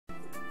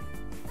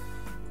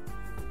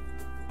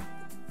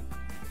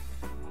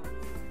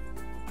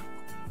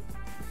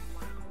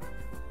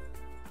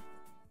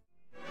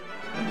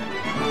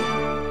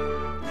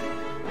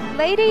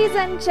Ladies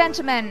and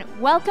gentlemen,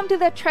 welcome to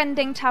the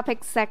trending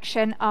topics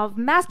section of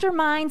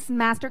Masterminds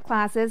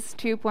Masterclasses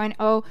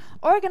 2.0,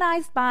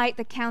 organized by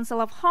the Council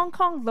of Hong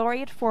Kong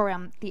Laureate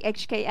Forum, the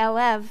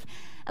HKLF.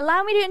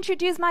 Allow me to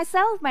introduce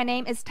myself. My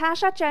name is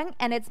Tasha Cheng,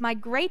 and it's my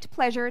great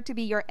pleasure to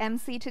be your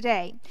MC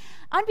today.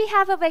 On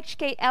behalf of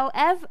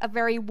HKLF, a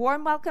very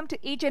warm welcome to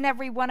each and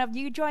every one of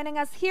you joining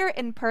us here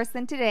in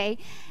person today.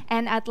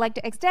 And I'd like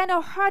to extend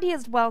our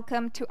heartiest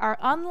welcome to our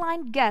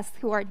online guests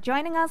who are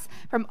joining us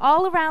from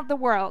all around the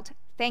world.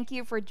 Thank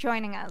you for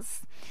joining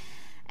us.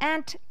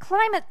 And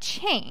climate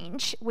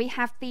change, we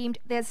have themed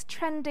this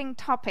trending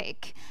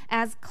topic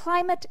as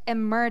climate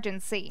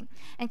emergency.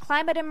 And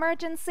climate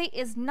emergency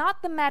is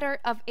not the matter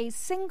of a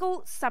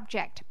single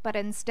subject, but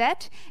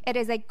instead it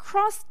is a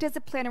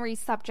cross-disciplinary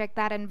subject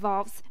that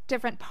involves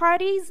different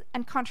parties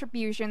and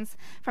contributions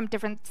from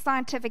different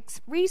scientific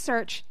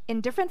research in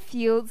different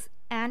fields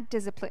and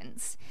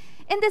disciplines.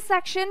 In this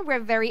section, we're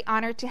very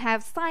honored to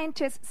have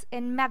scientists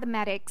in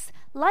mathematics,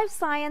 life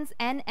science,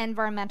 and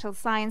environmental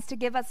science to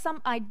give us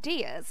some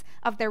ideas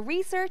of their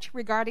research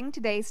regarding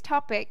today's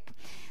topic.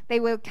 They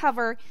will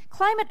cover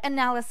climate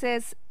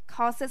analysis,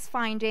 causes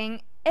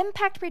finding,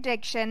 impact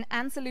prediction,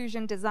 and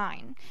solution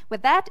design.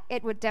 With that,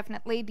 it would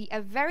definitely be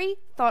a very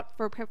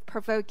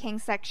thought-provoking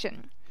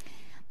section.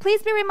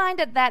 Please be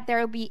reminded that there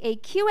will be a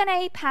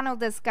Q&A panel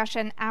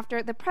discussion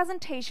after the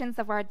presentations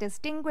of our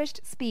distinguished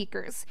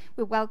speakers.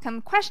 We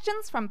welcome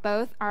questions from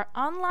both our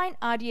online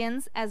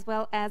audience as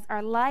well as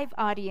our live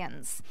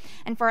audience.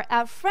 And for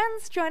our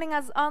friends joining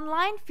us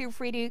online, feel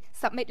free to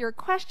submit your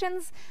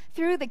questions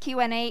through the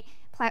Q&A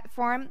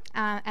platform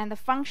and the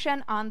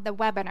function on the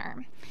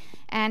webinar.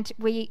 And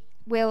we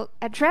will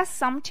address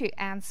some to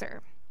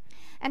answer.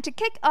 And to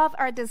kick off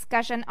our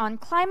discussion on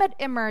climate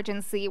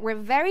emergency, we're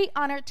very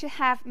honored to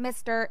have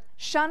Mr.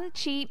 Shun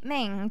Chi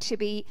Ming to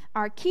be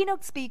our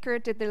keynote speaker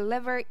to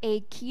deliver a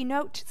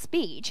keynote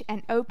speech,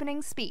 an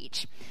opening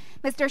speech.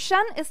 Mr.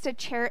 Shun is the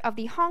chair of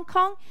the Hong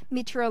Kong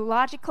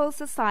Meteorological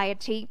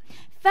Society,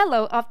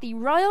 fellow of the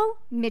Royal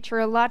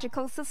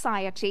Meteorological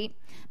Society,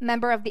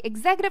 member of the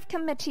Executive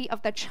Committee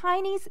of the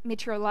Chinese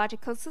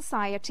Meteorological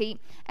Society,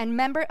 and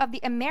member of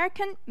the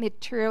American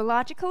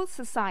Meteorological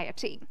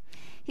Society.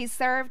 He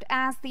served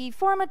as the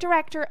former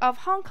director of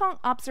Hong Kong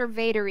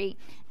Observatory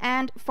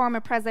and former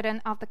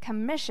president of the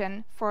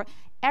Commission for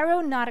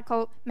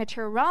Aeronautical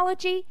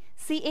Meteorology,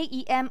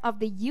 CAEM of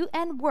the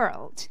UN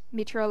World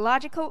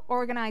Meteorological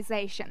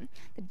Organization,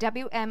 the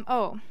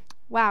WMO.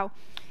 Wow,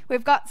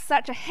 we've got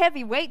such a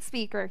heavyweight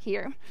speaker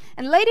here.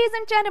 And ladies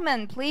and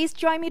gentlemen, please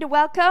join me to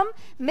welcome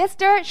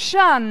Mr.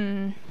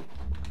 Shun.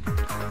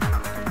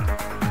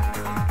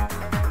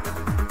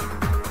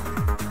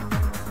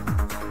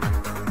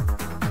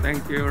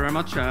 Thank you very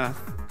much.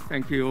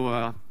 Thank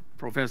you,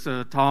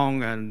 Professor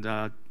Tong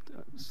and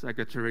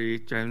Secretary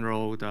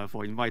General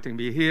for inviting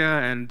me here,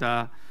 and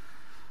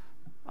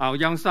our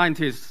young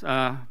scientists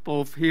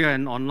both here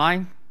and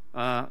online.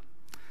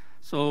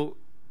 So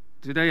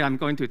today I'm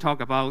going to talk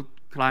about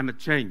climate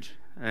change,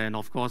 and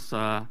of course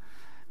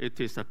it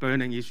is a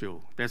burning issue.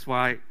 That's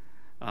why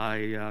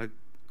I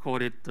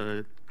call it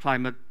the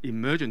climate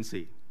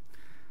emergency.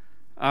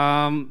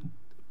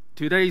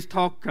 Today's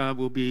talk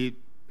will be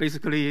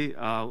basically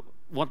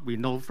what we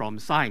know from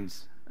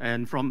science.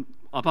 And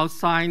about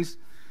science,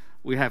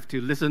 we have to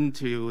listen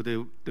to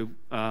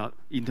the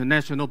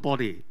international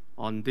body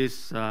on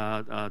this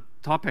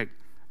topic,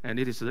 and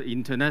it is the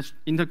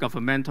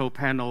Intergovernmental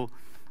Panel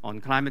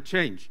on Climate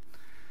Change.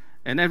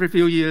 And every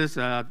few years,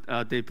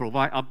 they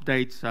provide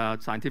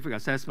updates, scientific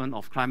assessment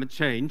of climate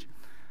change.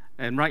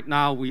 And right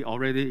now, we're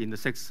already in the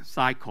 6th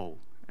cycle.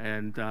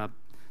 And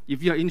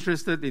if you're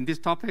interested in this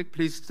topic,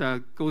 please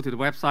go to the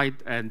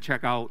website and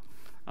check out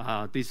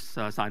this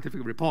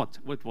scientific report,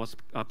 which was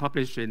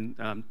published in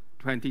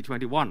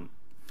 2021.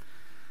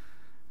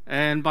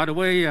 And by the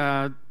way,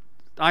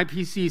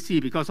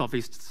 IPCC, because of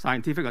its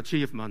scientific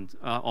achievement,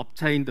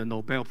 obtained the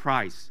Nobel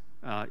Prize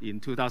in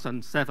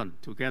 2007,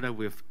 together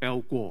with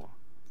Al Gore.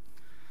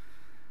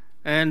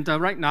 And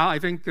right now, I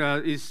think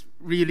is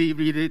really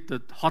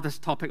the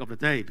hottest topic of the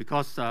day,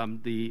 because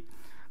the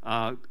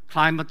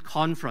climate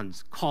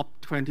conference,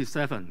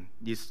 COP27,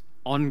 is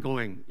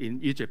ongoing in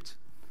Egypt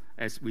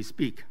as we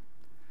speak.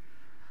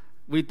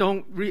 We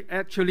don't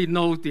actually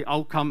know the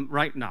outcome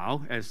right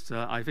now, as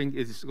I think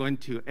it is going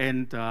to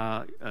end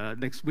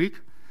next week.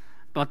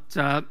 But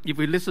if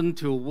we listen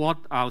to what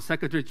our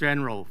Secretary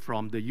General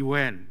from the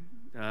UN,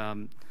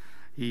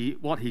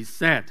 what he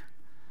said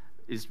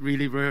is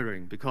really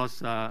worrying,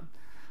 because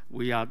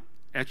we are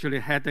actually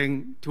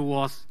heading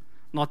towards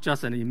not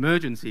just an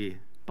emergency,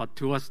 but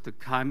towards the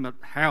climate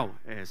hell,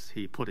 as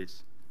he put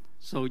it.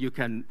 So you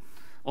can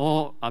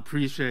all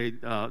appreciate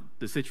the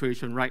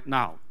situation right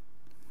now.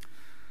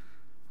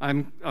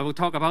 I will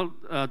talk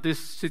about this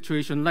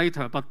situation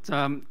later, but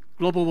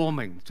global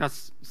warming,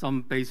 just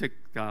some basic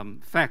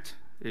fact,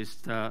 is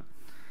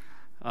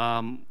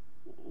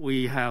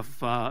we have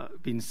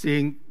been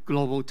seeing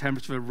global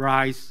temperature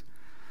rise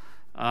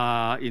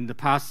in the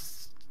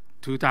past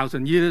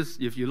 2,000 years.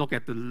 If you look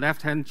at the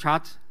left-hand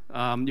chart,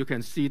 you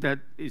can see that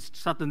it's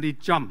suddenly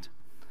jumped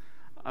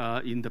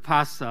in the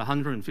past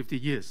 150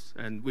 years,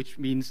 and which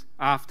means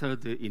after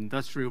the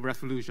Industrial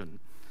Revolution.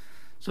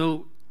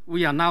 So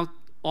we are now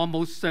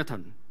almost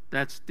certain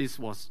that this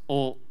was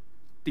all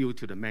due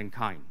to the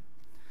mankind.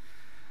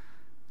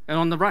 And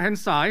on the right-hand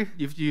side,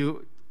 if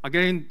you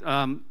again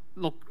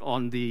look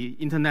on the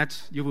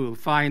internet, you will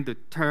find the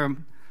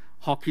term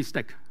hockey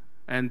stick.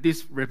 And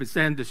this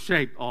represents the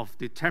shape of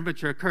the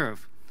temperature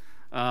curve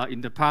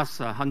in the past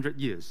 100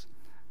 years.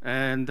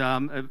 And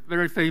a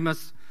very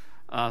famous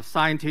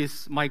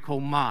scientist,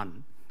 Michael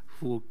Mann,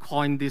 who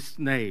coined this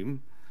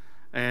name.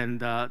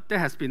 And there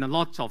has been a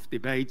lot of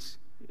debates.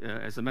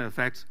 As a matter of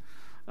fact,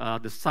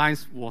 the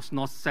science was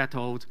not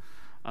settled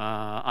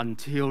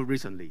until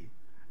recently.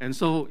 And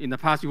so in the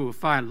past, you will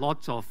find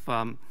lots of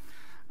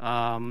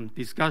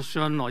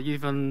discussion or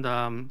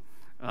even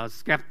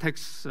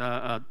skeptics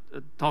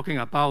talking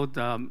about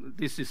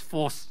this is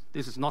false,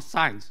 this is not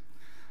science.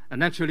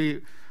 And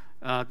actually,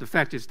 the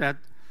fact is that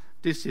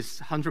this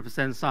is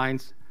 100%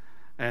 science,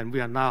 and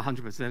we are now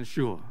 100%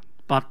 sure.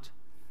 But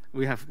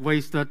we have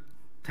wasted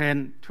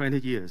 10, 20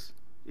 years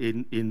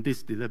in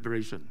this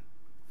deliberation.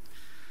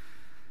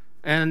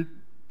 And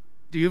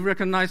do you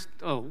recognize,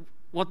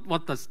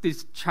 what does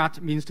this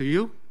chart mean to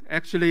you?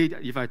 Actually,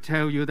 if I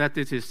tell you that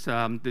this is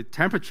the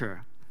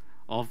temperature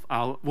of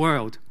our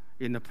world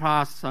in the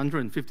past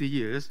 150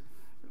 years,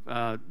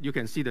 you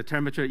can see the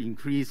temperature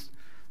increase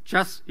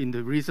just in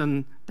the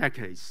recent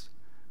decades,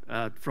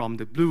 from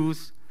the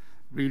blues,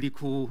 really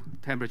cool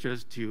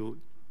temperatures, to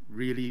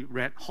really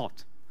red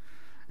hot.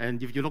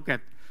 And if you look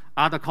at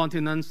other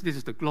continents, this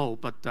is the globe,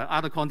 but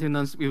other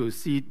continents, we will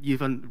see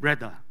even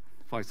redder,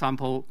 for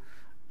example,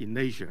 in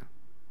Asia.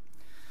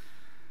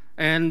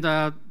 And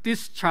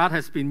this chart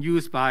has been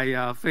used by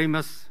a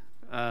famous,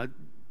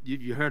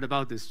 you heard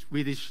about the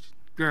Swedish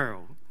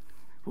girl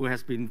who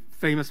has been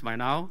famous by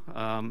now,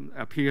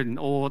 appeared in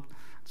all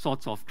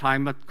sorts of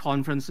climate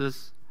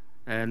conferences,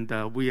 and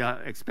we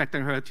are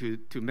expecting her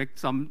to make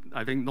some,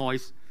 I think,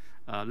 noise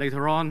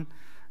later on.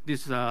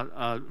 This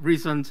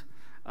recent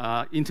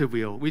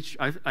interview, which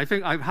I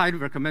think I highly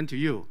recommend to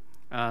you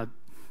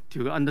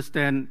to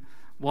understand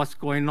what's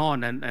going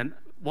on and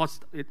what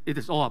it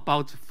is all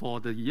about for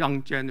the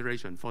young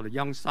generation, for the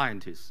young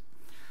scientists.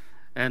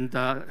 And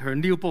her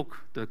new book,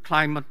 the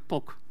climate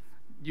book,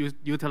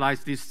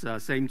 utilized this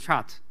same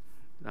chart,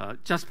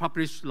 just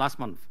published last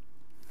month.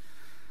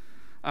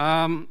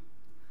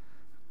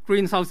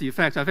 Greenhouse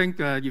effect, I think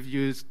if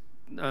you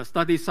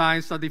study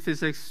science, study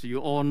physics, you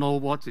all know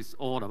what it's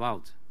all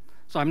about.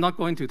 So I'm not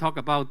going to talk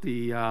about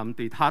the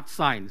hard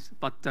science,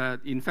 but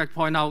in fact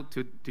point out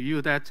to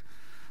you that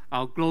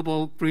our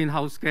global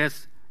greenhouse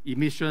gas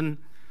emission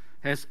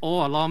has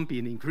all along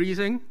been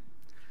increasing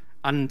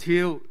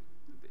until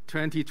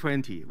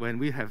 2020, when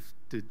we have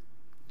the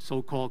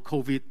so-called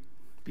COVID,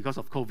 because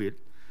of COVID,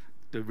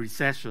 the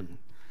recession.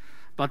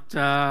 But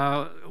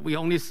we're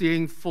only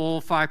seeing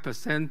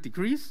 4-5%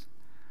 decrease.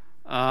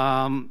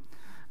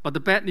 But the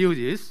bad news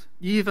is,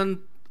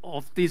 even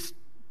of this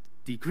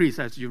decrease,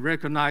 as you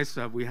recognize,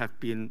 we have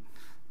been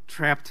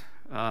trapped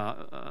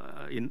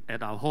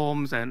at our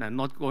homes and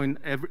not going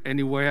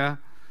anywhere,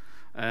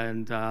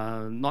 and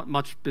not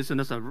much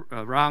business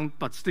around,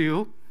 but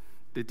still,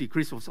 the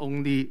decrease was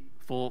only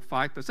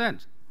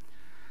 4-5%.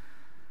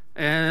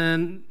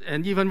 And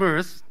even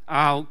worse,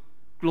 our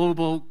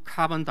global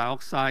carbon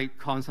dioxide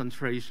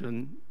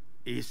concentration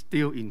is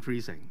still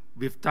increasing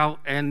without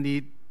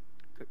any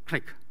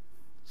click,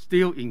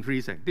 still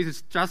increasing. This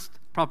is just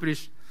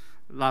published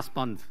last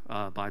month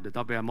by the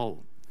WMO.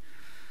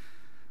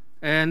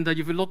 And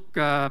if you look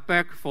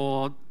back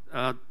for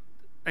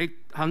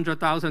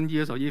 800,000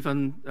 years or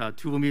even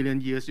 2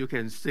 million years, you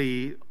can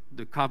see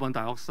the carbon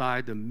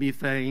dioxide, the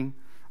methane,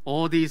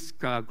 all these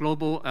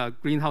global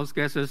greenhouse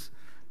gases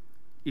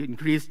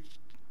increased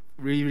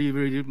really,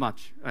 really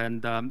much.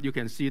 And you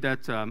can see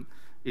that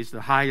it's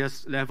the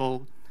highest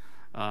level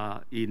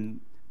in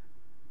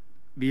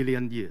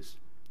million years.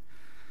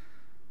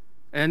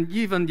 And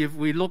even if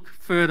we look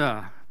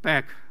further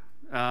back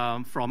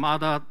from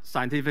other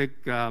scientific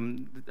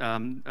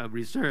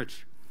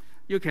research,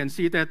 you can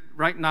see that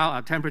right now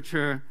our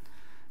temperature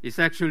is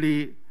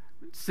actually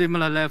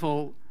similar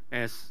level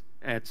as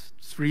at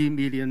 3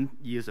 million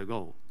years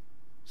ago.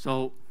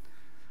 So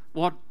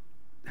what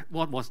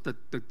was the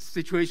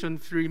situation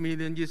 3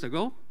 million years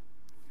ago?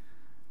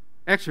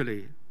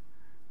 Actually,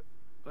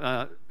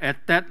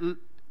 at that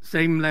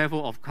same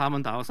level of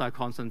carbon dioxide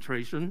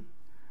concentration,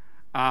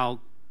 our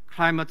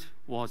climate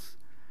was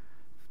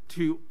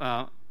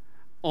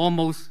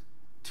almost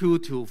 2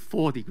 to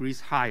 4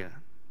 degrees higher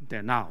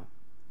than now.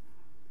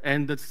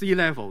 And the sea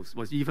levels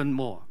was even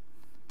more,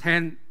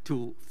 10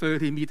 to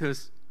 30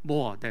 meters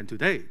more than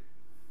today.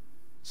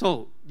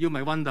 So you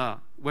may wonder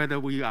whether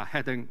we are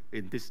heading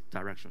in this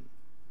direction.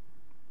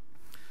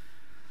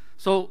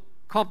 So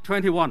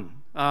COP21,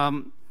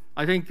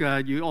 I think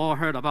you all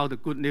heard about the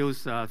good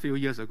news a few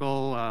years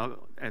ago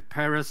at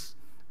Paris,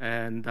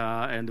 and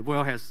the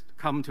world has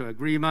come to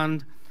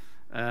agreement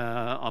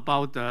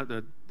about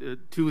the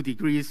 2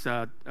 degrees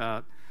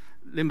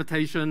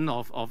limitation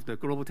of the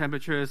global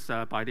temperatures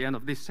by the end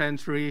of this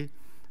century,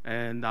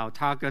 and our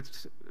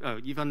targets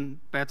even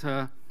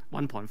better,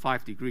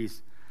 1.5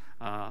 degrees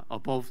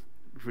above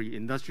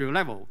pre-industrial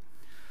level.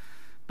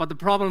 But the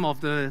problem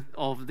of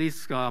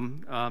this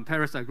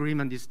Paris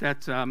Agreement is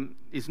that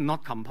it's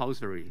not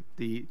compulsory.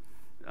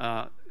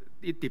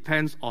 It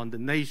depends on the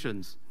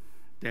nations,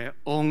 their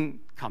own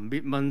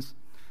commitments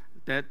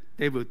that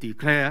they will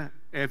declare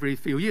every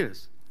few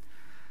years.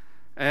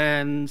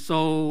 And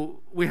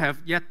so we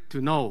have yet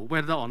to know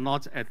whether or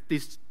not at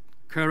this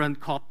current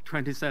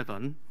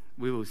COP27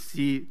 we will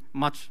see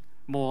much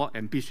more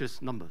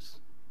ambitious numbers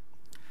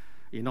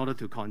in order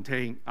to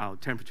contain our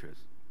temperatures.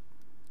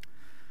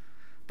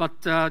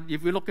 But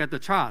if we look at the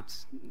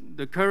charts,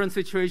 the current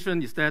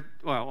situation is that,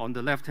 well, on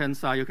the left-hand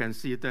side, you can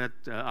see that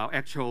our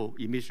actual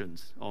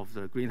emissions of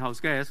the greenhouse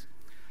gas,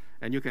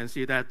 and you can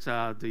see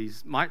that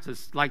these might a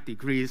slight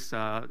decrease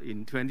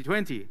in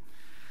 2020.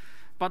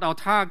 But our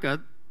target,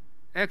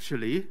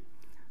 actually,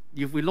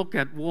 if we look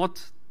at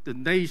what the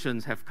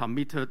nations have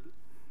committed,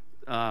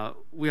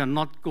 we are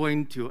not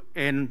going to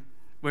end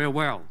very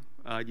well.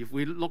 If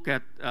we look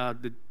at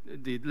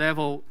the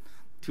level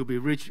to be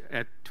reached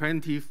at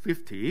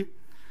 2050,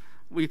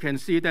 we can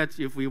see that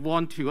if we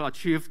want to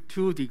achieve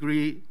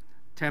 2-degree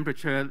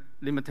temperature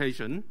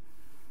limitation,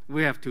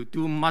 we have to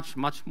do much,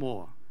 much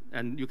more.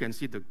 And you can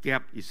see the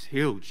gap is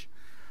huge.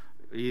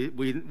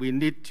 We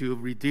need to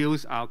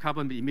reduce our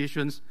carbon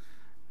emissions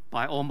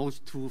by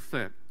almost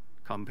 2/3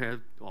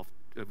 compared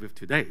with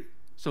today.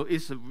 So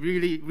it's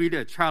really, really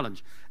a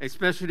challenge,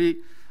 especially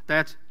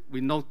that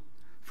we know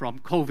from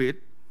COVID,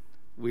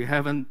 we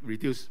haven't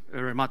reduced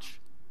very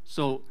much.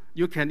 So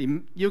you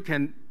can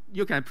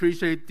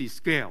appreciate the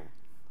scale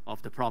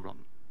of the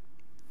problem.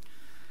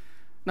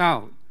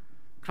 Now,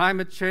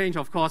 climate change,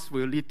 of course,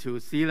 will lead to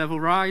sea level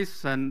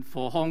rise, and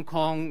for Hong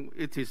Kong,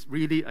 it is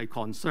really a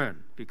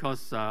concern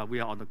because we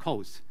are on the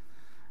coast,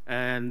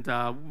 and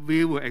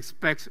we will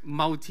expect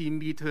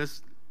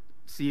multi-meters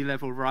sea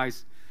level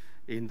rise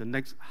in the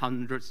next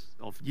hundreds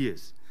of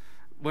years.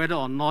 Whether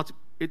or not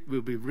it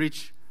will be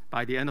reached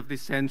by the end of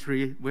this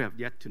century, we have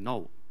yet to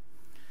know.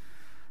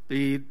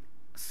 The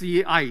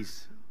sea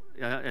ice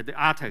at the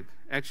Arctic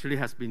actually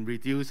has been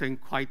reducing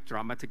quite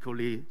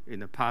dramatically in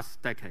the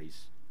past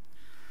decades.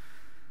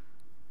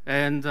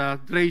 And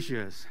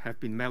glaciers have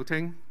been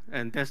melting,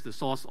 and that's the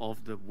source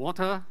of the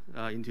water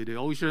into the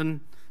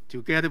ocean.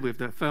 Together with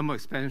the thermal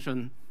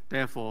expansion,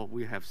 therefore,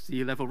 we have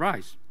sea level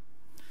rise.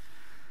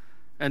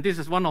 And this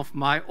is one of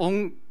my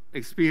own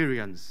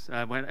experience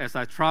as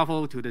I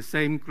traveled to the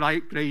same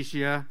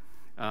glacier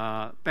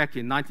back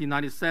in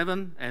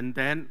 1997 and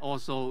then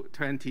also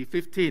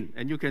 2015.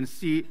 And you can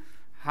see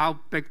how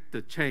big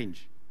the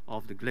change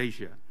of the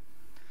glacier.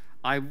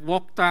 I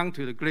walked down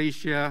to the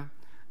glacier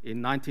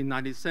in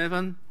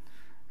 1997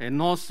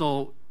 and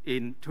also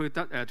in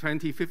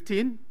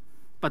 2015.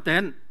 But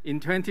then in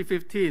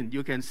 2015,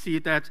 you can see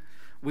that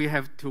we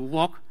have to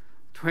walk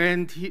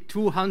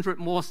 200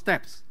 more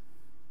steps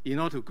in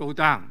order to go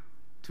down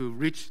to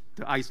reach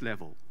the ice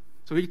level.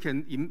 So you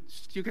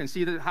can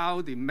see that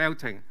how the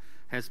melting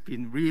has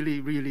been really,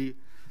 really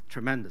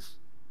tremendous.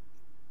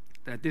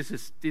 That this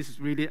is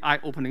really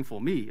eye-opening for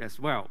me as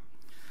well.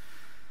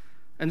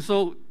 And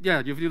so,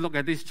 yeah, if you look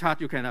at this chart,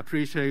 you can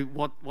appreciate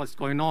what's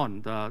going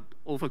on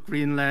over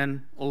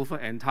Greenland, over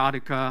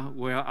Antarctica,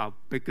 where our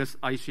biggest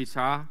ice sheets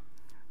are,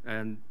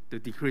 and the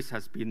decrease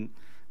has been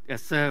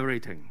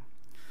accelerating.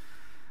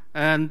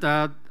 And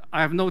I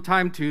have no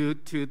time to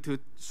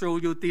show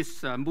you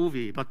this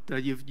movie, but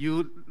if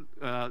you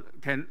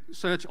can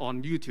search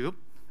on YouTube,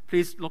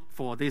 please look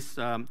for this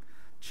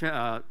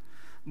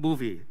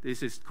movie.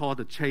 This is called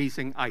The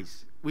Chasing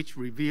Ice, which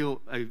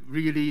reveal a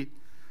really,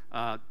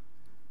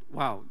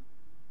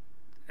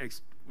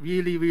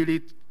 really,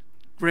 really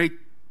great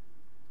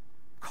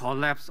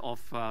collapse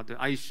of the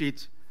ice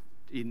sheet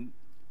in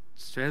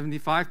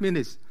 75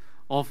 minutes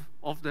of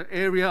the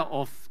area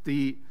of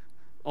the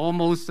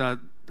almost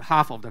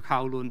half of the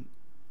Kowloon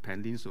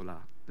Peninsula,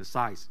 the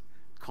size,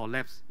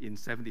 collapsed in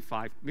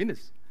 75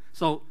 minutes.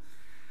 So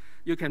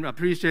you can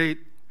appreciate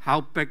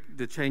how big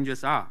the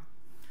changes are.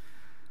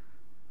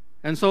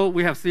 And so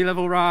we have sea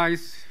level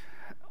rise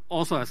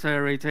also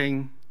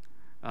accelerating.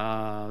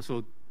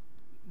 So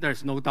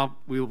there's no doubt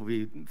we will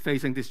be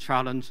facing this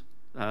challenge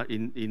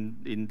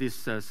in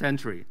this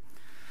century.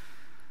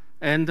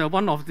 And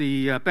one of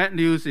the bad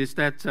news is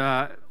that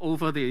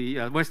over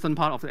the western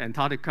part of the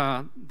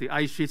Antarctica, the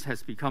ice sheet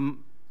has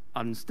become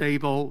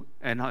unstable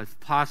and has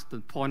passed the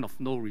point of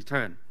no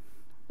return.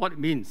 What it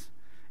means?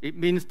 It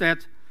means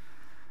that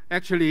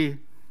actually,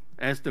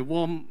 as the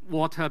warm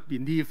water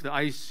beneath the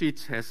ice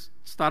sheet has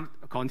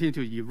continued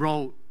to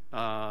erode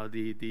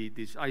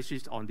the ice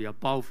sheet on the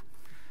above,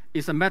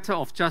 it's a matter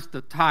of just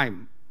the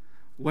time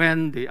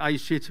when the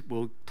ice sheet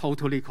will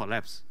totally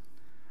collapse.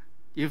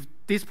 If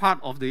this part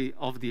of the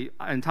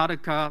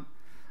Antarctica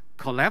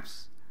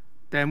collapse,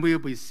 then we'll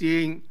be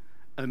seeing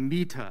a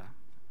meter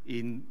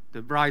in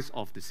the rise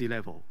of the sea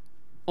level.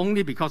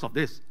 only because of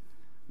this,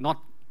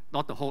 not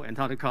the whole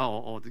Antarctica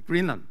or the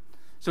Greenland.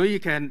 So you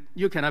can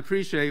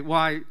appreciate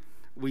why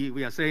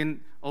we are saying,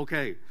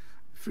 okay,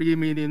 3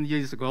 million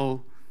years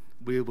ago,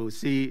 we will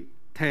see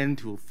 10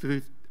 to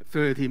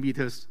 30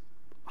 meters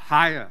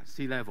higher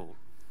sea level.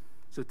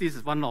 So this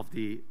is one of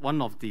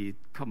the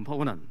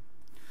components.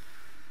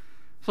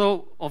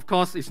 So of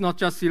course, it's not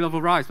just sea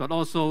level rise, but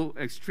also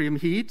extreme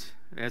heat.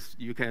 As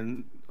you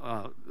can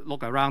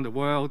look around the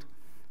world,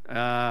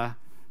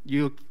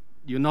 you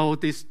know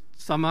this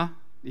summer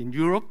in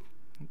Europe.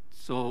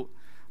 So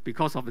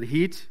because of the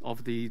heat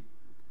of the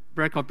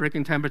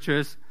record-breaking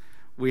temperatures,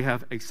 we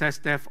have excess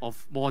death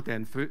of more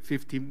than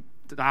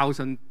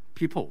 15,000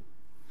 people.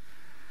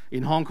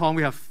 In Hong Kong,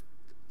 we have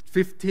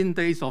 15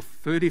 days of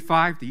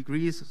 35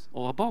 degrees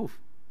or above.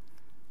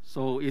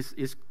 So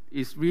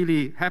it's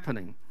really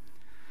happening.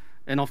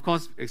 And of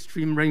course,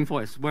 extreme rainfall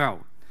as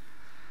well.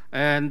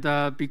 And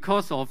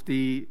because of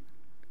the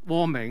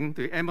warming,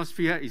 the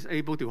atmosphere is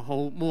able to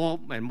hold more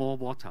and more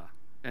water.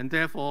 And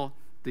therefore,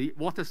 the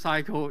water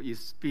cycle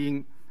is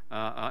being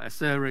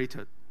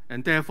accelerated.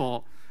 And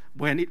therefore,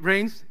 when it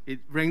rains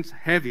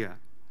heavier.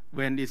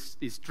 When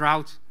it's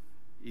drought,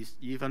 it's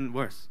even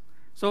worse.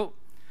 So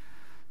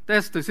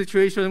that's the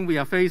situation we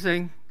are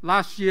facing.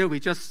 Last year, we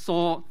just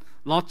saw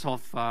lots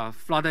of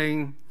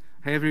flooding,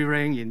 heavy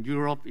rain in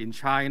Europe, in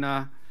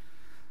China.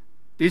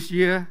 This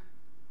year,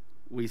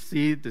 we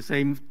see the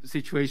same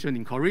situation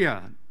in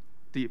Korea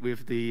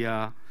with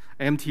the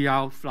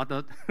MTR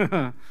flooded,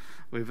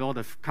 with all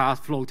the cars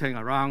floating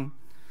around.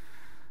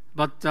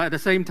 But at the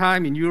same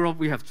time, in Europe,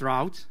 we have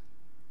drought.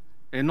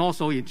 And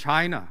also in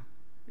China,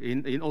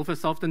 in over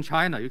southern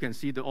China, you can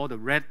see all the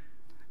red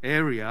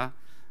area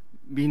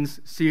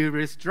means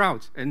serious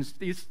drought. And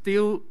it's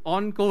still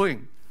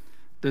ongoing.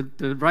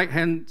 The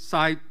right-hand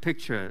side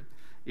picture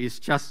is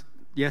just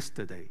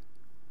yesterday.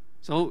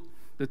 So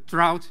the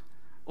drought,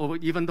 or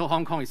even though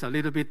Hong Kong is a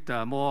little bit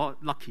more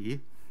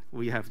lucky,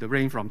 we have the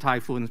rain from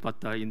typhoons,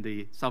 but in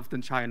the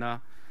southern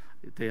China,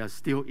 they are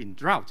still in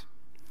drought.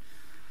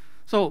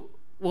 So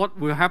what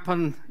will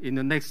happen in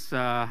the next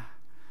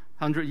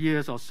 100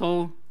 years or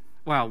so?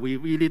 Well, we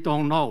really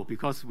don't know,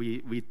 because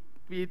it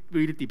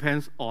really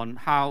depends on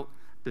how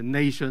the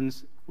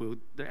nations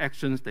the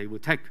actions they will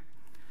take.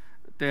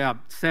 There are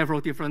several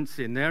different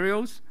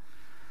scenarios,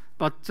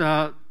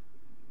 but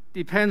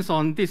depends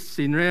on these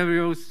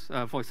scenarios.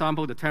 For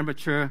example, the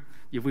temperature,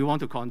 if we want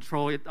to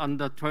control it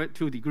under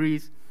 2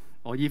 degrees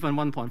or even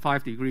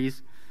 1.5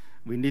 degrees,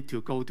 we need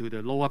to go to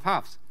the lower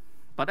paths.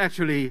 But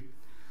actually,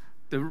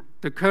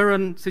 the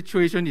current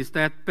situation is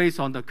that based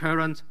on the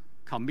current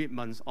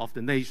commitments of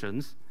the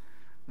nations,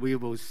 we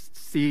will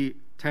see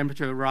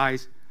temperature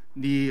rise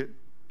near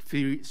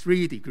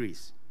 3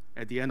 degrees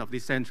at the end of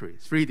this century,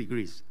 3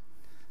 degrees.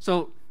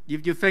 So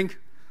if you think,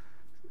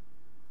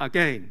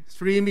 again,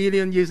 3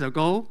 million years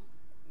ago,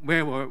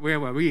 where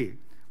were we?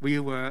 We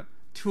were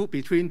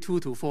between 2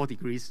 to 4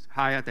 degrees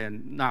higher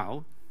than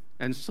now.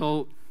 And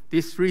so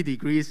this 3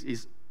 degrees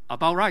is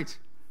about right.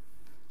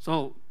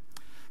 So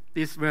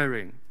this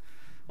varying.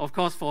 Of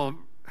course, for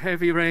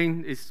heavy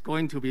rain, it's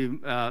going to be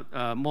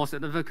more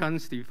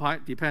significant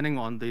depending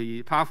on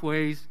the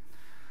pathways.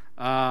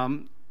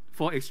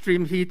 For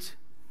extreme heat,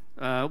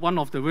 one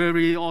of the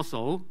worry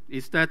also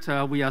is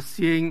that we are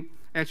seeing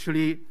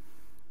actually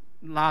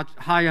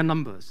higher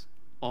numbers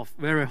of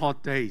very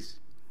hot days,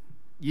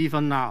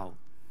 even now,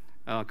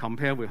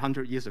 compared with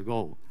 100 years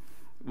ago.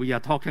 We are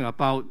talking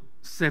about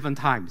 7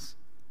 times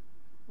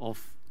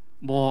of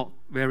more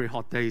very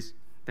hot days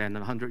than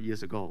 100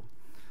 years ago,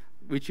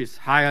 which is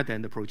higher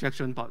than the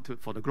projection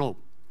for the globe.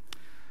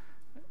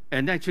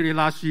 And actually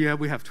last year,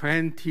 we have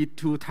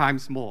 22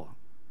 times more.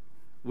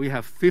 We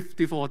have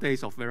 54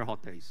 days of very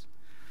hot days.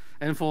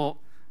 And for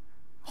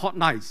hot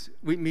nights,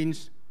 which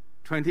means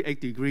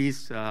 28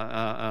 degrees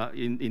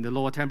in the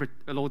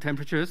low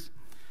temperatures,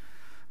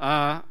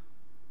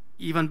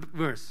 even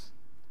worse.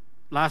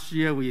 Last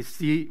year, we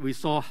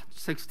saw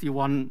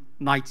 61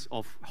 nights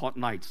of hot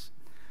nights,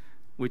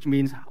 which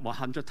means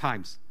 100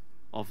 times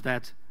of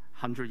that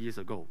 100 years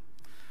ago.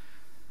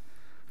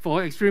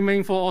 For extreme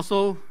rainfall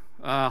also,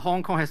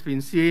 Hong Kong has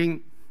been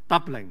seeing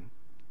doubling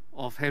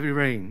of heavy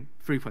rain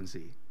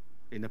frequency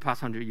in the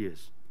past 100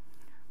 years,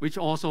 which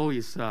also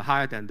is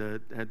higher than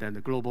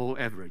the global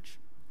average.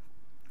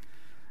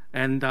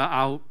 And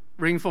our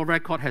rainfall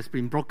record has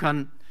been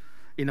broken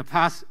in the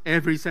past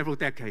every several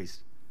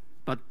decades,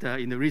 but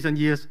in the recent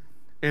years,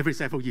 every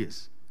several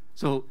years.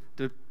 So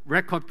the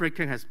record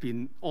breaking has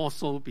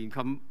also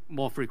become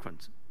more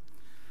frequent.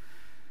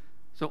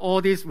 So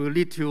all this will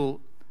lead to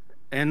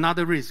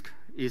another risk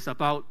is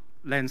about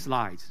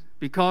landslides,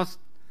 because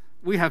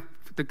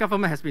the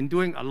government has been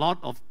doing a lot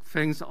of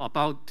things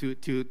about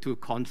to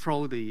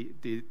control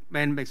the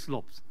man-made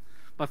slopes.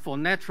 But for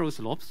natural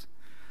slopes,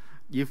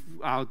 if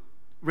our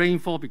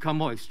rainfall become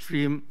more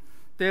extreme,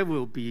 there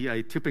will be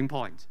a tipping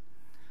point.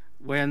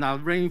 When our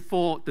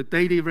rainfall, the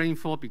daily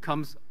rainfall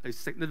becomes a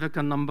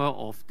significant number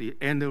of the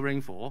annual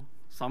rainfall,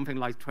 something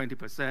like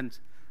 20%,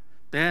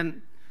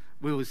 then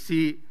we will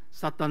see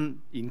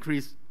sudden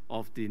increase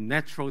of the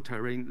natural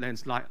terrain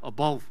landslide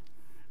above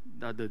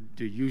the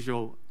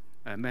usual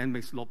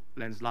man-made slope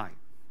landslide.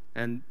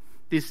 And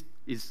this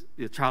is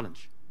a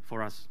challenge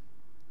for us.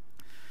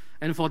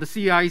 And for the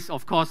sea ice,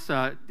 of course,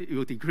 it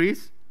will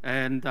decrease.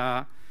 And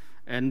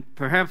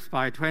perhaps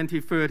by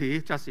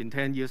 2030, just in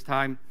 10 years'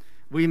 time,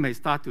 we may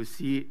start to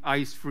see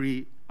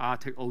ice-free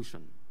Arctic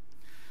Ocean.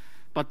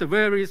 But the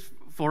worries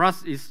for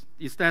us is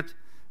that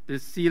the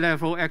sea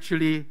level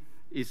actually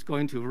is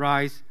going to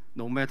rise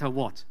no matter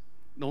what,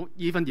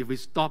 even if we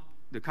stop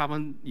the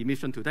carbon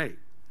emission today.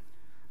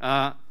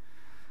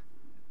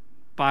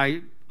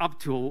 By up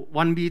to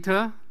 1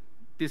 meter,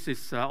 this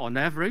is on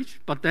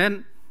average. But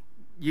then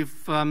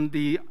if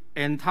the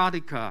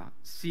Antarctica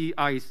sea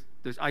ice,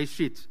 the ice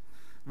sheet,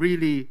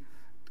 really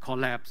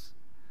collapse,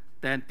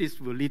 then this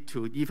will lead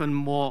to even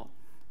more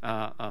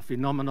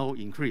phenomenal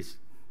increase.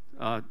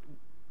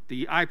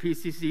 The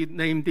IPCC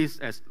named this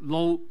as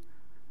low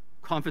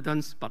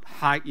confidence but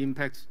high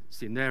impact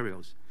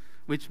scenarios,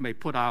 which may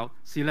put our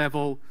sea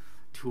level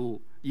to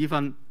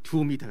even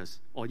 2 meters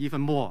or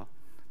even more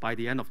by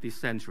the end of this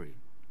century.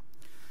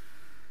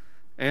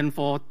 And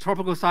for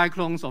tropical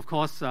cyclones, of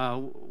course,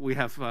 we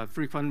have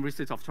frequent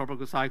visits of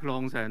tropical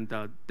cyclones, and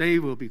they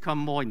will become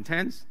more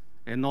intense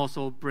and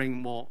also bring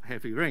more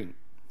heavy rain.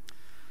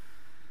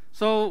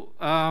 So,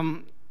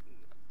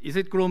 is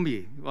it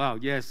gloomy? Well,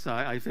 yes,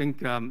 I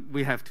think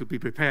we have to be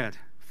prepared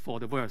for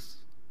the worst.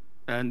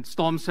 And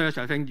storm surge,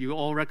 I think you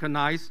all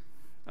recognize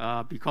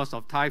because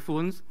of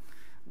typhoons.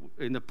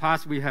 In the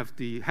past, we have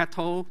the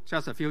Hato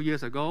just a few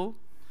years ago,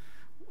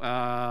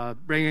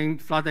 bringing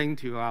flooding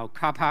to our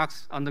car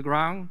parks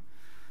underground.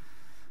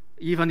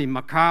 Even in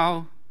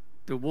Macau,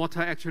 the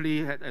water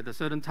actually at a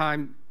certain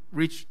time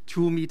reached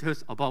 2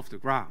 meters above the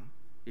ground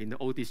in the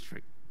old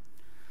district.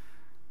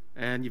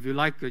 And if you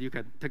like, you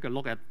can take a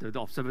look at the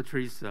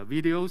observatory's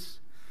videos.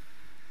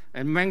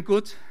 And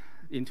Mangkhut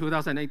in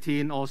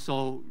 2018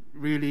 also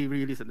really,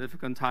 really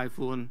significant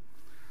typhoon.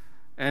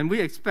 And we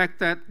expect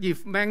that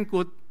if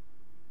Mangkhut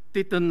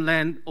didn't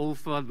land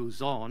over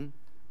Luzon,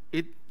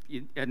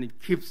 and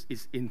it keeps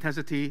its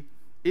intensity,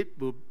 it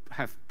will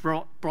have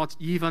brought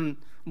even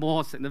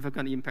more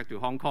significant impact to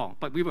Hong Kong.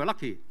 But we were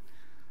lucky.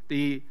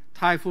 The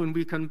typhoon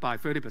weakened by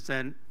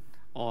 30%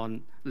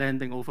 on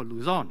landing over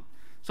Luzon.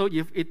 So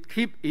if it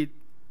keeps its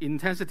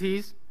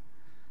intensities,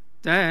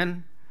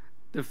 then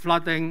the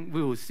flooding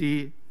we will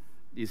see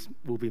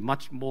will be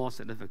much more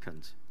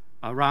significant.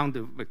 Around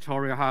the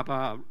Victoria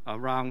Harbour,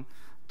 around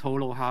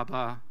Tolo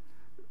Harbour,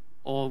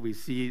 all we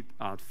see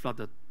are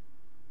flooded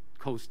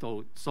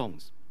coastal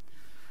zones.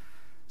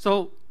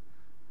 So,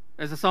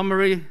 as a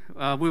summary,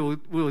 we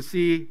will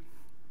see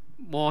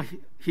more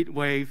heat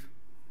wave,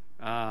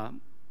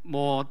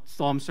 more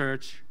storm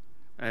surge,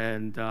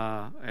 and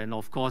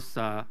of course,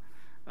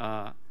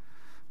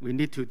 we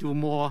need to do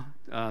more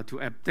to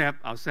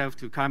adapt ourselves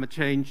to climate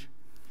change.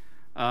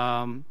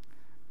 And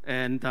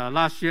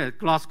last year at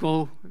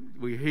Glasgow,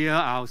 we hear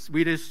our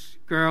Swedish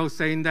girls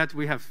saying that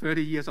we have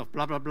 30 years of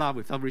blah, blah, blah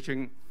without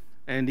reaching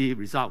any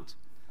result.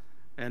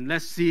 And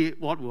let's see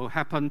what will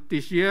happen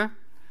this year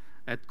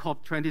at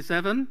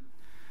COP27.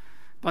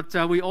 But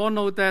we all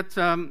know that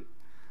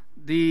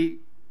the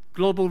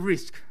global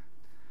risk,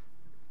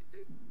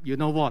 you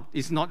know what,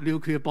 is not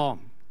nuclear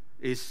bomb,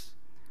 it's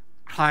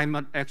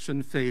climate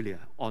action failure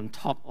on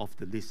top of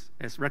the list,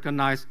 as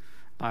recognized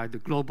by the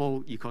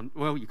Global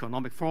World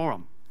Economic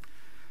Forum.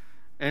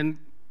 And,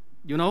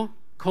 you know,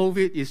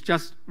 COVID is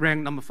just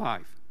ranked number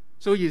 5.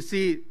 So you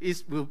see,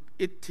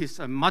 it is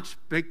a much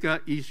bigger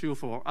issue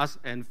for us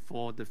and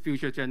for the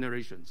future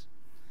generations,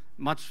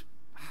 much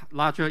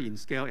larger in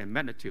scale and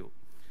magnitude.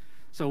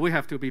 So we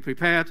have to be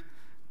prepared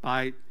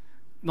by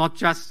not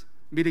just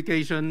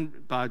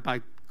mitigation,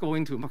 by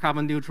going to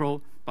carbon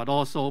neutral, but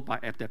also by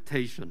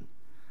adaptation.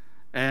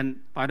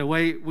 And by the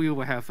way, we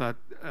will have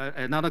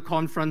another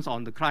conference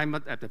on the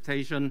climate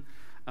adaptation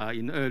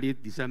in early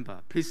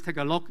December. Please take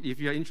a look. If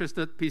you're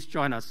interested, please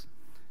join us.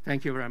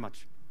 Thank you very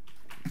much.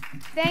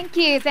 Thank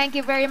you. Thank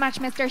you very much,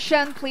 Mr.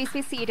 Shen. Please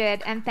be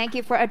seated. And thank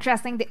you for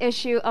addressing the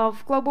issue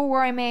of global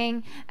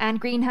warming and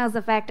greenhouse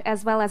effect,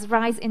 as well as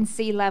rise in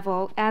sea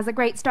level, as a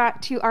great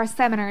start to our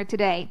seminar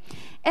today.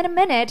 In a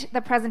minute,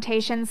 the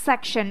presentation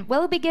section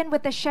will begin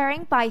with the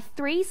sharing by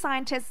 3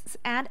 scientists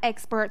and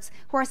experts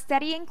who are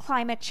studying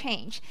climate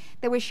change.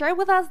 They will share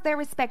with us their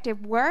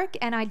respective work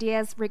and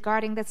ideas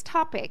regarding this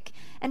topic.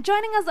 And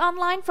joining us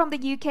online from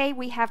the UK,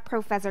 we have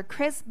Professor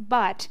Chris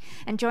Butt.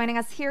 And joining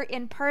us here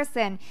in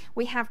person,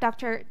 we have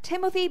Dr.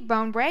 Timothy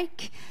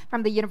Bonebrake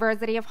from the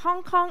University of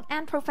Hong Kong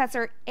and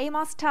Professor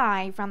Amos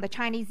Tai from the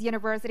Chinese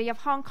University of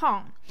Hong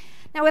Kong.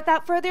 Now,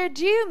 without further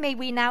ado, may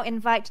we now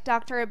invite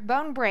Dr.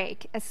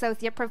 Bonebrake,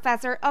 Associate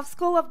Professor of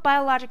School of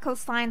Biological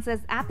Sciences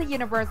at the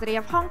University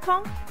of Hong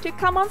Kong, to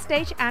come on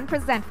stage and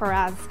present for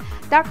us.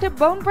 Dr.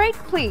 Bonebrake,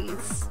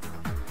 please.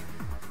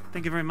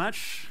 Thank you very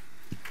much.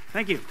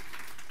 Thank you.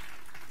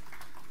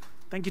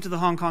 Thank you to the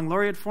Hong Kong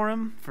Laureate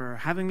Forum for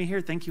having me here.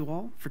 Thank you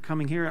all for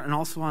coming here and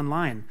also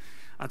online.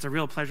 It's a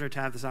real pleasure to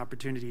have this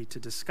opportunity to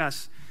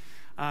discuss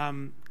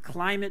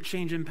climate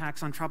change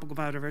impacts on tropical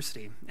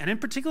biodiversity. And in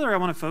particular, I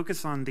want to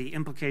focus on the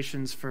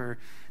implications for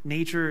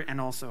nature and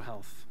also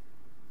health.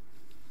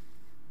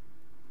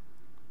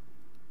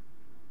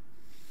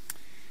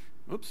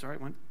 Oops, sorry,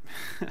 it went.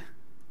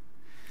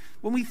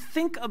 When we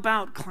think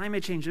about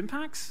climate change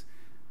impacts,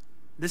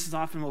 this is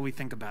often what we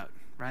think about,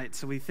 right?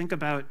 So we think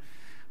about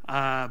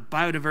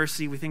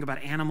biodiversity, we think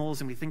about animals,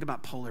 and we think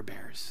about polar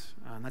bears.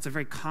 That's a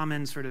very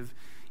common sort of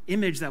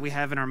image that we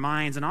have in our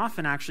minds, and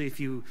often actually if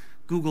you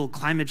Google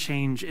climate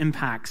change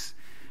impacts,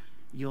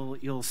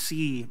 you'll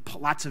see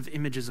lots of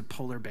images of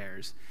polar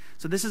bears.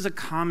 So this is a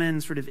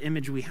common sort of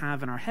image we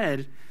have in our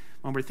head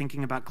when we're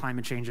thinking about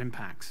climate change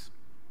impacts.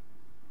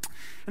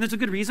 And there's a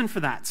good reason for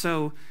that.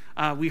 So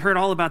we heard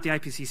all about the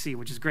IPCC,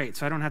 which is great,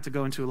 so I don't have to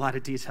go into a lot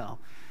of detail.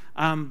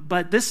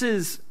 But this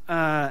is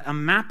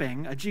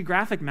a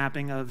geographic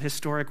mapping of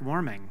historic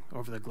warming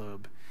over the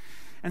globe.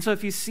 And so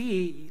if you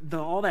see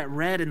all that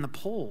red in the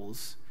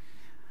poles,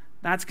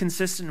 that's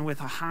consistent with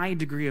a high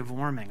degree of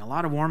warming. A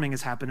lot of warming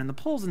has happened in the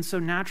poles, and so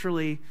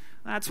naturally,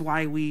 that's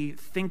why we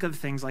think of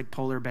things like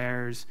polar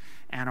bears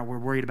and we're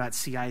worried about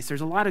sea ice.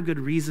 There's a lot of good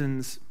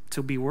reasons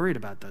to be worried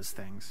about those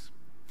things.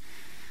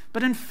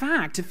 But in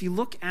fact, if you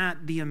look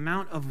at the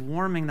amount of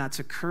warming that's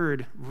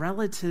occurred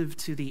relative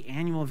to the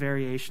annual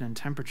variation in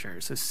temperature,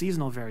 so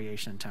seasonal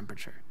variation in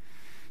temperature,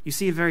 you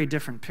see a very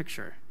different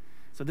picture.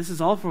 So this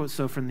is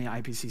also from the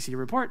IPCC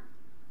report.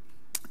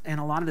 And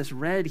a lot of this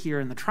red here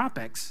in the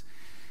tropics,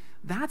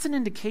 that's an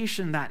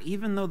indication that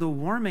even though the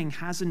warming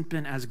hasn't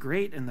been as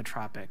great in the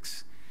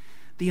tropics,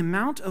 the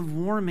amount of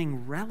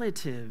warming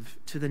relative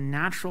to the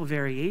natural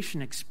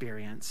variation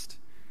experienced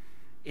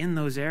in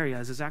those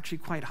areas is actually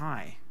quite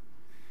high.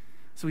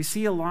 So we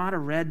see a lot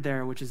of red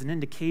there, which is an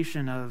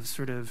indication of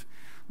sort of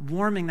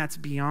warming that's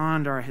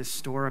beyond our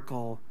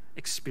historical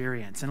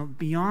experience and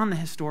beyond the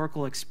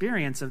historical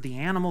experience of the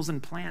animals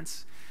and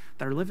plants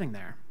that are living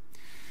there.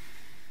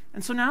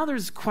 And so now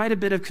there's quite a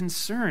bit of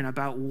concern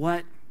about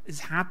what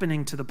is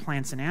happening to the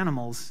plants and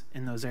animals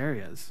in those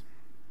areas.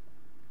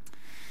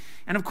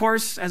 And of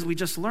course, as we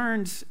just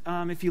learned,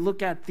 if you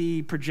look at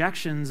the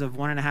projections of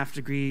 1.5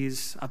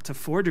 degrees up to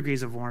 4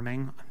 degrees of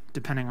warming,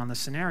 depending on the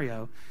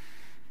scenario,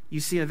 you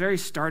see a very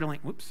startling,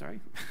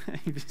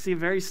 you see a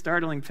very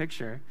startling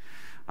picture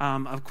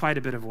of quite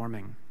a bit of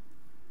warming.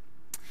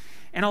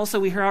 And also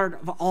we heard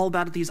all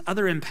about these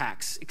other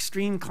impacts,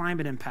 extreme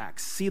climate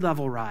impacts, sea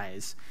level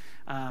rise,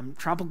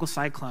 tropical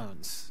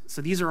cyclones. So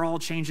these are all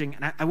changing,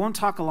 and I won't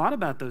talk a lot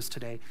about those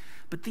today,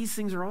 but these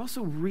things are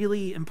also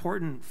really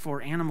important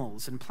for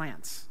animals and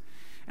plants.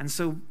 And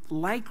so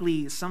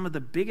likely some of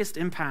the biggest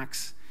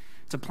impacts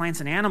to plants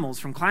and animals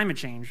from climate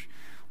change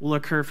will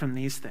occur from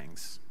these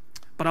things.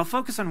 But I'll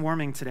focus on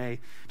warming today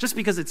just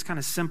because it's kind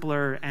of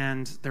simpler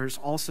and there's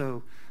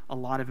also a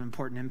lot of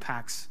important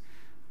impacts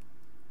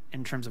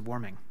in terms of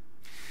warming.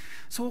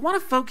 So I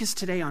want to focus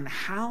today on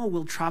how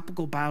will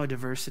tropical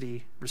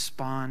biodiversity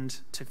respond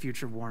to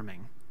future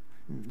warming.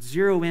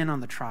 Zero in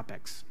on the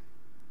tropics.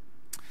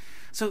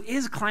 So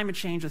is climate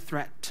change a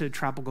threat to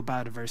tropical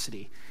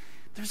biodiversity?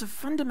 There's a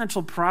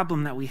fundamental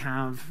problem that we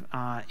have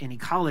in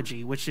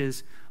ecology, which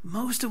is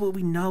most of what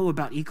we know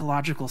about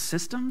ecological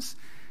systems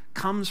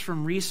comes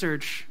from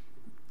research,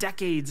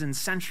 decades and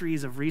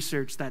centuries of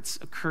research that's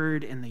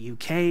occurred in the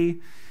UK,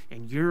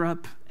 in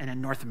Europe, and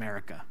in North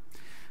America.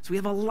 So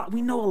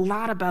we know a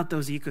lot about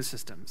those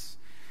ecosystems,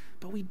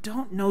 but we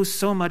don't know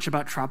so much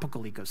about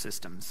tropical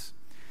ecosystems.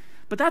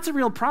 But that's a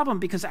real problem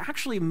because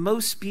actually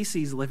most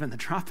species live in the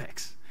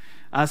tropics.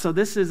 So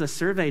this is a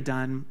survey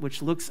done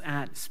which looks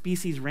at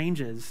species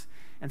ranges,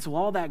 and so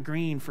all that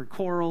green for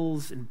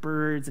corals and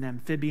birds and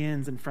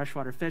amphibians and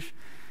freshwater fish,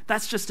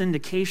 that's just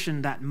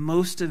indication that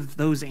most of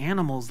those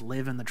animals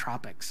live in the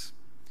tropics.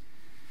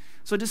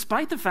 So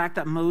despite the fact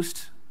that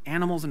most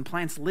animals and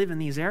plants live in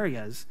these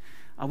areas,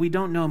 we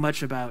don't know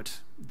much about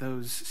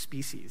those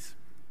species.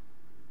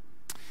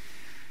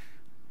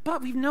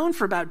 But we've known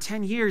for about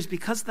 10 years,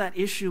 because of that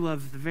issue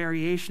of the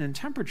variation in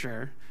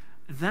temperature,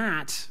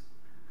 that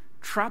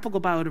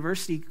tropical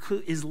biodiversity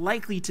is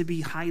likely to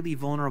be highly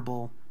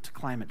vulnerable to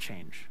climate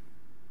change.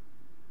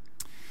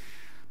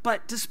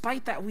 But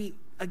despite that,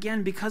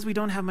 because we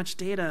don't have much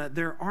data,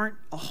 there aren't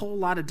a whole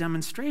lot of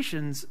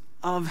demonstrations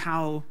of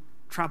how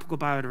tropical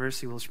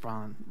biodiversity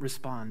will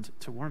respond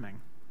to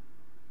warming.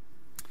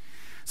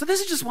 So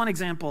this is just one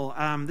example.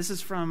 This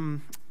is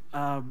from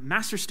a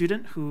master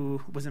student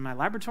who was in my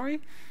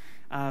laboratory,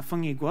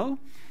 Fengyi Guo.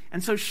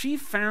 And so she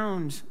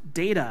found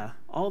data.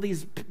 All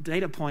these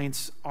data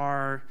points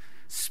are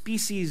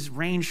species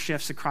range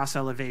shifts across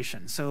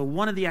elevation. So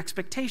one of the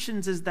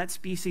expectations is that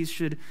species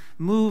should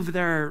move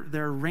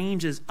their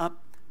ranges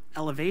up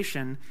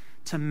elevation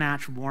to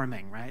match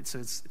warming, right? So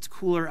it's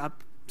cooler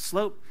up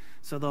slope,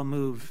 so they'll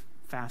move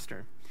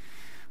faster.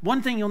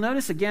 One thing you'll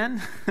notice,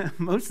 again,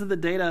 most of the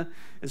data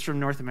is from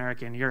North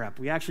America and Europe.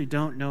 We actually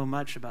don't know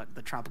much about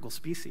the tropical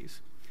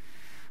species.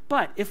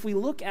 But if we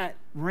look at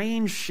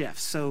range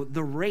shifts, so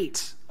the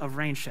rate of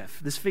range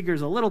shift, this figure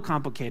is a little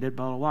complicated,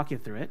 but I'll walk you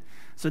through it.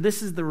 So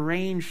this is the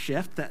range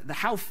shift,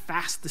 how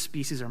fast the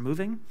species are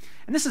moving.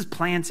 And this is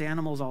plants,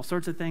 animals, all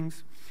sorts of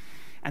things.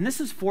 And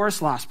this is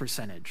forest loss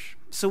percentage.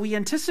 So we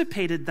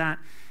anticipated that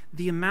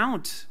the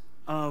amount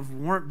of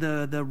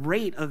the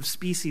rate of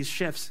species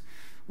shifts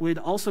would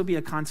also be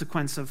a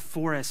consequence of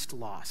forest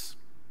loss.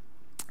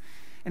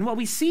 And what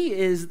we see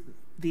is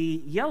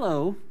the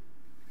yellow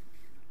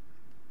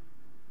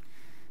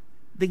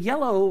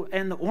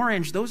and the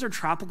orange, those are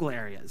tropical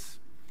areas.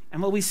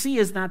 And what we see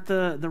is that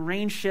the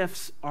range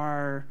shifts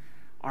are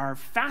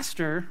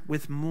faster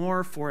with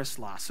more forest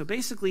loss. So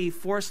basically,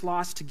 forest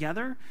loss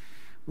together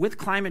with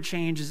climate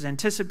change is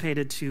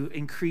anticipated to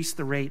increase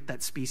the rate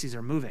that species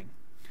are moving.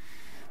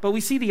 But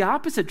we see the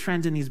opposite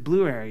trend in these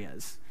blue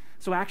areas.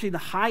 So actually, the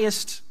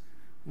highest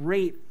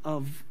rate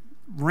of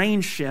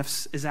range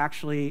shifts is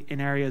actually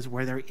in areas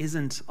where there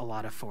isn't a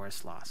lot of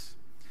forest loss.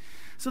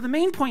 So the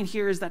main point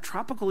here is that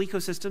tropical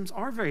ecosystems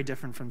are very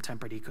different from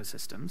temperate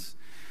ecosystems.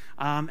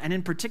 And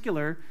in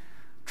particular,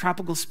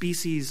 tropical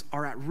species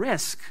are at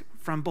risk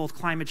from both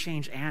climate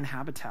change and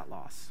habitat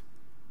loss.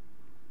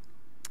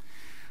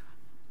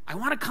 I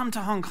want to come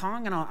to Hong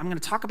Kong, and I'm going to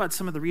talk about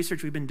some of the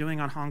research we've been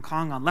doing on Hong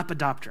Kong on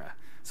Lepidoptera,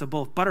 so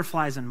both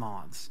butterflies and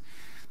moths.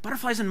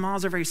 Butterflies and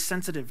moths are very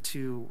sensitive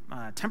to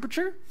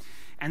temperature,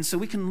 and so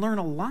we can learn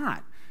a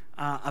lot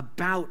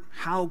about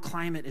how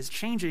climate is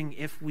changing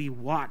if we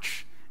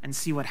watch and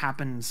see what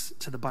happens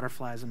to the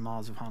butterflies and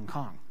moths of Hong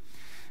Kong.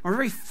 We're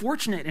very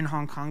fortunate in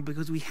Hong Kong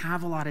because we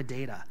have a lot of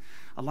data.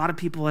 A lot of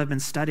people have been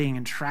studying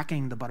and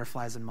tracking the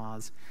butterflies and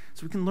moths.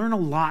 So we can learn a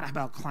lot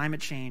about climate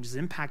change is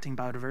impacting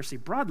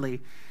biodiversity broadly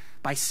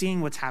by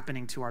seeing what's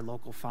happening to our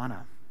local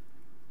fauna.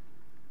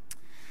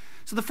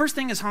 So the first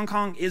thing is Hong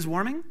Kong is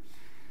warming.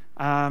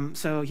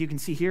 So you can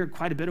see here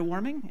quite a bit of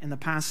warming in the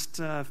past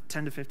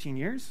 10 to 15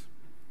 years.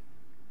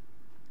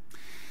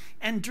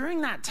 And during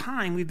that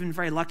time, we've been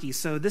very lucky.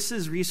 So this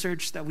is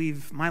research that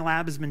my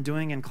lab has been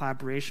doing in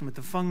collaboration with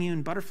the Feng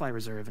Yun Butterfly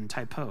Reserve in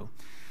Tai Po.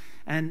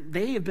 And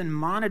they have been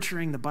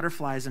monitoring the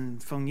butterflies in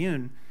Feng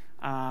Yun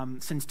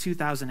since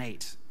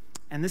 2008.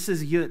 And this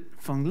is Yut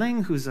Feng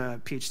Ling, who's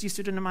a PhD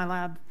student in my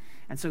lab.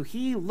 And so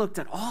he looked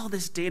at all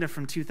this data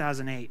from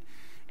 2008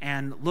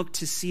 and looked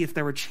to see if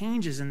there were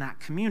changes in that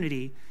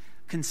community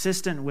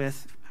consistent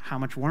with how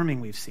much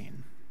warming we've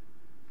seen.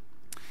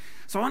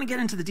 So I want to get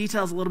into the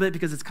details a little bit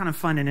because it's kind of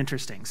fun and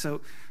interesting. So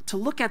to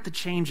look at the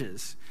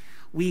changes,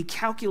 we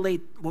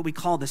calculate what we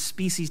call the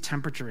species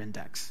temperature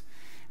index.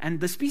 And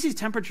the species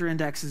temperature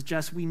index is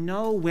just, we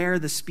know where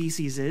the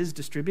species is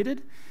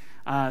distributed.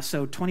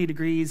 So 20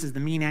 degrees is the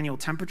mean annual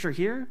temperature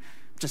here,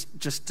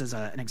 just as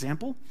an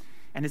example.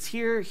 And it's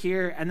here,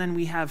 here, and then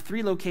we have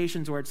 3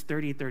 locations where it's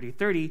 30, 30,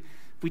 30.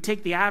 If we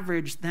take the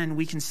average, then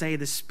we can say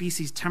the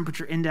species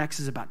temperature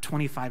index is about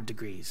 25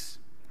 degrees,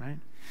 right?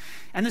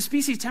 And the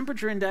species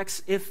temperature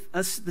index, if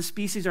the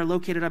species are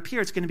located up here,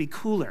 it's going to be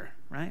cooler,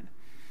 right?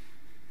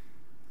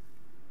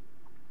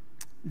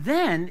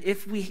 Then,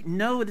 if we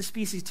know the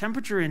species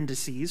temperature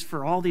indices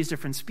for all these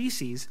different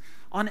species,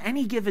 on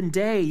any given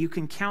day, you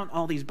can count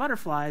all these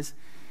butterflies,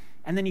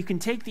 and then you can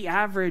take the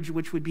average,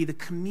 which would be the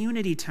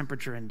community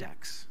temperature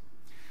index.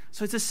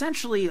 So it's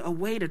essentially a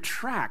way to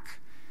track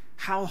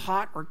how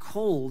hot or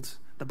cold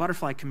the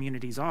butterfly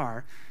communities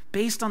are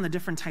based on the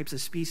different types of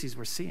species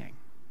we're seeing.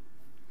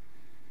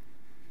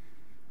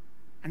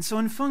 And so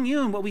in Feng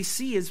Yun, what we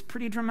see is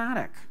pretty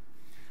dramatic.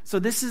 So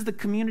this is the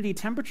community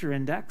temperature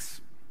index,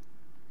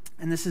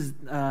 and this is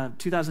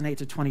 2008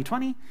 to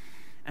 2020,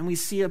 and we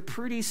see a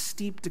pretty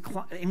steep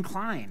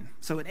incline,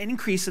 so an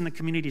increase in the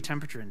community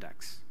temperature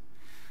index.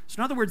 So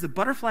in other words, the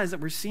butterflies that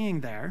we're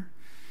seeing there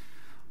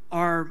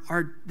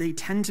they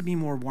tend to be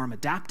more warm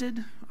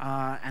adapted,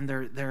 and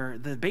they're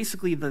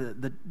basically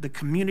the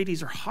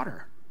communities are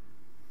hotter.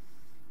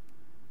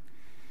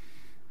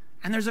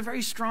 And there's a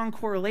very strong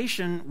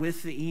correlation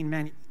with the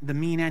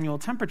mean annual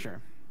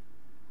temperature.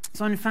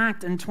 So in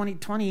fact, in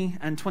 2020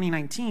 and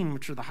 2019,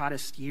 which are the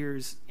hottest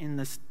years in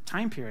this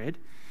time period,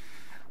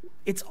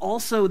 it's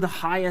also the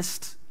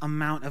highest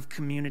amount of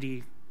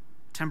community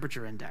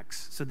temperature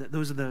index. So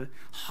those are the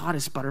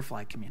hottest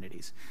butterfly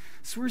communities.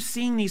 So we're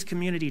seeing these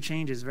community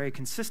changes very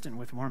consistent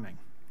with warming.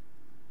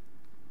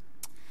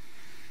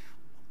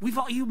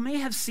 You may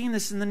have seen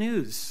this in the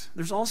news.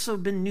 There's also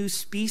been new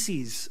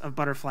species of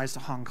butterflies to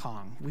Hong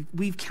Kong.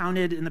 We've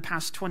counted in the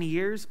past 20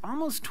 years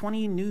almost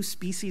 20 new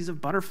species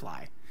of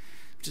butterfly,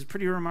 which is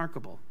pretty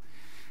remarkable.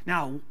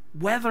 Now,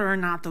 whether or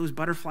not those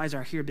butterflies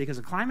are here because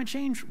of climate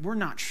change, we're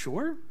not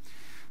sure.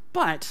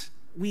 But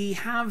we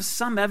have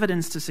some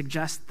evidence to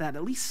suggest that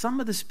at least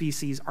some of the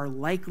species are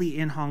likely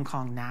in Hong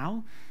Kong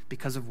now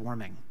because of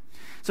warming.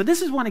 So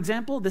this is one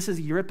example. This is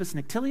Euripus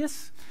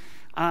nictilius.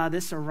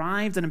 This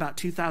arrived in about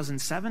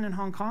 2007 in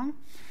Hong Kong.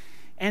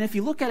 And if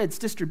you look at its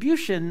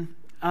distribution,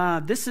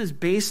 this is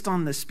based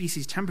on the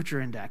species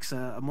temperature index,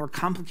 a more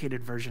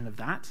complicated version of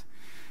that.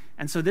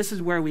 And so this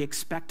is where we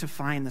expect to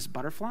find this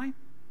butterfly.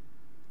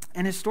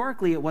 And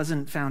historically, it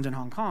wasn't found in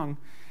Hong Kong.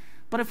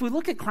 But if we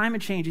look at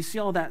climate change, you see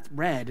all that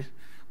red,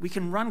 we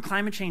can run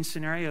climate change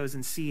scenarios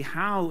and see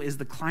how is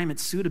the climate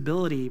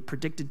suitability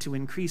predicted to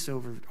increase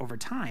over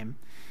time.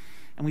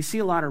 And we see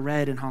a lot of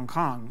red in Hong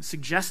Kong,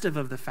 suggestive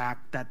of the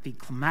fact that the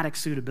climatic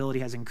suitability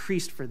has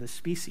increased for this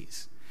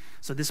species.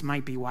 So this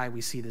might be why we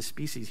see this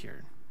species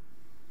here.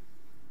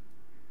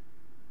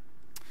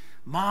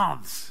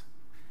 Moths.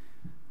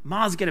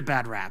 Moths get a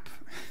bad rap,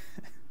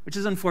 which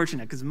is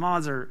unfortunate because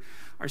moths are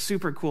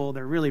super cool.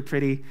 They're really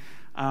pretty.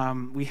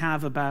 We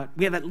have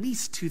at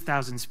least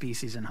 2,000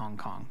 species in Hong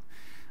Kong.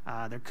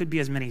 There could be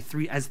as many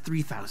as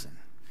 3,000.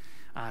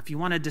 If you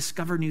want to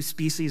discover new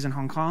species in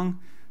Hong Kong,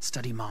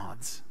 study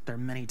moths. There are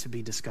many to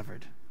be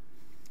discovered.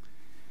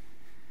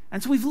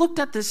 And so we've looked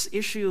at this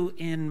issue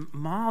in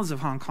moths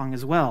of Hong Kong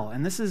as well.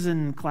 And this is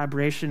in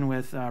collaboration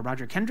with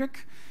Roger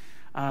Kendrick,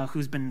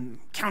 who's been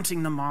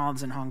counting the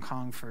moths in Hong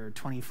Kong for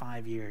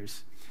 25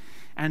 years.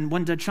 And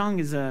Wen Chung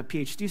is a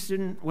PhD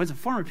student, was a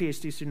former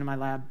PhD student in my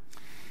lab.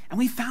 And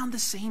we found the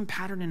same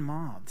pattern in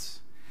moths.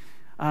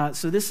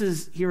 So this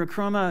is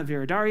Hierochroma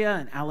viridaria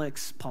and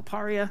Alex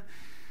palparia.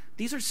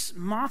 These are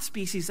moth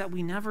species that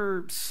we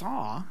never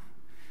saw,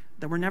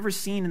 that were never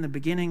seen in the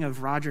beginning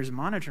of Roger's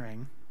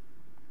monitoring,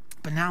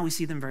 but now we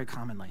see them very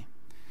commonly.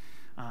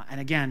 And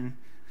again,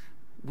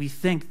 we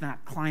think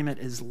that climate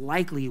is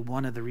likely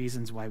one of the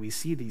reasons why we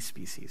see these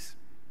species.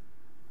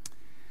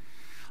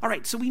 All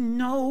right, so we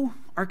know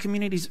our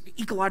communities,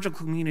 ecological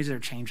communities are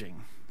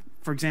changing.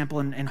 For example,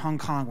 in Hong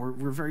Kong,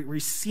 we're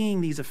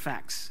seeing these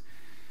effects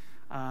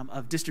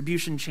of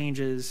distribution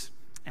changes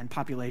and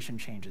population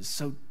changes.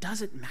 So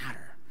does it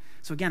matter?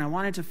 So again, I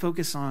wanted to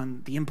focus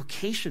on the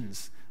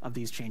implications of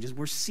these changes.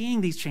 We're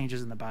seeing these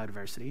changes in the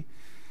biodiversity.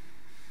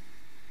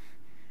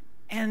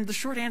 And the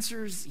short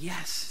answer is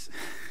yes,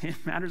 it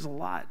matters a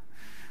lot.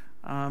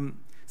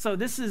 So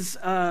this is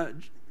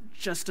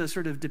just a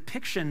sort of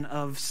depiction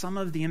of some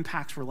of the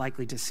impacts we're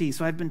likely to see.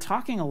 So I've been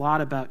talking a lot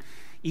about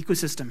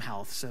ecosystem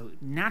health. So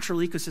natural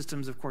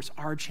ecosystems, of course,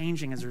 are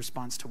changing as a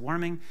response to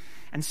warming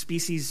and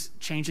species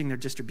changing their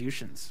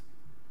distributions.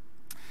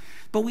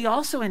 But we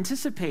also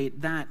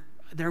anticipate that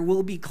there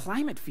will be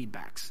climate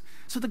feedbacks.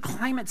 So the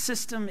climate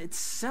system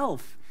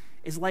itself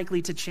is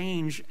likely to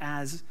change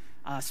as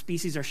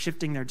species are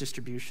shifting their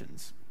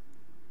distributions.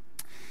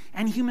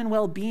 And human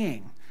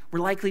well-being. We're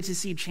likely to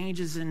see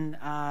changes in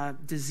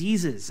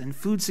diseases and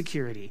food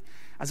security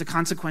as a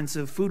consequence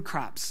of food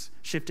crops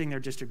shifting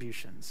their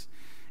distributions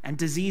and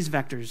disease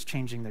vectors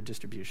changing their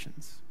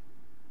distributions.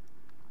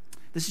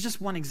 This is just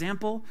one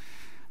example,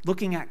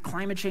 looking at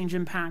climate change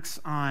impacts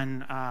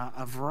on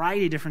a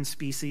variety of different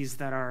species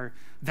that are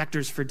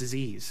vectors for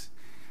disease.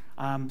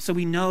 So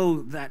we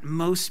know that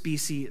most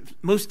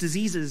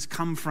diseases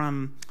come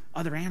from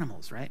other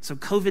animals, right? So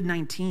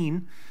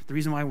COVID-19, the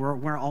reason why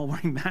we're all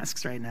wearing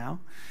masks right now,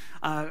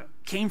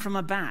 came from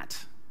a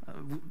bat.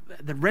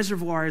 The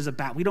reservoir is a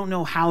bat. We don't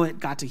know how it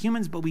got to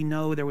humans, but we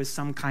know there was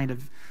some kind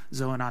of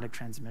zoonotic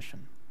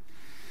transmission.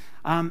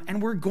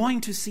 And we're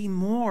going to see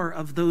more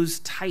of those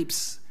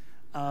types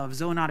of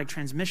zoonotic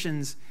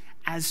transmissions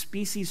as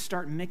species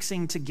start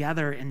mixing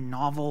together in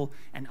novel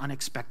and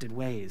unexpected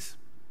ways.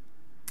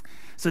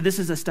 So this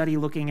is a study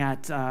looking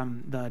at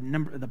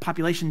the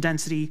population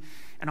density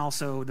and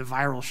also the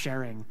viral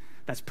sharing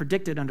that's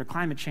predicted under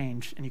climate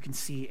change, and you can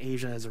see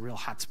Asia as a real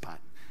hotspot.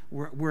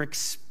 We're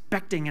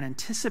expecting and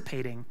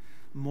anticipating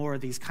more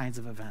of these kinds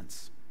of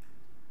events.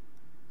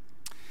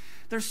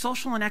 There's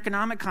social and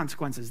economic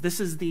consequences. This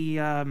is the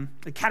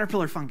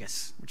caterpillar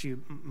fungus, which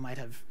you might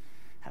have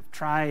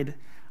tried,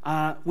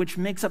 which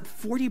makes up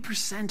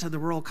 40% of the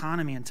rural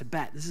economy in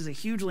Tibet. This is a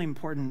hugely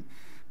important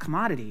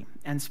commodity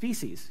and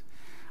species.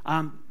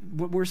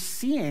 We're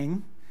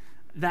seeing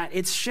that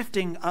it's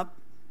shifting up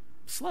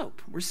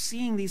slope. We're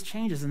seeing these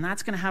changes, and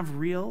that's going to have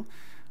real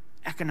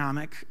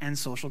economic and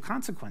social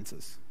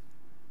consequences.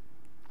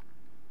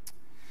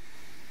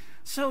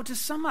 So to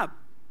sum up,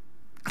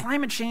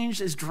 climate change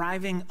is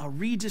driving a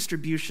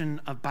redistribution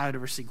of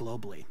biodiversity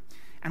globally,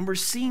 and we're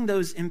seeing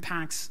those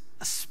impacts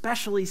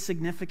especially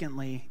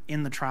significantly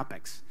in the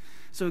tropics.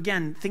 So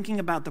again, thinking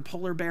about the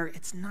polar bear,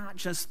 it's not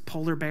just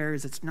polar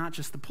bears, it's not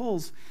just the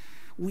poles.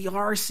 We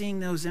are seeing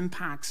those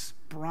impacts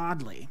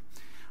broadly,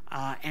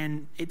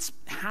 and it's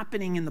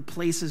happening in the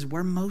places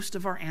where most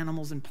of our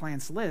animals and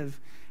plants live,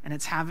 and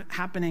it's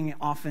happening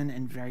often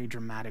in very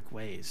dramatic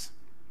ways.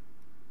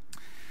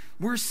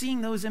 We're seeing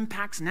those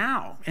impacts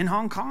now in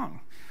Hong Kong.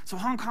 So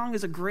Hong Kong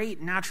is a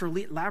great natural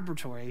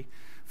laboratory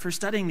for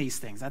studying these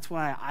things. That's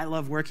why I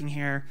love working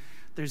here.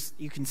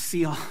 You can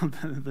see all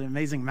the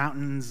amazing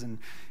mountains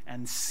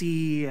and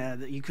see,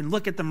 you can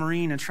look at the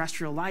marine and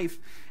terrestrial life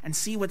and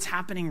see what's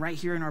happening right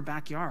here in our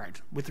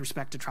backyard with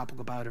respect to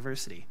tropical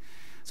biodiversity.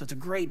 So it's a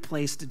great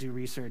place to do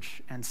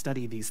research and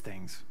study these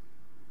things.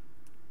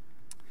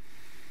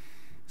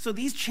 So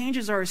these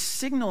changes are a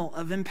signal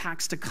of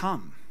impacts to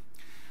come.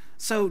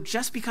 So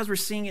just because we're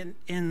seeing it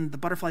in the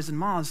butterflies and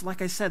moths,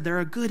 like I said,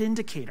 they're a good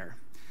indicator.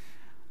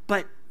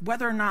 But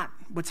whether or not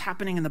what's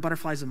happening in the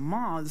butterflies and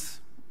moths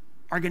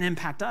are going to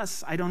impact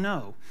us, I don't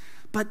know.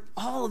 But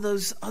all of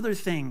those other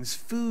things,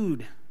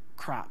 food,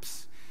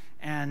 crops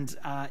and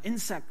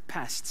insect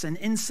pests and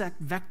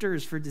insect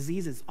vectors for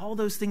diseases. All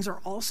those things are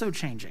also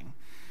changing.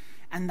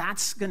 And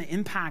that's going to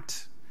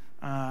impact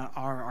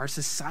our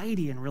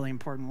society in really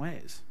important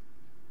ways.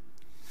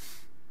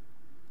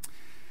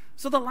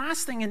 So the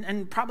last thing,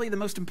 and probably the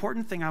most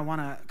important thing I want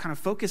to kind of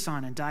focus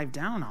on and dive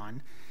down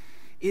on,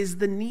 is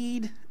the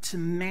need to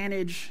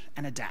manage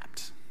and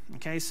adapt.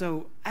 Okay,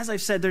 so as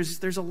I've said,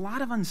 there's a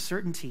lot of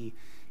uncertainty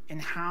in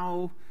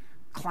how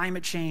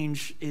climate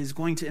change is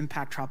going to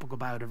impact tropical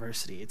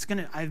biodiversity.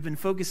 I've been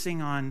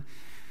focusing on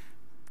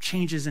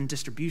changes in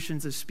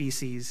distributions of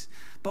species,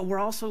 but we're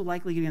also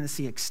likely going to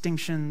see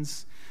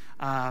extinctions,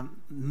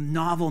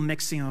 novel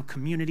mixing of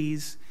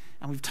communities,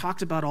 and we've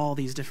talked about all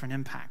these different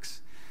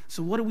impacts.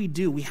 So what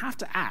do? We have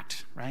to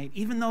act, right?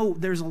 Even though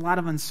there's a lot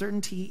of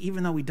uncertainty,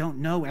 even though we don't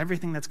know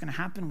everything that's going to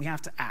happen, we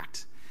have to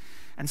act.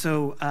 And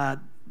so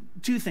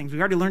two things, we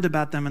already learned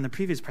about them in the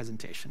previous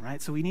presentation,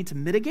 right? So we need to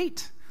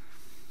mitigate.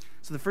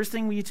 So the first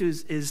thing we need to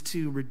is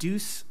to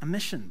reduce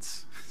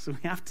emissions. So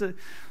we have to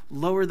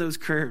lower those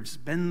curves,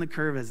 bend the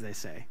curve, as they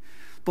say,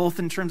 both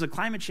in terms of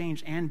climate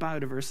change and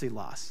biodiversity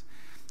loss.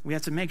 We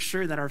have to make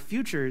sure that our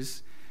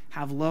futures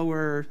have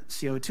lower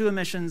CO2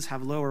 emissions,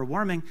 have lower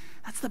warming.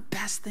 That's the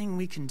best thing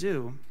we can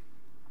do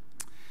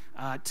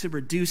to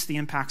reduce the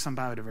impacts on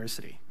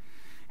biodiversity.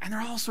 And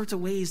there are all sorts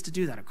of ways to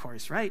do that, of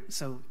course, right?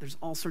 So there's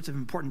all sorts of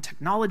important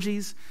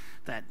technologies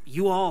that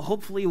you all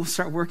hopefully will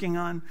start working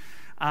on.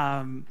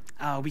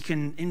 We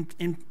can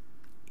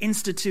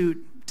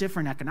institute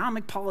different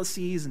economic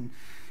policies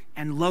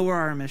and lower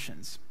our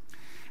emissions.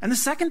 And the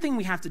second thing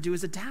we have to do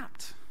is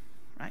adapt,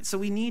 right? So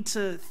we need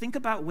to think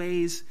about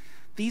ways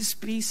these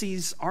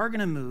species are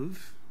going to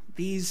move.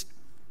 These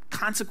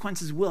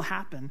consequences will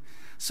happen.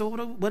 So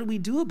what do we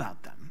do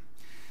about them?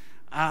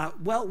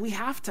 Well, we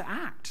have to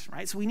act,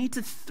 right? So we need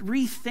to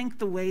rethink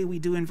the way we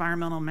do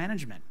environmental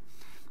management.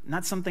 And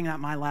that's something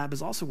that my lab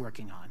is also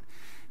working on.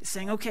 It's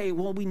saying, okay,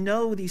 well, we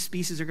know these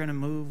species are going to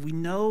move. We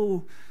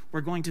know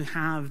we're going to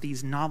have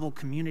these novel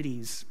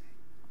communities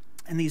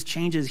and these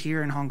changes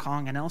here in Hong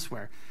Kong and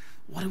elsewhere.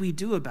 What do we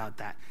do about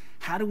that?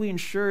 How do we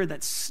ensure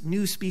that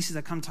new species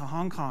that come to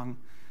Hong Kong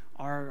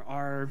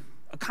are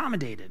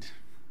accommodated?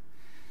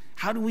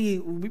 How do we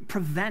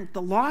prevent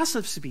the loss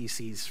of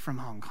species from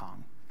Hong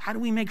Kong? How do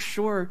we make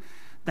sure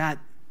that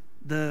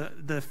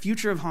the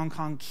future of Hong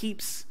Kong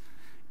keeps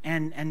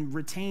and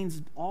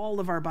retains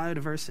all of our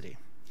biodiversity?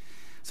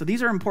 So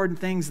these are important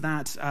things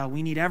that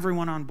we need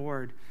everyone on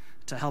board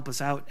to help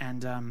us out,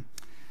 and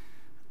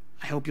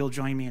I hope you'll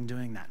join me in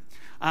doing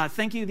that.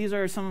 Thank you. These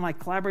are some of my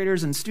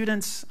collaborators and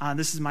students.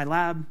 This is my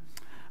lab,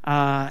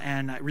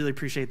 and I really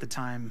appreciate the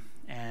time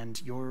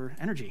and your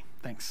energy.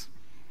 Thanks.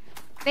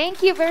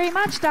 Thank you very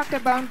much, Dr.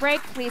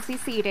 Bonebrake. Please be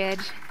seated.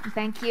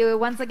 Thank you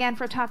once again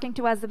for talking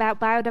to us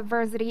about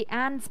biodiversity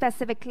and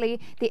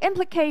specifically the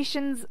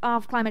implications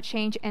of climate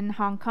change in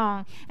Hong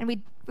Kong. And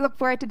we look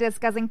forward to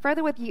discussing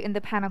further with you in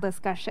the panel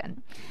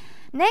discussion.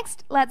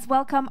 Next, let's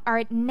welcome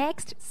our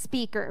next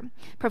speaker,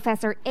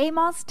 Professor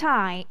Amos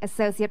Tai,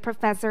 Associate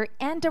Professor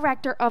and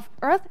Director of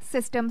Earth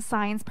System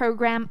Science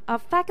Program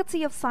of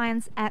Faculty of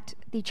Science at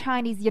the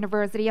Chinese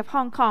University of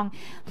Hong Kong.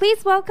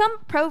 Please welcome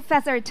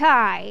Professor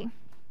Tai.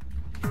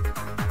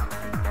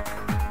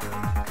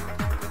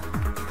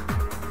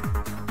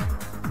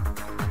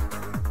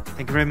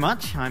 Thank you very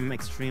much. I'm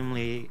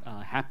extremely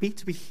happy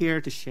to be here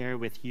to share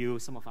with you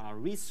some of our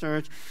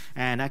research.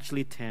 And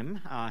actually, Tim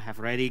have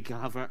already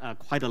covered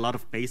quite a lot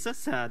of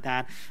bases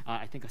that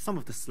I think some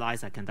of the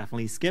slides I can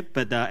definitely skip.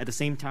 But at the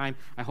same time,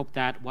 I hope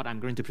that what I'm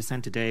going to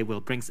present today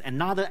will bring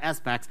another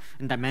aspect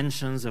and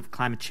dimensions of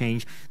climate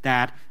change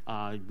that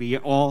we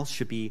all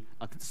should be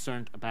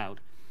concerned about.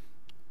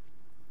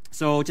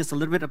 So just a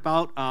little bit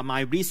about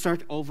my research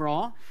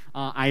overall.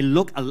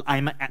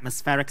 I'm an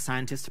atmospheric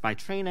scientist by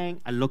training.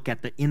 I look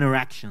at the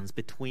interactions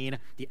between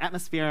the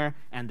atmosphere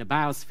and the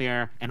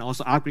biosphere and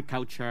also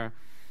agriculture.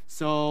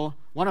 So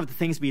one of the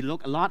things we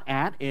look a lot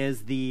at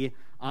is the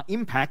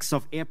impacts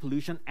of air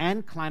pollution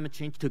and climate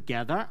change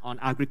together on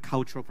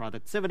agricultural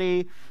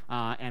productivity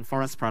and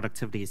forest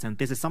productivities. And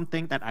this is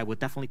something that I will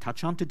definitely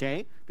touch on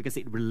today because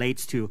it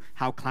relates to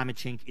how climate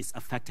change is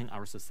affecting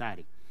our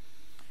society.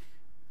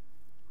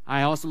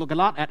 I also look a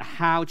lot at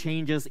how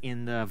changes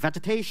in the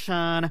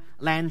vegetation,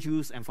 land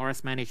use, and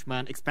forest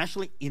management,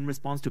 especially in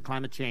response to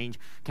climate change,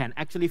 can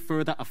actually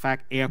further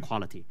affect air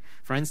quality.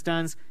 For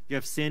instance, you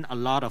have seen a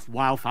lot of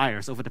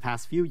wildfires over the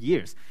past few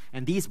years,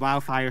 and these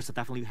wildfires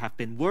definitely have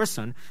been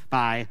worsened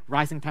by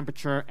rising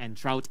temperature and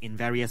drought in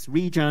various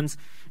regions,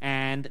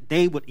 and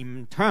they would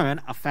in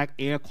turn affect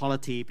air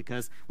quality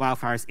because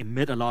wildfires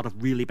emit a lot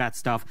of really bad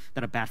stuff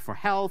that are bad for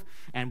health,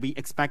 and we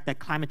expect that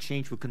climate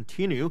change will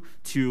continue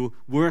to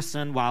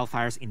worsen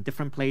wildfires in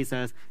different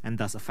places and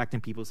thus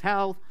affecting people's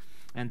health.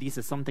 And this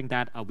is something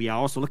that we are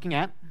also looking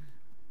at.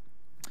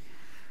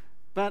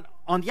 But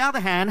on the other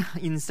hand,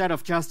 instead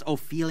of just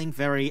feeling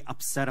very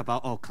upset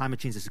about climate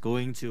change is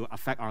going to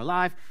affect our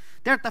life,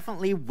 there are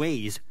definitely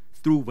ways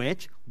through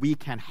which we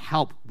can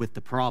help with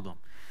the problem.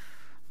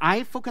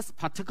 I focus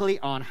particularly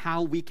on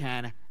how we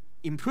can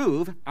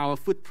improve our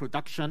food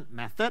production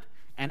method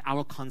and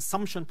our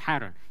consumption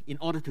pattern in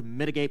order to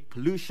mitigate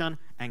pollution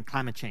and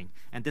climate change.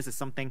 And this is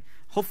something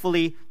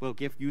hopefully will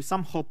give you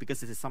some hope, because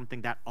this is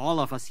something that all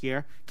of us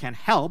here can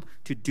help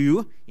to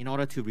do in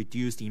order to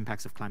reduce the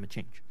impacts of climate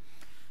change.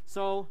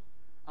 So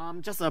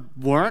just a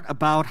word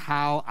about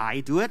how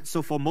I do it.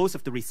 So for most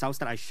of the results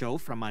that I show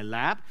from my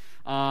lab,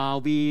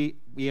 we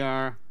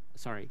are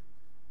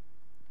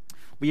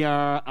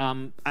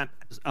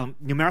a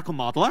numerical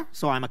modeler.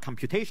 So I'm a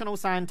computational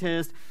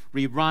scientist.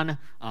 We run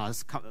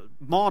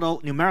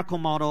numerical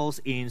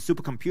models in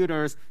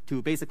supercomputers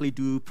to basically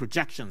do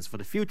projections for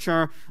the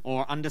future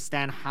or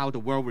understand how the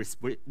world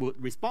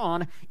would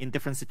respond in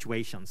different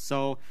situations.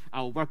 So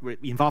our work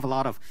involves a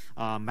lot of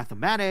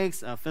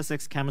mathematics,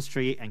 physics,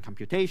 chemistry, and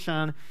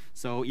computation.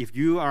 So if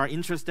you are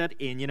interested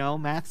in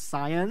math,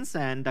 science,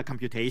 and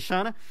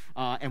computation,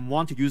 and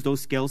want to use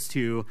those skills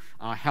to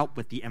help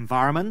with the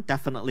environment,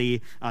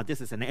 definitely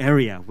this is an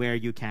area where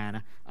you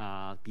can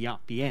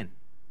be in.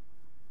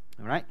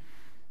 All right.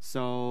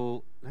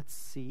 So let's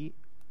see.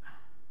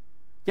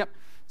 Yep.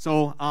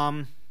 So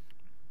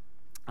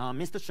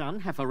Mr.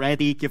 Shen have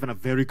already given a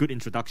very good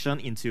introduction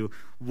into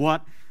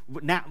what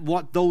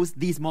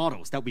these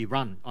models that we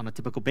run on a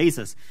typical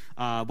basis,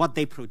 what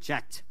they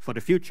project for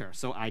the future.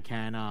 So I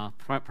can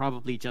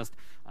probably just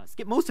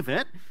skip most of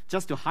it,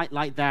 just to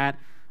highlight that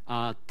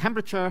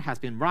temperature has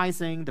been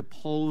rising, the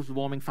poles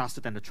warming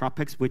faster than the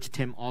tropics, which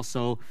Tim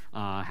also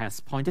has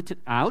pointed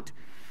out.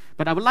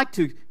 But I would like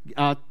to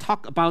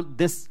talk about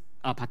this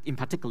in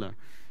particular.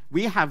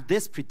 We have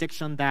this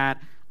prediction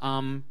that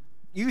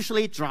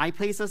usually dry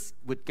places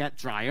would get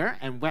drier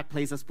and wet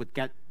places would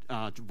get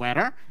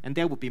wetter, and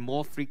there would be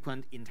more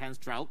frequent intense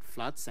drought,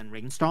 floods, and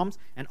rainstorms,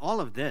 and all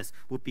of this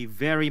would be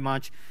very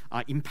much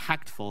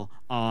impactful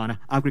on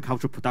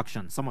agricultural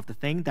production, some of the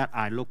things that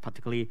I look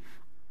particularly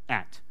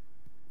at.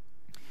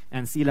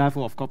 And sea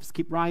level, of course,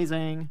 keep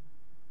rising.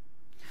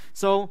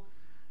 So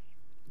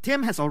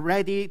Tim has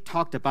already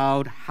talked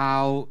about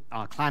how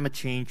climate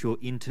change will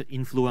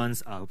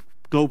influence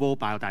global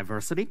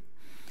biodiversity.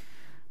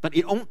 But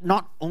it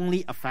not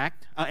only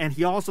affect, and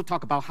he also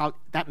talked about how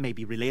that may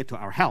be related to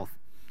our health.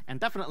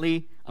 And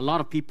definitely, a lot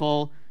of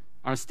people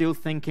are still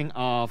thinking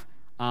of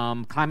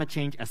climate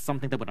change as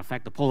something that would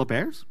affect the polar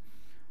bears.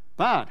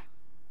 But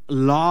a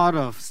lot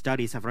of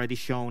studies have already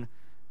shown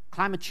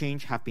climate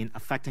change have been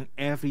affecting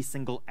every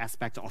single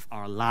aspect of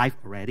our life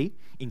already,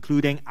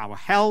 including our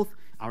health,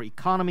 our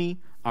economy,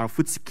 our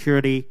food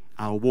security,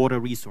 our water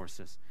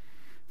resources.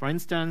 For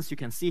instance, you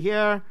can see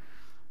here,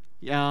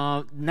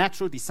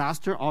 natural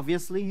disaster,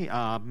 obviously.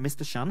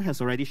 Mr. Shen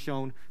has already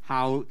shown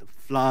how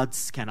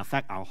floods can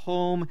affect our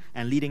home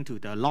and leading to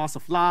the loss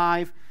of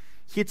life.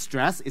 Heat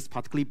stress is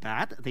particularly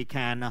bad. They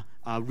can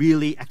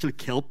really actually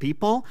kill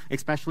people,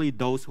 especially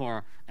those who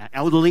are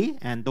elderly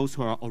and those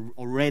who are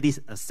already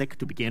sick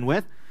to begin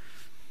with.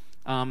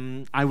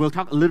 I will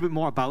talk a little bit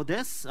more about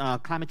this.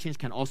 Climate change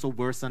can also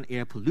worsen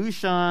air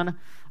pollution,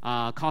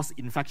 cause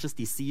infectious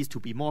disease to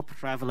be more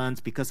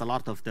prevalent because a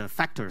lot of the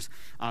factors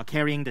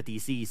carrying the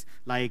disease,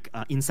 like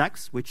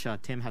insects, which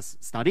Tim has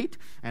studied,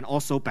 and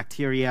also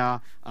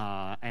bacteria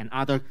and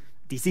other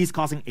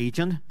disease-causing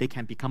agent, they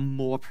can become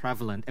more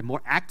prevalent and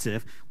more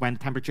active when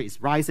temperature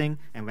is rising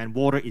and when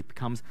water it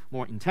becomes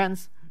more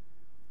intense.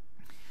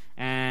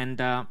 And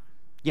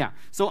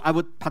so I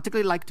would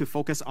particularly like to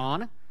focus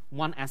on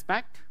one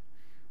aspect,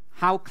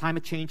 how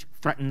climate change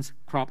threatens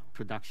crop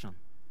production.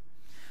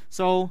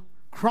 So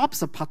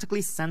crops are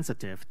particularly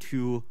sensitive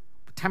to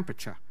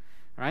temperature,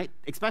 right?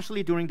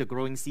 Especially during the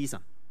growing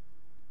season.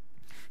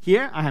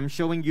 Here I am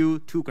showing you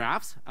two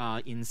graphs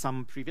in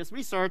some previous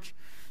research.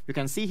 You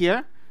can see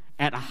here,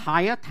 at a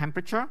higher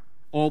temperature,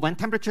 or when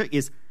temperature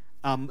is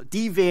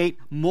deviate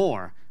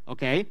more,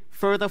 okay,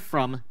 further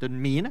from the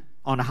mean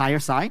on the higher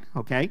side,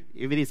 okay,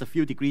 if it is a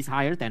few degrees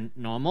higher than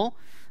normal,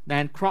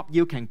 then crop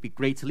yield can be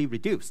greatly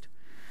reduced.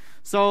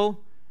 So,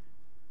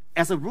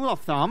 as a rule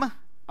of thumb,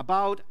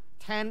 about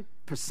 10%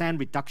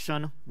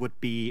 reduction would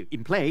be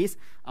in place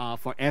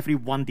for every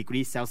 1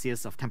 degree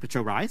Celsius of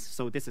temperature rise.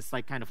 So this is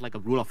kind of like a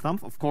rule of thumb.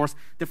 Of course,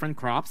 different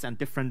crops and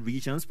different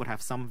regions would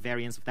have some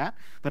variance of that.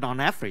 But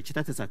on average,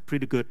 that is a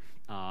pretty good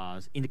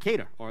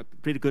indicator or a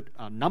pretty good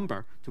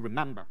number to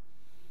remember,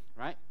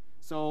 right?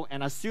 So,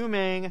 and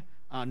assuming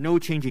no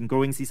change in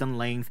growing season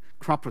length,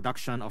 crop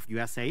production of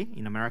USA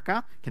in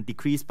America can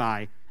decrease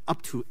by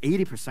up to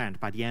 80%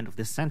 by the end of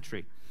this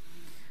century.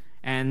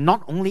 And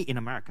not only in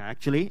America,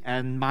 actually,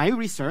 and my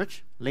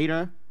research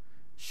later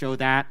showed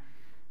that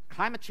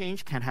climate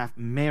change can have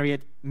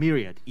myriad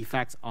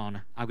effects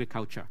on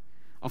agriculture.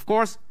 Of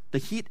course, the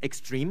heat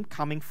extreme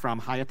coming from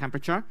higher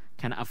temperature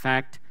can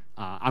affect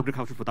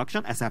agricultural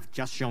production, as I've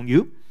just shown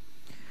you.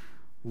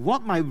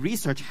 What my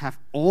research have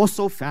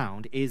also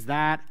found is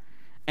that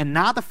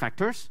another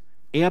factors,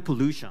 air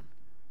pollution,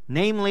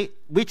 namely,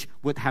 which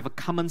would have a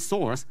common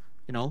source,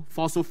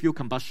 fossil fuel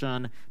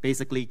combustion,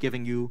 basically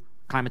giving you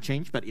climate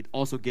change, but it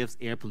also gives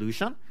air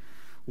pollution.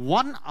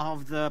 One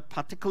of the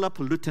particular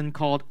pollutant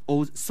called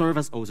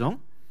surface ozone,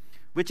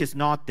 which is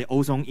not the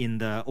ozone in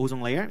the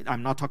ozone layer.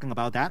 I'm not talking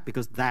about that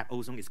because that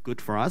ozone is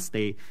good for us.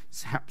 They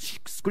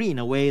screen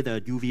away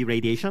the UV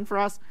radiation for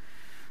us.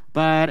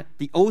 But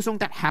the ozone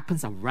that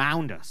happens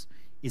around us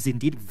is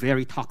indeed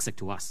very toxic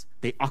to us.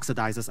 They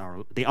oxidize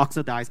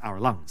our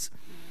lungs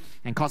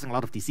and causing a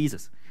lot of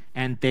diseases.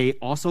 And they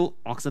also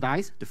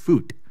oxidize the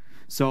food.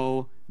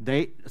 So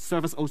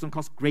surface ozone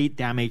causes great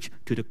damage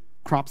to the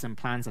crops and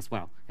plants as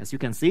well. As you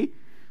can see,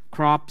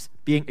 crops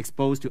being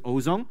exposed to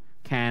ozone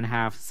can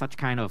have such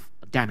kind of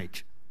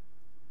damage.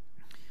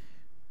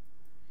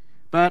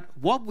 But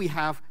what we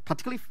have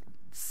particularly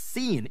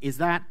seen is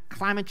that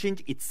climate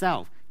change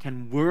itself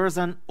can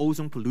worsen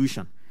ozone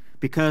pollution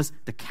because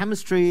the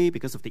chemistry,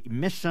 because of the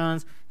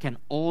emissions, can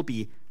all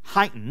be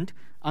heightened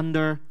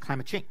under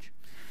climate change.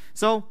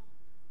 So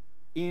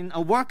in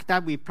a work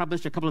that we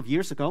published a couple of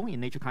years ago in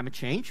Nature Climate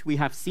Change, we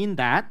have seen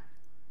that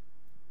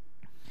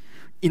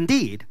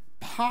indeed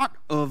part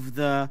of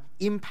the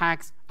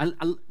impacts,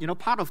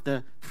 part of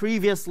the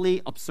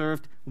previously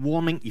observed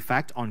warming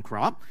effect on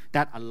crop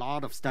that a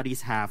lot of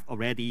studies have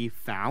already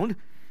found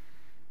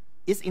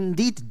is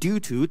indeed due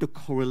to the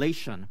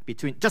correlation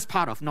between, just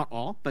part of, not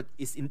all, but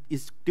is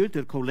due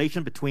to the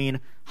correlation between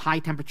high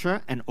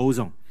temperature and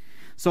ozone.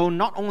 So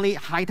not only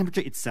high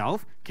temperature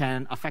itself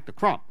can affect the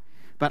crop,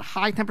 but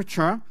high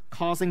temperature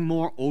causing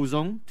more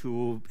ozone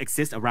to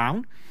exist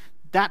around,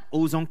 that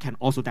ozone can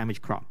also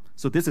damage crop.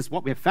 So this is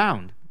what we have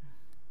found.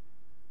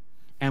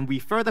 And we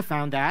further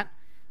found that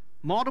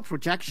model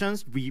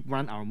projections, we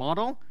run our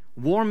model,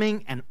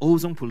 warming and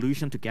ozone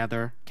pollution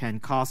together can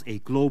cause a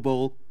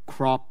global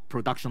crop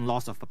production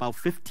loss of about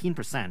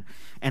 15%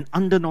 and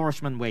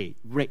undernourishment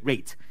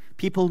rate,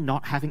 people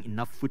not having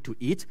enough food to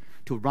eat,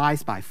 to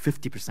rise by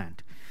 50%.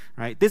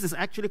 Right? This is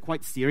actually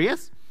quite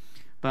serious,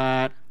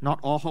 but not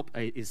all hope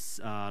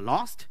is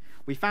lost.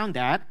 We found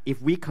that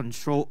if we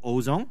control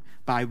ozone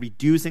by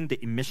reducing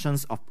the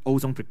emissions of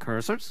ozone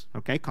precursors,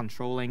 okay,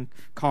 controlling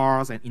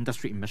cars and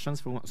industry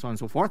emissions, so on and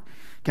so forth,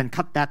 can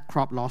cut that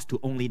crop loss to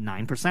only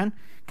 9%,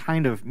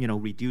 kind of,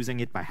 reducing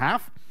it by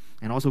half,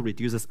 and also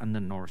reduces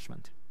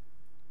undernourishment.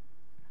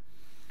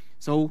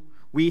 So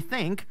we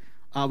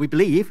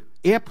believe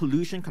air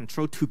pollution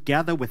control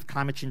together with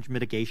climate change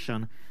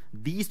mitigation,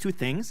 these two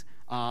things,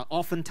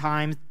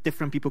 oftentimes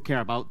different people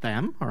care about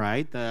them, all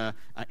right? The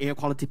air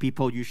quality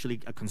people usually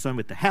are concerned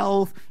with the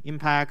health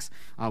impacts,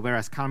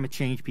 whereas climate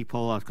change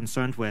people are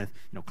concerned with,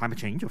 climate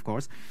change, of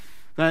course.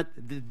 But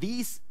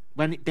these,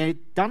 when they're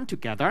done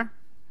together,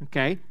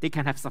 okay, they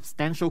can have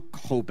substantial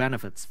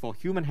co-benefits for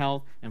human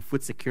health and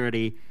food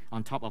security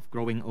on top of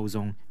growing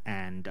ozone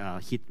and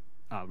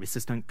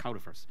heat-resistant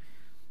cultivars.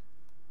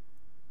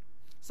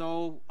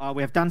 So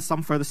we have done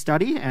some further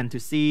study, and to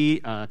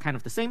see kind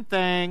of the same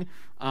thing,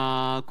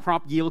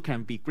 crop yield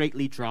can be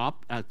greatly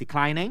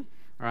declining,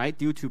 right,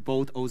 due to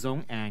both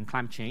ozone and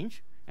climate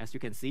change. As you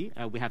can see,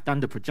 we have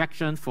done the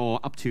projection for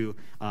up to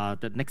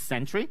the next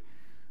century,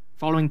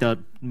 following the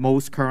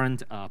most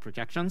current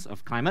projections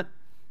of climate.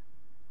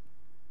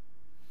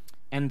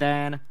 And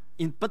then,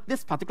 but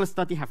this particular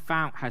study has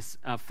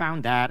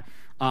found that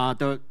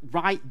the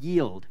rye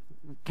yield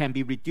can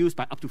be reduced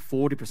by up to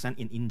 40%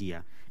 in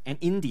India. And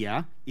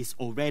India is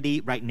already,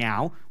 right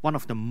now, one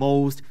of the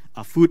most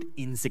food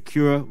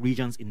insecure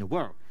regions in the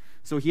world.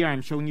 So here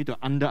I'm showing you the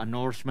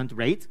undernourishment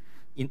rate.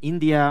 In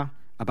India,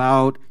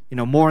 about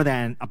more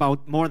than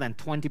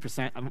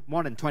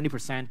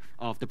 20%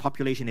 of the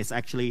population is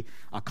actually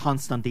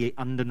constantly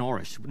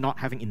undernourished, not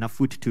having enough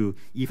food to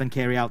even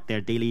carry out their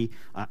daily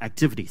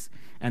activities.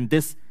 And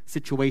this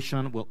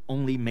situation will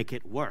only make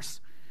it worse.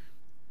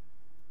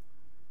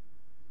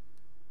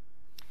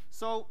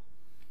 So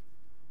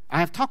I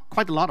have talked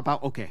quite a lot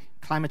about,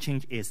 climate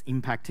change is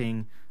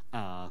impacting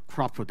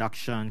crop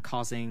production,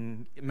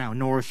 causing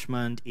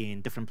malnourishment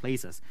in different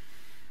places.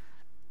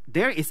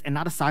 There is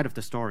another side of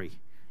the story.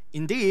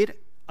 Indeed,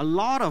 a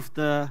lot of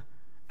the,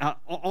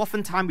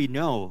 oftentimes we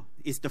know,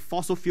 is the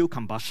fossil fuel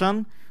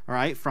combustion,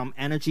 right, from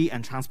energy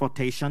and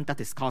transportation that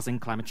is causing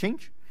climate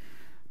change.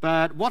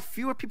 But what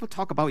fewer people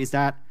talk about is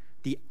that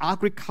the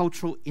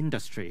agricultural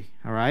industry,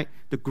 all right,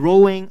 the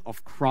growing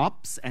of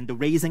crops and the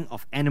raising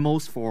of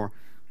animals for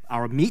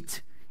our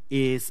meat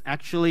is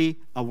actually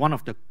one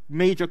of the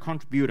major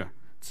contributors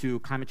to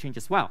climate change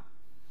as well.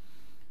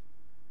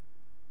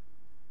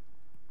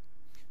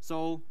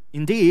 So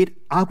indeed,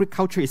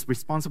 agriculture is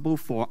responsible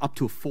for up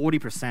to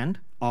 40%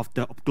 of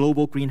the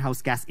global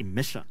greenhouse gas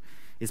emission.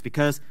 It's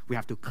because we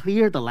have to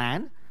clear the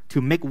land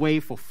to make way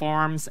for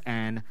farms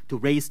and to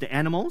raise the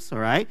animals, all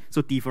right?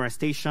 So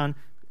deforestation,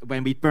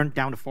 when we burn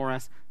down the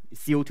forest,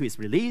 CO2 is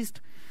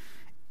released.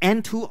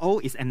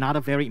 N2.0 is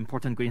another very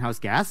important greenhouse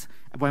gas.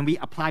 When we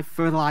apply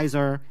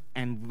fertilizer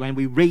and when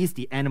we raise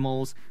the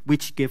animals,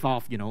 which give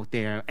off,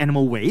 their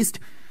animal waste,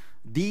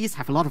 these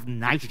have a lot of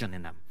nitrogen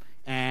in them.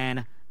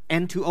 And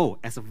N2.0,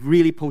 as a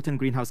really potent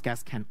greenhouse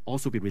gas, can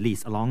also be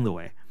released along the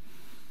way.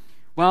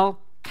 Well,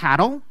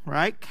 cattle,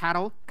 right?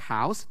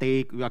 Cows,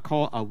 they are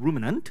called a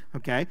ruminant,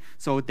 okay?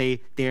 So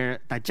their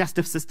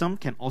digestive system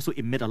can also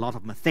emit a lot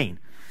of methane.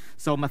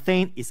 So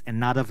methane is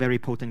another very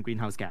potent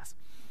greenhouse gas.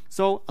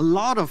 So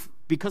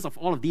because of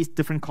all of these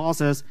different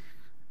causes,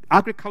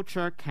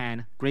 agriculture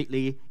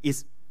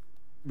is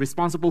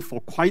responsible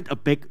for quite a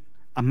big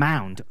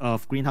amount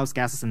of greenhouse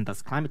gases and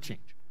thus climate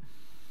change.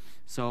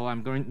 So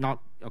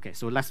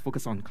so let's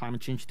focus on climate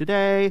change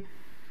today,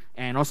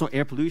 and also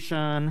air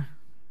pollution.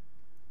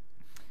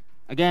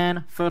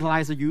 Again,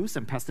 fertilizer use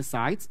and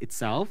pesticides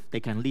itself, they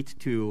can lead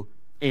to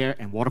air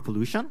and water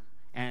pollution.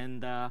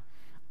 And a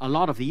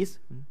lot of these,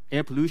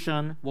 air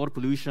pollution, water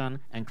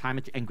pollution, and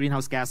climate and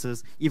greenhouse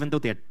gases, even though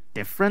they're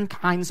different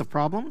kinds of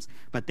problems,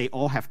 but they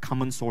all have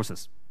common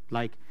sources,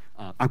 like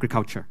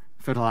agriculture,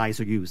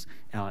 fertilizer use,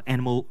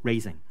 animal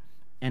raising,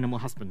 animal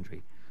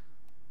husbandry.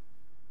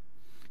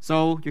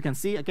 So you can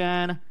see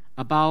again,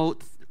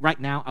 right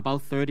now,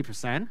 about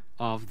 30%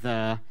 of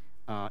the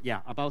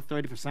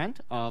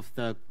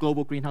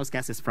global greenhouse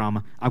gases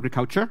from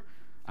agricultural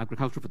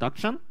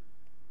production.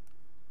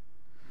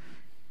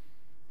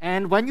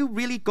 And when you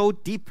really go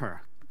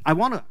deeper, I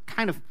want to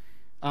kind of,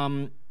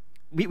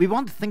 we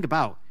want to think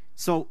about,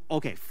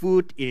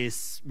 food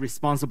is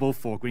responsible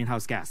for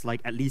greenhouse gas,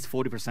 like at least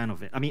 40%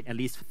 of it. At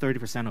least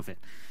 30% of it.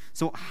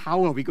 So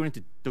how are we going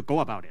to go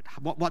about it?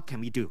 What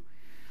can we do?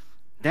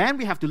 Then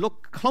we have to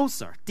look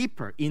closer,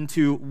 deeper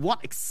into what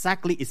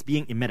exactly is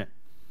being emitted.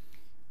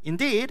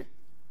 Indeed,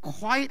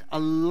 quite a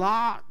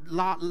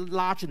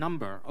large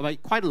number,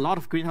 quite a lot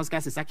of greenhouse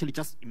gas is actually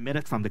just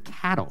emitted from the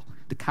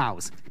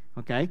cows.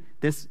 Okay,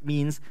 this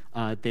means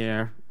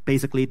they're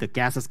basically the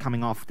gases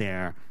coming off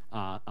their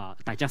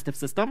digestive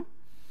system.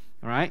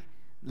 All right,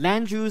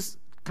 land use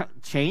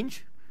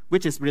change,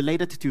 which is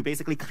related to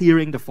basically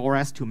clearing the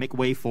forest to make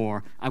way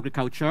for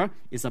agriculture,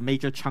 is a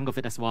major chunk of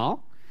it as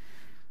well.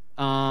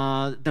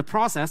 The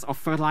process of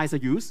fertilizer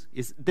use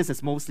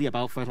is mostly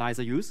about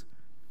fertilizer use.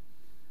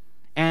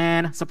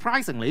 And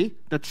surprisingly,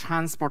 the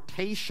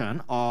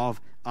transportation of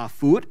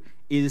food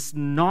is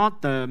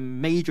not the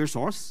major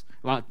source.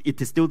 Well, it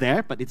is still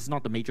there, but it is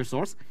not the major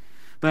source.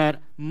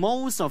 But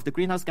most of the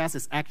greenhouse gas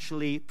is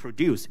actually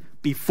produced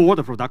before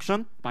the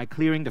production by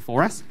clearing the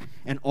forest,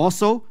 and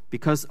also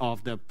because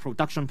of the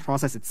production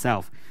process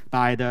itself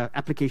by the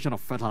application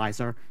of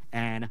fertilizer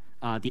and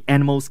the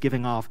animals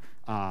giving off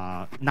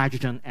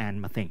nitrogen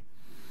and methane.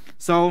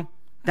 So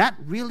that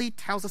really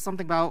tells us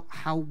something about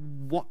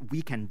what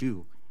we can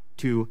do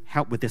to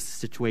help with this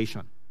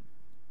situation.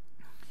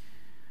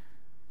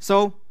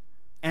 So,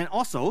 and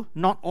also,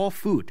 not all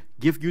food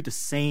give you the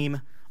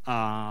same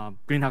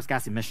greenhouse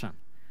gas emission.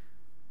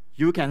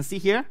 You can see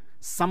here,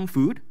 some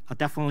food are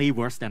definitely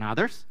worse than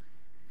others.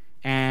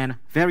 And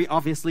very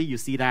obviously, you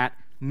see that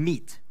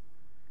meat,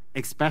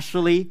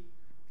 especially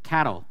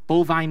cattle,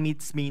 bovine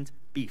meats means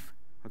beef,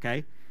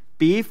 okay?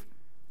 Beef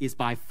is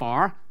by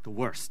far the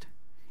worst.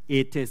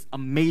 It is a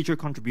major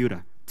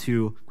contributor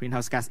to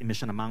greenhouse gas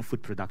emission among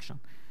food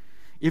production.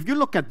 If you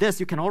look at this,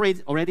 you can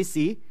already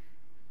see,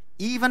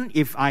 even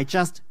if I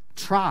just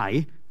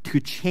try to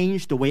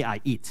change the way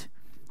I eat,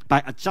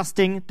 by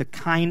adjusting the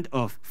kind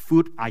of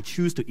food I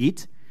choose to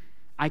eat,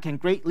 I can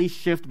greatly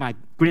shift my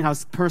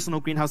personal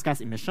greenhouse gas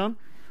emission,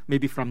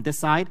 maybe from this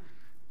side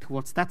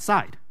towards that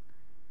side.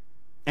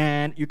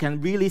 And you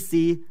can really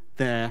see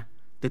the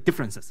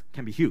differences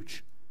can be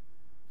huge.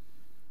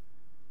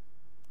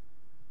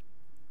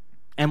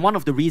 And one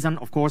of the reasons,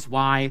 of course,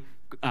 why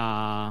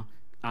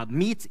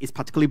meat is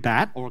particularly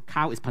bad, or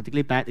cow is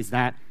particularly bad, is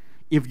that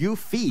if you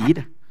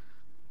feed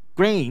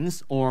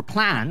grains or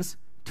plants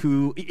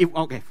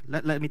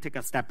let me take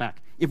a step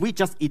back. If we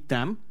just eat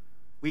them,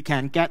 we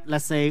can get,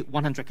 let's say,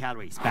 100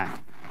 calories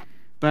back.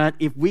 But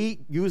if we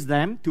use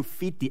them to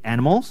feed the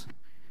animals,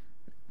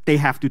 they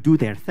have to do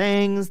their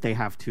things, they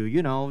have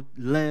to,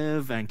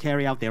 live and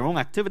carry out their own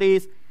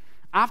activities.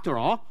 After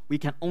all, we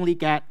can only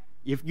get,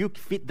 if you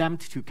feed them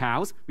to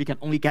cows, we can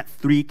only get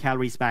 3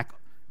 calories back,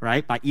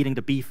 right, by eating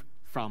the beef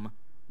from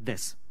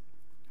this.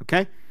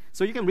 Okay?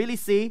 So you can really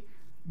see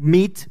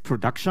meat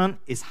production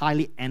is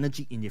highly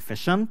energy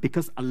inefficient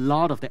because a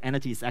lot of the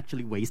energy is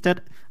actually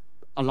wasted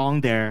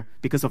along there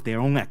because of their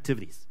own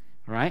activities,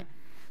 right?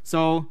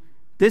 So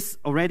this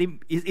already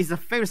is a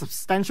very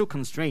substantial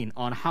constraint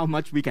on how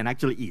much we can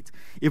actually eat.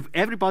 If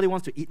everybody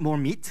wants to eat more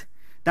meat,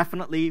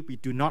 definitely we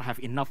do not have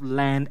enough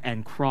land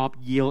and crop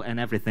yield and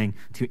everything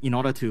in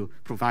order to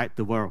provide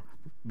the world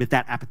with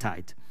that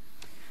appetite.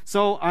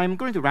 So I'm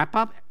going to wrap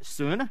up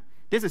soon.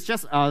 This is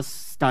just a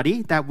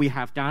study that we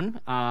have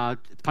done,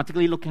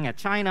 particularly looking at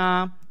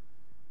China.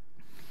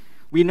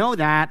 We know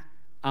that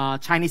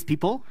Chinese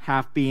people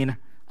have been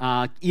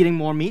eating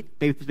more meat.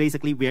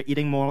 Basically, we are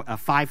eating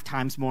 5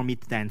 times more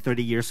meat than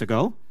 30 years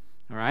ago.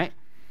 All right,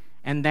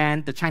 and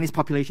then the Chinese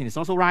population is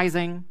also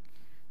rising.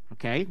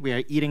 Okay, we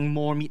are eating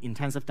more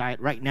meat-intensive diet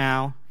right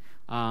now,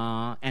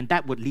 and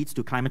that would lead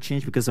to climate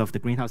change because of the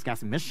greenhouse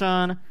gas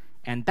emission,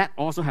 and that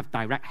also have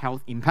direct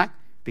health impact.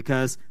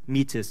 Because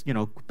meat is,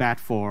 bad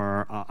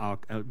for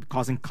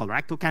causing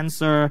colorectal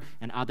cancer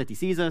and other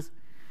diseases.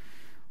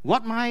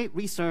 What my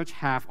research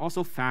have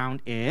also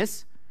found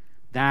is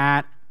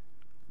that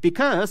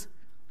because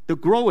the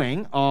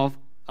growing of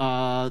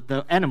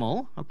the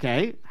animal,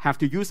 have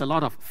to use a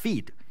lot of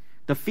feed,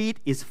 the feed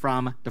is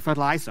from the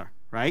fertilizer,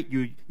 right?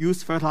 You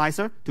use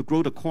fertilizer to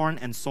grow the corn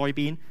and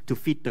soybean to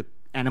feed the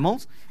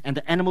animals, and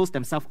the animals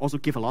themselves also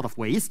give a lot of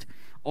waste.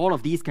 All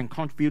of these can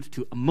contribute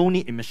to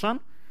ammonia emission,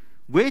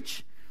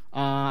 which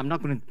I'm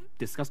not going to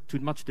discuss too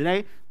much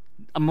today.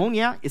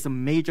 Ammonia is a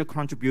major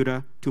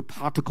contributor to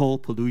particle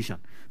pollution.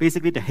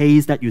 Basically, the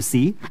haze that you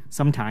see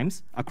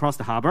sometimes across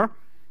the harbor,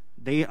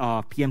 they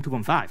are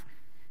PM2.5.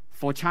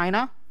 For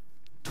China,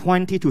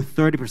 20 to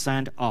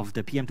 30% of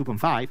the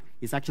PM2.5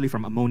 is actually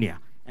from ammonia,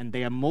 and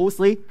they are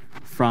mostly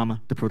from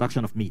the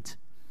production of meat.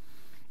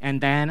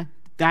 And then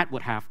that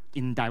would have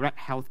indirect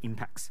health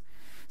impacts.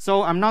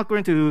 So I'm not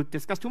going to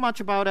discuss too much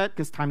about it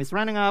because time is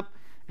running up.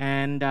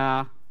 And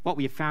what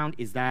we found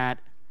is that,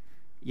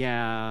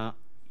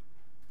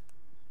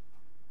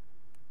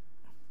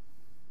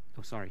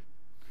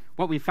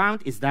 What we found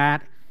is that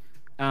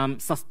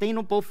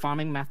sustainable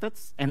farming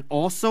methods and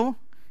also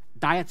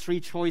dietary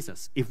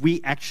choices, if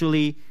we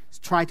actually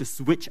try to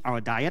switch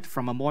our diet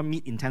from a more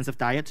meat-intensive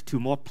diet to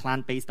more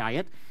plant-based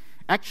diet,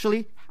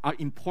 actually are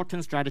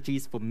important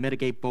strategies for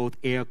mitigate both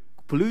air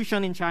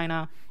pollution in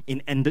China,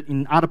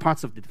 in other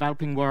parts of the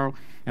developing world,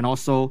 and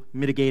also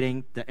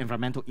mitigating the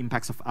environmental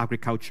impacts of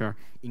agriculture,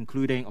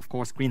 including, of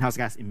course, greenhouse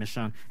gas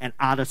emission and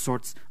other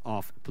sorts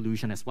of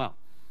pollution as well.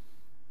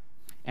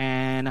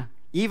 And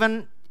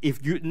even if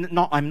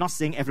I'm not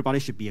saying everybody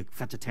should be a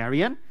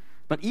vegetarian,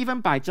 but even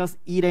by just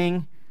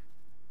eating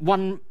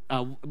one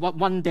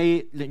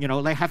day,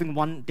 like having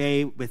one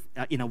day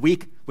in a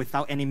week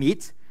without any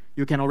meat,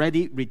 you can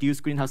already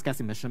reduce greenhouse gas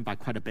emission by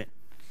quite a bit.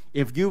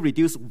 If you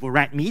reduce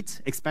red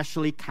meat,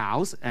 especially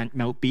cows and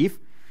milk beef,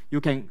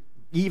 you can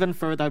even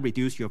further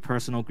reduce your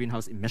personal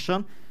greenhouse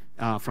emission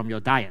from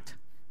your diet.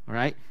 All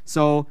right?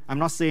 So I'm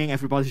not saying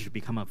everybody should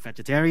become a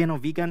vegetarian or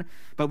vegan,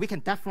 but we can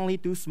definitely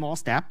do small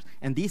steps,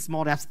 and these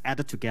small steps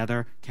added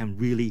together can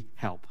really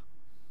help.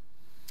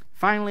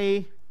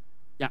 Finally,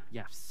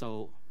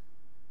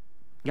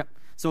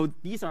 So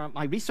these are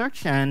my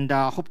research, and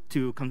hope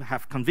to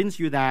have convinced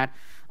you that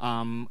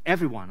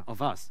every one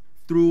of us,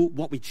 through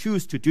what we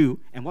choose to do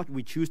and what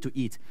we choose to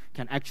eat,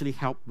 can actually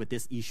help with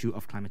this issue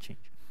of climate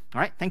change.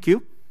 All right, thank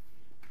you.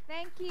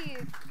 Thank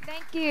you.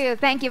 Thank you.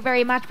 Thank you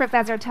very much,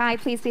 Professor Tai.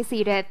 Please be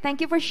seated. Thank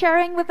you for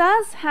sharing with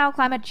us how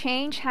climate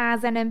change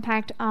has an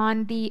impact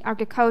on the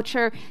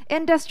agriculture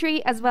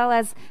industry, as well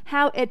as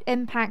how it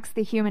impacts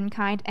the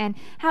humankind and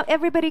how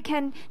everybody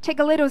can take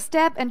a little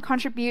step and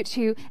contribute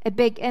to a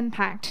big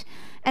impact.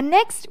 And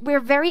next, we're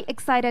very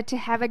excited to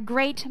have a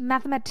great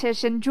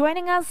mathematician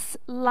joining us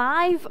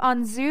live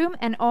on Zoom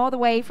and all the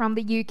way from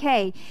the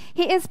UK.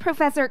 He is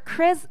Professor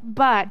Chris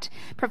Budd,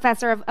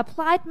 Professor of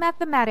Applied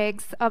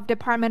Mathematics of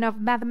Department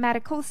of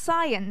Mathematical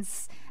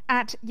Science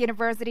at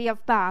University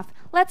of Bath.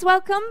 Let's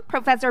welcome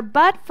Professor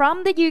Budd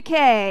from the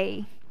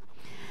UK.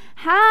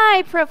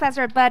 Hi,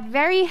 Professor Budd.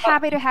 Very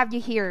happy to have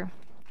you here.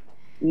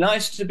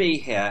 Nice to be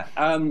here,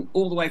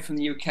 all the way from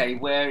the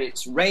UK, where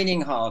it's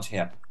raining hard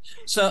here.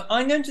 So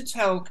I'm going to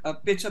tell a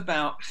bit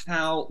about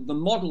how the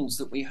models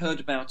that we heard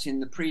about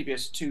in the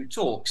previous two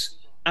talks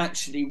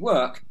actually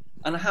work,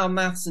 and how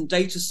maths and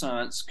data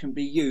science can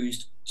be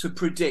used to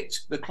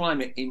predict the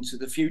climate into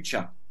the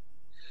future.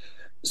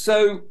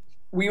 So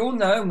we all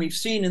know, and we've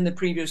seen in the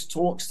previous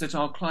talks, that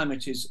our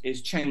climate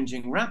is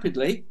changing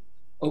rapidly.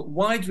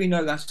 Why do we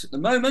know that at the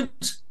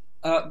moment?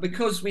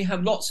 Because we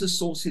have lots of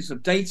sources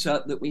of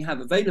data that we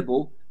have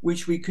available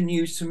which we can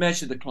use to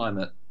measure the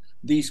climate.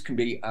 These can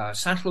be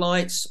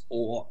satellites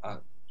or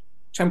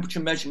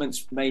temperature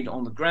measurements made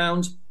on the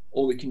ground,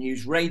 or we can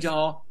use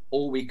radar,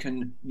 or we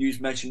can use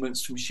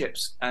measurements from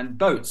ships and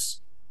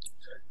boats.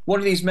 What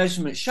do these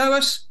measurements show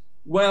us?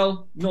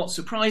 Well, not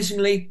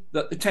surprisingly,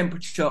 that the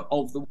temperature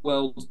of the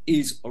world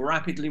is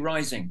rapidly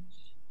rising.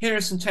 Here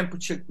are some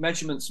temperature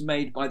measurements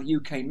made by the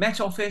UK Met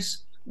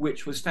Office,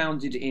 which was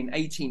founded in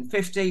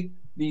 1850.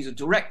 These are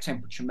direct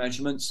temperature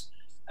measurements,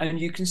 and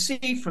you can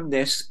see from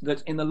this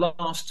that in the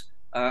last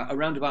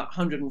around about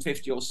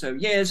 150 or so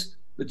years,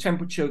 the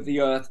temperature of the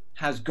Earth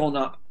has gone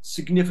up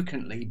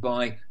significantly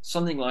by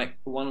something like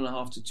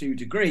 1.5 to 2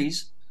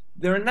 degrees.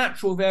 There are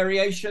natural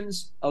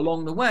variations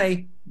along the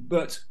way,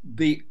 but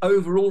the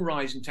overall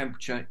rise in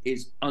temperature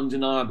is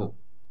undeniable.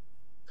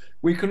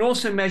 We can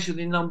also measure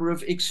the number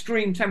of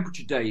extreme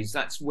temperature days.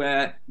 That's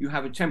where you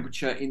have a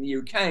temperature in the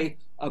UK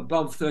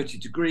above 30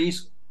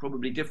 degrees,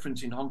 probably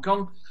different in Hong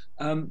Kong.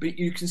 But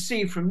you can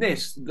see from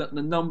this that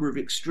the number of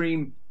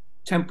extreme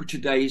temperature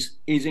days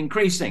is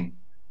increasing,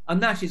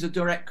 and that is a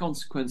direct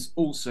consequence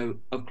also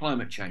of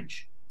climate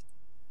change.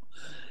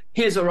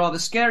 Here's a rather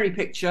scary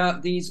picture.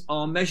 These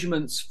are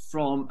measurements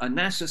from a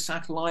NASA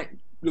satellite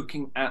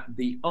looking at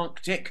the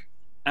Arctic,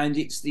 and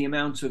it's the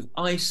amount of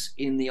ice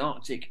in the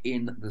Arctic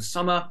in the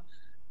summer,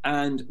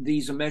 and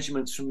these are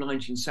measurements from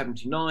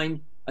 1979,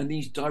 and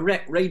these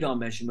direct radar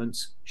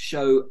measurements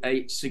show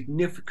a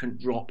significant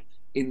drop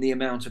in the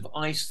amount of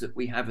ice that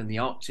we have in the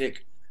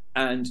Arctic,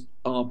 and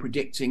are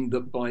predicting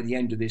that by the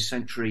end of this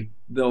century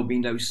there'll be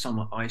no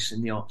summer ice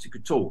in the Arctic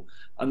at all.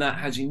 And that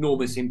has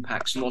enormous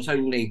impacts not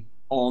only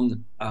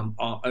on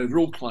our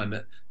overall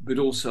climate, but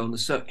also on the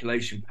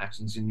circulation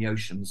patterns in the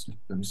oceans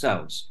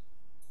themselves.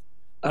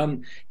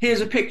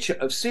 Here's a picture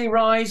of sea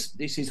rise.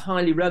 This is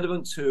highly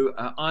relevant to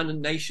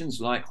island nations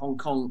like Hong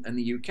Kong and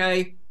the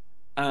UK.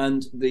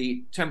 And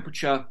the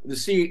temperature, the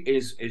sea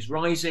is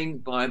rising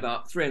by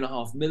about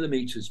 3.5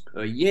 millimeters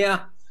per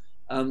year.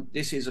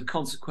 This is a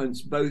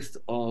consequence both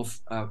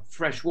of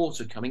fresh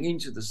water coming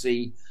into the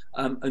sea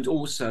and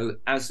also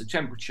as the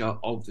temperature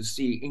of the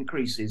sea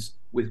increases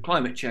with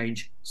climate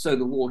change, so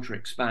the water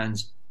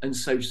expands and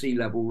so sea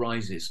level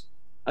rises.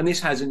 And this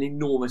has an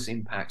enormous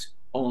impact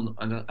on,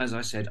 as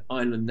I said,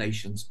 island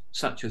nations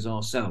such as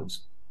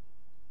ourselves.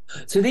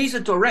 So these are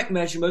direct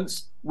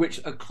measurements which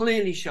are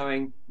clearly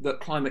showing that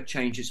climate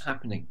change is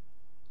happening.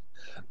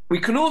 We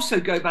can also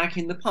go back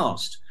in the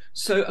past.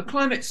 So a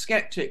climate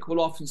skeptic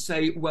will often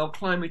say, well,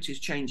 climate is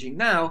changing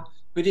now,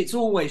 but it's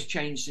always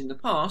changed in the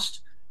past.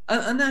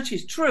 And that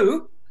is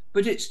true,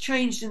 but it's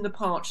changed in the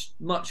past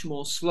much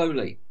more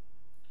slowly.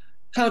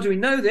 How do we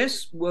know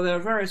this? Well, there are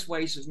various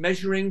ways of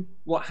measuring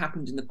what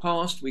happened in the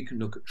past. We can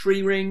look at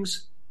tree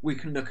rings. We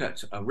can look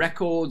at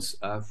records.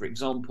 For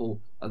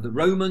example, the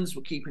Romans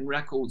were keeping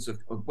records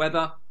of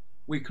weather.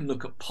 We can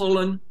look at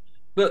pollen.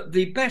 But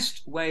the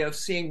best way of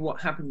seeing what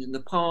happened in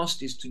the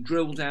past is to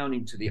drill down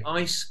into the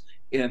ice,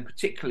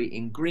 particularly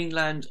in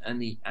Greenland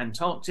and the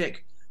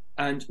Antarctic,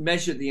 and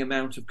measure the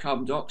amount of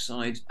carbon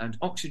dioxide and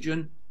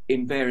oxygen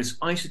in various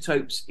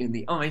isotopes in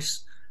the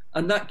ice.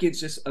 And that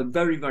gives us a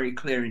very, very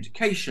clear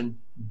indication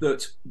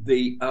that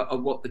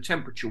of what the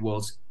temperature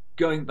was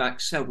going back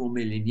several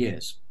million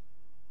years.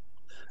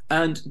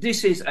 And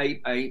this is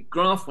a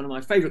graph, one of my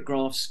favorite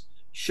graphs,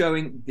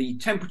 showing the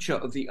temperature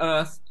of the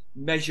Earth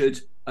measured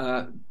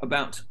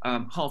about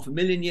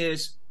 500,000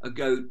 years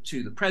ago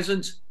to the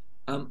present.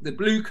 The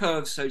blue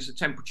curve shows the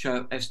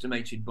temperature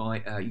estimated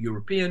by a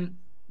European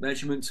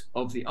measurement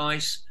of the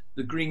ice,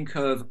 the green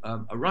curve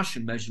a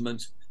Russian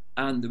measurement,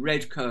 and the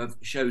red curve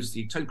shows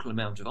the total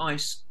amount of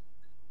ice.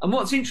 And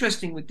what's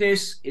interesting with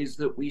this is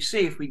that we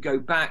see, if we go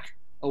back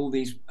all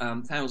these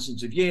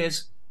thousands of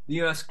years,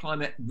 the Earth's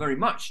climate very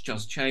much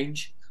does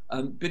change,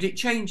 but it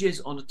changes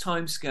on a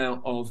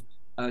timescale of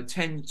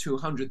 10 to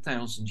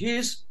 100,000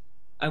 years.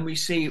 And we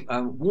see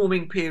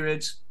warming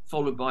periods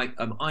followed by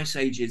ice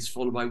ages,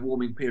 followed by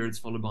warming periods,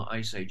 followed by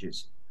ice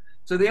ages.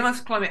 So the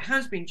Earth's climate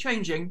has been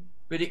changing,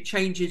 but it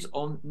changes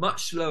on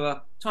much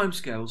slower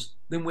timescales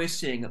than we're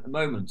seeing at the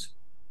moment.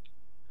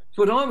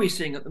 So what are we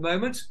seeing at the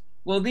moment?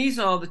 Well, these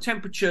are the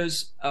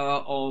temperatures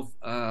of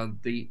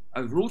the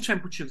overall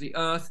temperature of the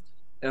Earth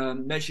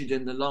measured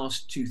in the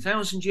last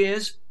 2,000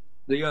 years.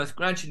 The Earth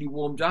gradually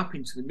warmed up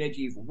into the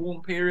medieval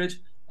warm period,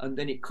 and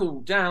then it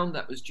cooled down.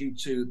 That was due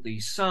to the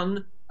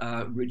sun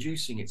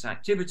reducing its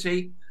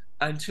activity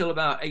until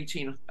about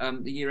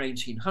the year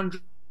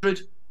 1800.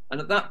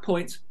 And at that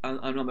point, and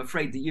I'm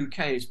afraid the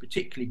UK is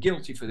particularly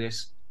guilty for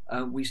this,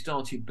 we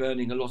started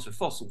burning a lot of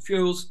fossil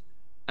fuels.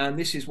 And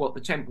this is what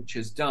the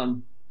temperature's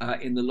done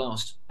in the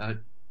last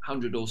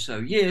 100 or so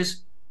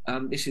years.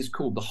 This is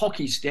called the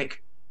hockey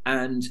stick,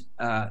 and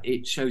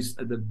it shows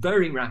the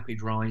very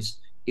rapid rise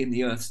in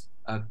the Earth's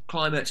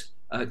climate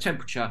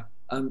temperature,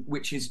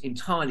 which is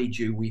entirely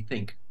due, we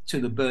think, to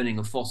the burning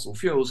of fossil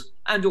fuels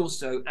and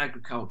also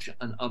agriculture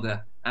and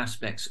other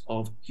aspects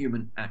of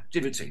human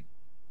activity.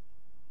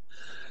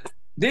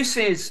 This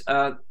is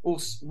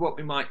also what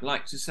we might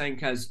like to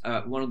think as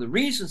one of the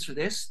reasons for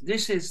this.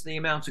 This is the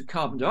amount of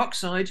carbon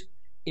dioxide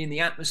in the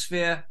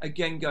atmosphere,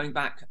 again going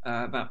back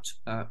about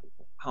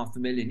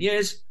 500,000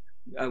 years,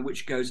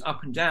 which goes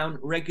up and down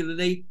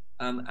regularly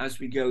as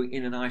we go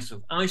in and out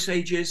of ice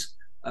ages,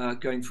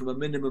 going from a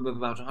minimum of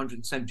about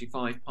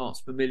 175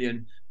 parts per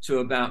million to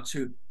about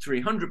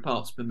 300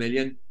 parts per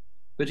million.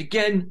 But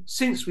again,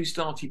 since we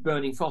started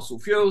burning fossil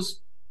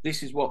fuels,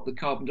 this is what the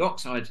carbon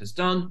dioxide has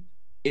done.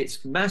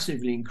 It's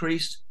massively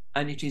increased,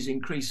 and it is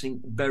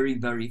increasing very,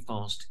 very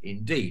fast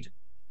indeed.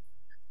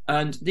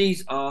 And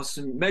these are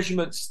some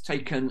measurements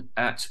taken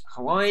at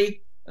Hawaii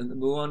and the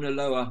Mauna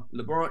Loa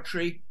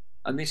laboratory,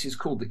 and this is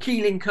called the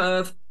Keeling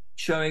curve,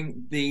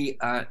 showing the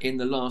in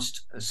the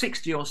last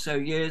 60 or so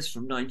years,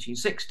 from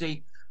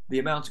 1960, the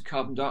amount of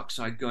carbon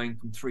dioxide going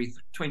from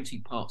 320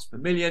 parts per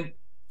million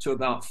to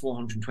about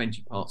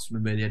 420 parts per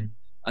million.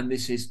 And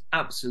this is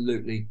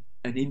absolutely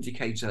an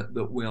indicator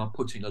that we are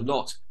putting a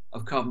lot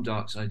of carbon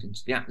dioxide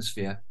into the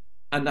atmosphere,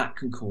 and that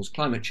can cause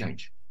climate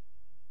change.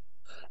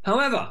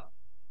 However,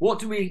 what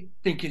do we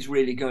think is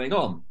really going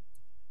on?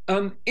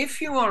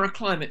 If you are a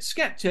climate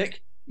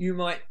skeptic, you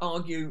might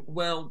argue,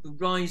 well, the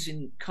rise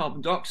in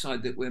carbon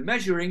dioxide that we're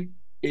measuring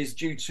is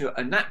due to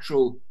a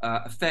natural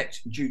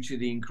effect due to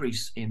the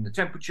increase in the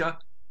temperature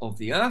of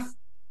the Earth.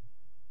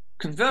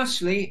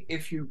 Conversely,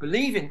 if you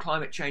believe in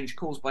climate change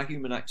caused by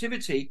human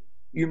activity,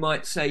 you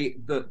might say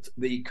that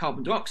the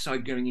carbon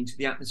dioxide going into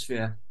the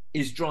atmosphere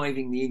is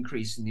driving the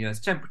increase in the Earth's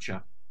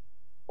temperature.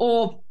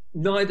 Or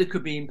neither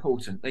could be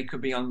important. They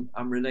could be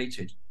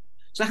unrelated.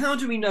 So how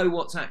do we know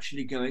what's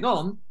actually going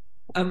on?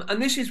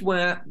 And this is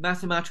where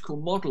mathematical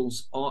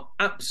models are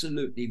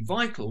absolutely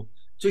vital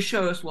to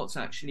show us what's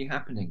actually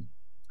happening.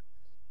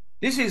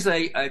 This is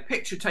a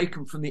picture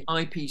taken from the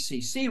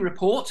IPCC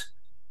report.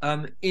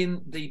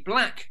 In the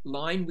black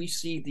line, we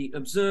see the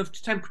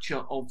observed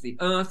temperature of the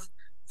Earth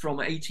from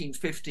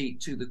 1850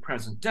 to the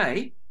present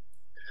day.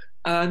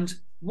 And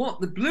what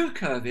the blue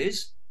curve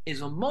is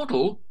a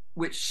model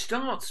which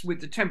starts with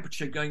the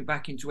temperature going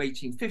back into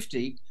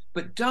 1850,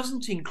 but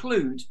doesn't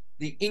include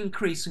the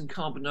increase in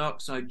carbon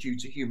dioxide due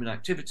to human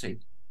activity.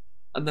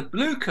 And the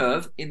blue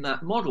curve in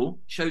that model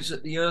shows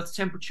that the Earth's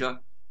temperature,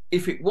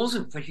 if it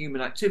wasn't for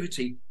human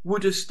activity,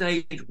 would have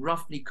stayed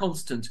roughly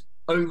constant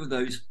over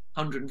those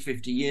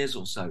 150 years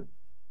or so.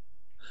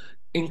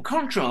 In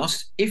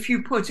contrast, if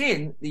you put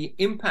in the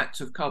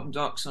impact of carbon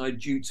dioxide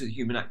due to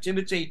human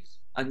activity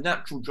and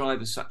natural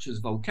drivers such as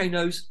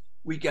volcanoes,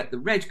 we get the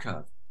red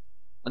curve.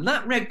 And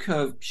that red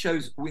curve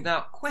shows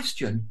without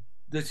question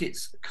that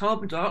it's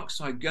carbon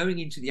dioxide going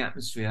into the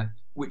atmosphere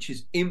which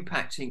is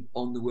impacting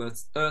on the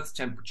Earth's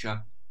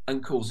temperature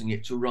and causing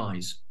it to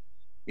rise.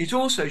 It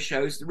also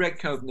shows the red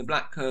curve and the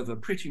black curve are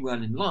pretty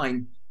well in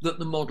line, that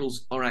the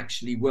models are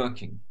actually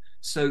working.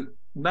 So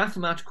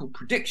mathematical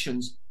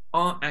predictions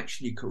are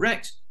actually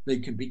correct. They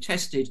can be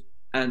tested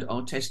and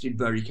are tested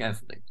very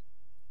carefully.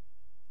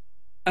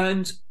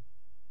 And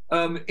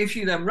if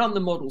you then run the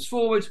models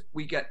forward,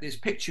 we get this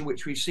picture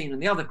which we've seen in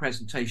the other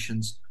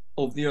presentations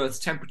of the Earth's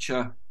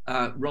temperature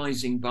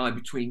rising by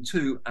between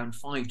 2 and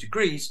 5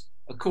 degrees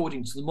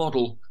according to the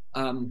model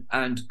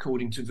and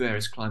according to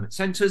various climate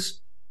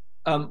centres.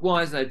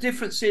 Why is there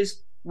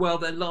differences? Well,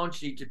 they're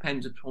largely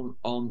dependent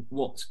on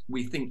what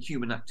we think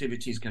human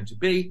activity is going to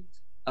be.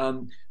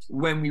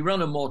 When we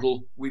run a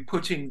model, we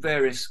put in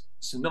various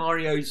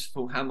scenarios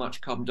for how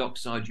much carbon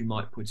dioxide you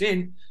might put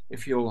in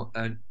if you're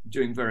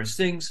doing various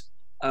things.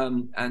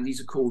 And these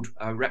are called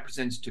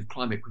representative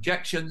climate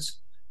projections.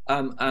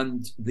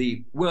 And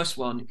the worst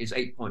one is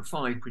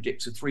 8.5,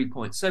 predicts a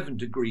 3.7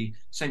 degree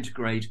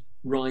centigrade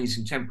rise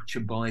in temperature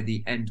by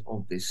the end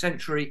of this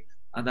century.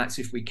 And that's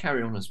if we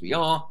carry on as we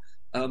are.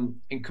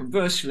 And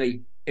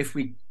conversely, if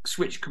we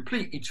switch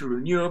completely to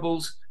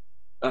renewables,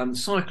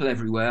 cycle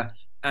everywhere,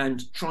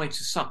 and try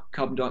to suck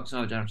carbon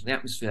dioxide out of the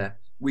atmosphere,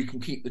 we can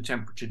keep the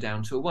temperature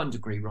down to a 1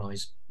 degree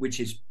rise, which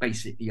is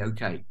basically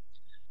okay.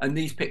 And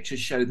these pictures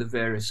show the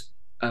various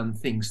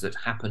things that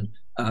happen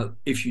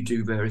if you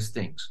do various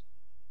things.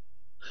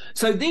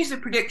 So these are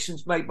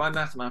predictions made by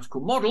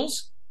mathematical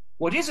models.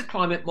 What is a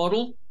climate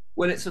model?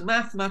 Well, it's a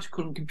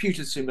mathematical and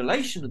computer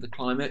simulation of the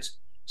climate,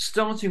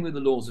 starting with the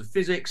laws of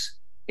physics,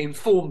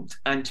 informed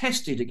and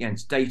tested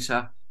against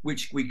data,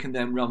 which we can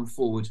then run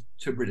forward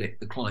to predict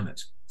the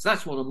climate. So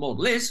that's what a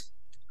model is.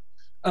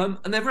 And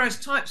there are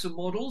various types of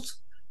models.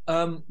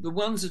 The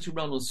ones that are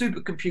run on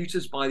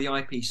supercomputers by the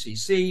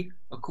IPCC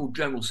are called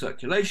general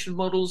circulation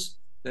models.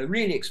 They're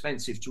really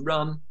expensive to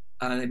run,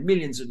 they're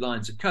millions of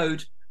lines of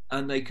code,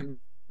 and they can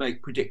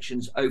make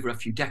predictions over a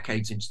few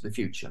decades into the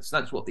future. So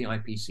that's what the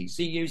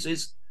IPCC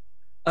uses.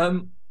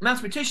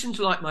 Mathematicians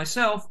like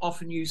myself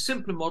often use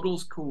simpler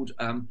models called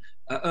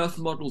Earth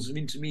models of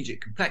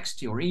intermediate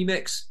complexity, or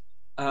EMICS,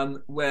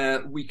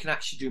 where we can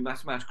actually do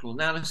mathematical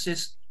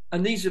analysis.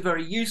 And these are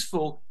very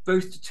useful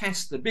both to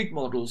test the big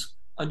models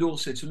and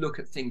also to look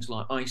at things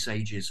like ice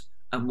ages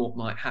and what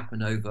might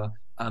happen over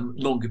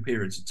longer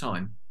periods of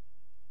time.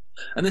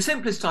 And the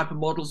simplest type of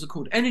models are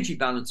called energy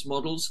balance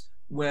models,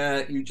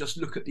 where you just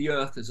look at the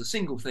Earth as a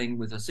single thing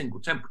with a single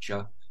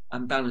temperature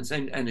and balance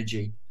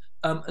energy.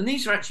 And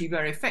these are actually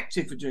very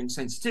effective for doing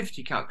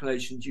sensitivity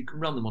calculations. You can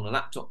run them on a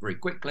laptop very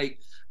quickly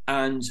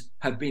and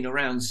have been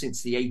around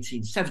since the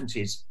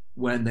 1870s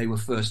when they were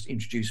first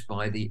introduced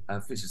by the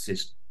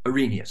physicist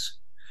Arrhenius.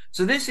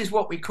 So this is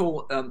what we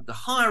call the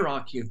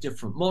hierarchy of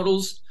different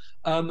models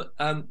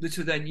that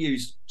are then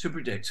used to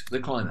predict the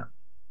climate.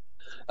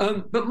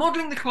 But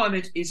modelling the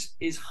climate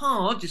is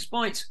hard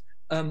despite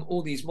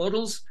all these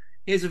models.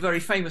 Here's a very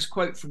famous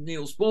quote from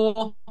Niels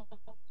Bohr,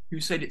 who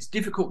said it's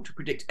difficult to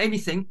predict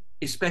anything,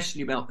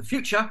 especially about the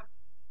future.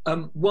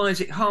 Why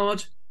is it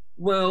hard?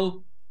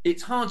 Well,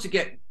 it's hard to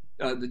get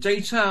the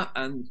data,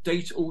 and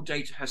all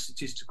data has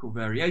statistical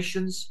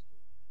variations.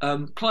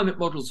 Climate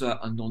models are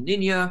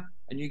non-linear,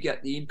 and you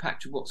get the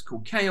impact of what's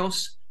called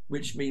chaos,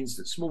 which means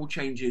that small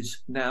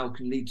changes now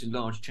can lead to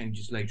large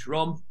changes later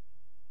on.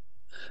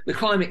 The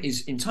climate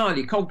is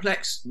entirely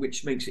complex,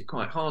 which makes it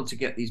quite hard to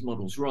get these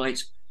models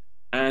right,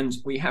 and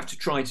we have to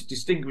try to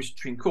distinguish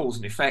between cause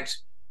and effect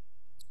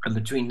and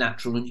between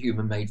natural and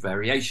human-made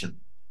variation.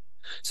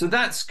 So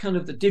that's kind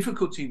of the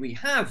difficulty we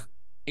have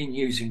in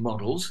using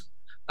models.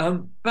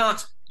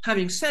 But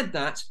having said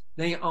that,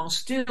 they are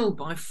still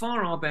by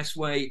far our best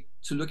way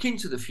to look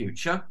into the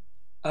future.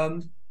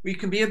 We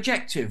can be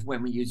objective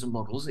when we use the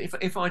models.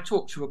 If I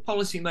talk to a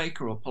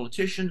policymaker or a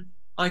politician,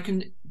 I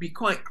can be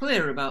quite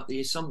clear about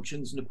the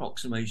assumptions and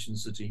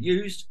approximations that are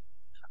used.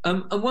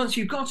 And once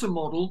you've got a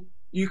model,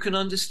 you can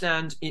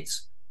understand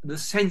the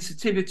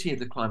sensitivity of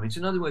the climate.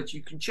 In other words,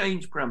 you can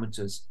change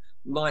parameters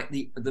like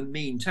the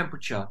mean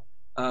temperature,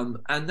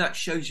 and that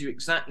shows you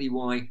exactly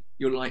why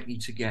you're likely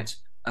to get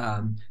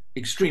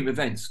extreme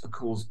events, of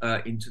course,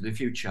 into the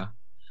future.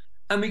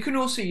 And we can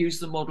also use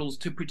the models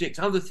to predict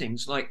other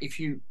things, like if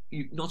you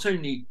not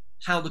only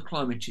how the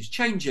climate is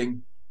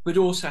changing, but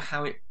also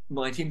how it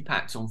might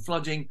impact on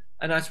flooding,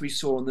 and as we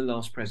saw in the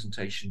last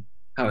presentation,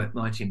 how it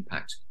might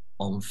impact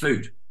on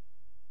food.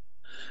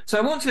 So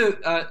I want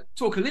to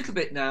talk a little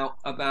bit now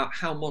about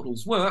how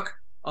models work.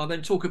 I'll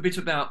then talk a bit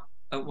about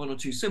one or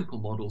two simple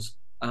models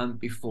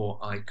before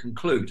I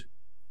conclude.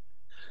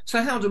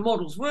 So how do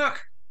models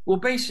work? Well,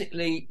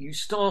 basically, you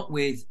start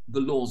with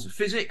the laws of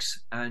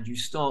physics, and you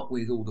start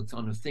with all the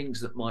kind of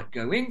things that might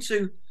go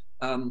into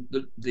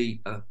the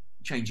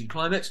changing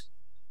climate.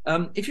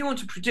 If you want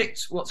to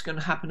predict what's going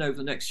to happen over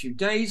the next few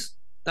days,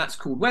 that's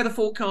called weather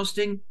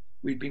forecasting.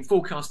 We've been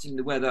forecasting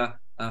the weather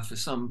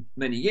for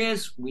many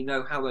years. We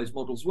know how those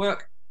models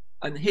work.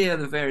 And here are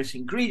the various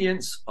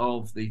ingredients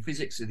of the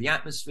physics of the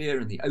atmosphere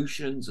and the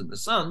oceans and the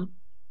sun,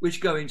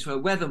 which go into a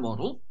weather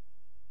model.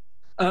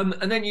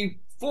 And then you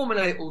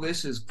formulate all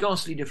this as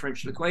ghastly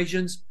differential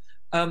equations.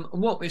 And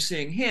what we're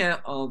seeing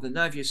here are the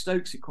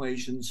Navier-Stokes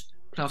equations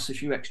plus a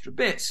few extra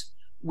bits,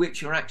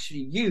 which are actually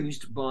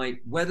used by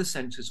weather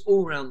centers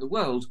all around the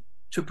world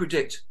to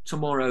predict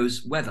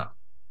tomorrow's weather.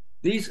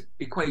 These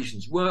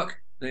equations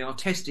work. They are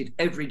tested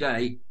every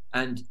day,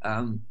 and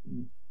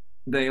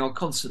they are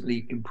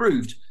constantly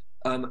improved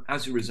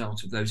as a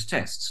result of those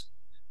tests.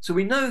 So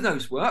we know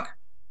those work.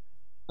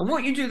 And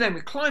what you do then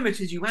with climate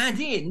is you add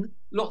in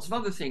lots of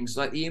other things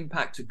like the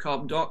impact of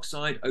carbon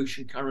dioxide,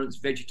 ocean currents,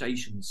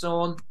 vegetation, and so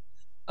on.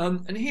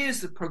 And here's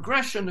the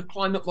progression of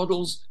climate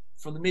models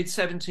from the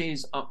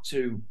mid-70s up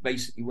to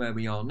basically where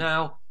we are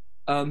now,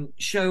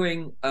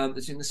 showing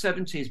that in the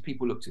 70s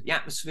people looked at the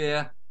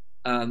atmosphere.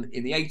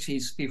 In the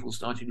 80s, people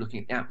started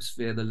looking at the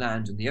atmosphere, the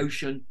land, and the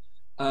ocean.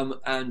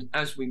 And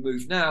as we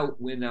move now,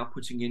 we're now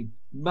putting in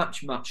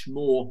much, much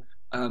more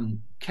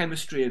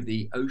chemistry of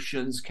the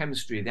oceans,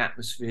 chemistry of the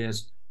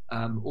atmospheres,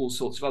 all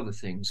sorts of other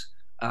things.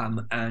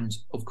 And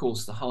of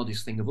course, the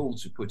hardest thing of all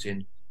to put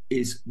in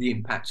is the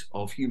impact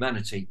of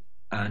humanity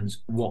and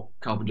what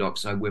carbon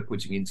dioxide we're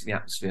putting into the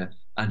atmosphere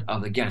and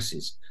other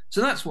gases.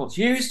 So that's what's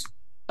used.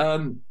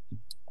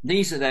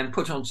 These are then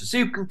put onto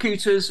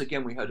supercomputers.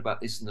 Again, we heard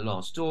about this in the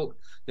last talk.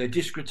 They're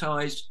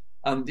discretized.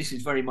 This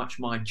is very much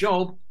my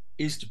job,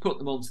 is to put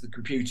them onto the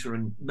computer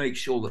and make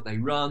sure that they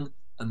run,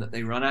 and that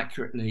they run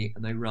accurately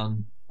and they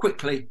run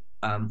quickly,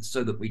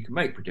 so that we can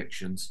make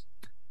predictions.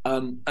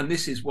 And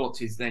this is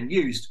what is then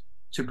used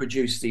to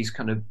produce these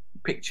kind of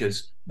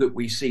pictures that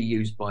we see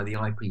used by the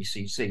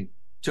IPCC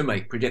to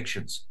make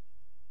predictions.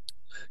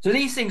 So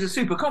these things are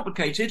super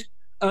complicated,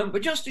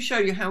 but just to show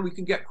you how we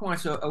can get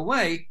quite a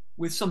way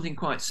with something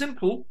quite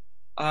simple,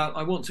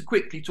 I want to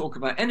quickly talk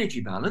about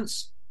energy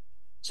balance.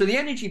 So the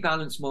energy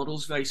balance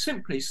models very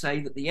simply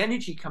say that the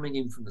energy coming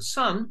in from the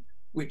sun,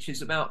 which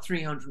is about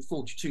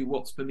 342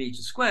 watts per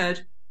meter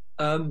squared,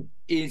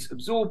 is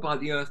absorbed by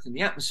the Earth and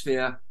the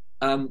atmosphere.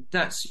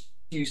 That's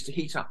used to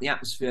heat up the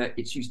atmosphere,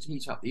 it's used to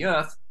heat up the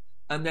Earth,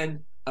 and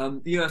then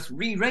the Earth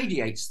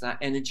re-radiates that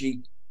energy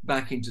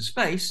back into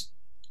space.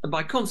 And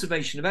by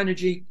conservation of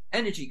energy,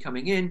 energy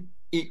coming in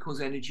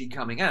equals energy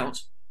coming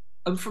out.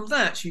 And from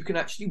that, you can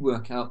actually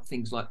work out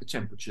things like the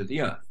temperature of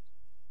the Earth.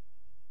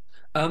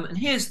 And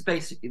here's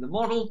basically the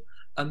model.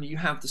 You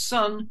have the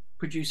sun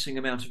producing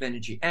amount of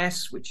energy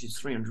S, which is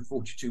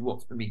 342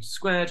 watts per meter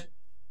squared.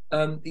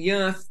 The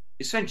Earth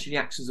essentially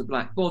acts as a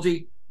black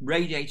body,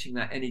 radiating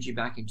that energy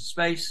back into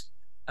space.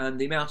 And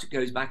the amount it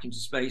goes back into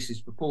space is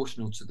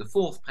proportional to the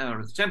fourth power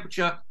of the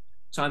temperature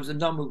times a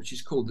number which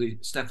is called the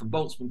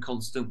Stefan-Boltzmann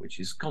constant, which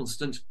is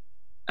constant,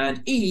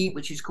 and E,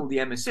 which is called the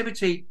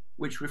emissivity,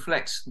 which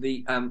reflects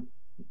the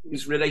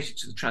is related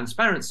to the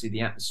transparency of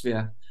the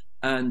atmosphere.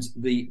 And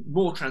the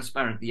more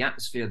transparent the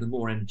atmosphere, the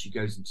more energy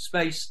goes into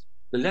space.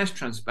 The less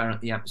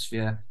transparent the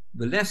atmosphere,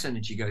 the less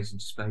energy goes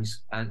into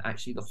space, and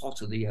actually the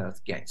hotter the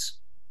Earth gets.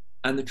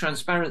 And the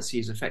transparency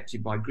is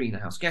affected by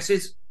greenhouse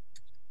gases.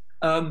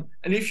 And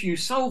if you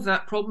solve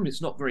that problem,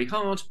 it's not very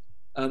hard.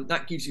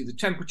 That gives you the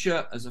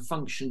temperature as a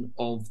function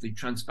of the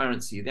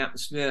transparency of the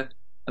atmosphere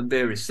and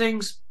various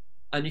things.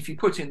 And if you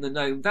put in the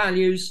known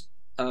values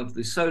of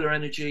the solar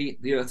energy,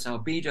 the Earth's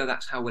albedo,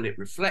 that's how well it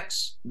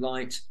reflects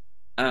light,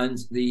 and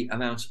the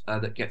amount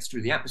that gets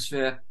through the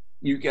atmosphere,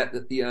 you get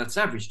that the Earth's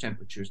average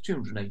temperature is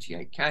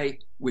 288 K,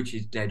 which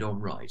is dead on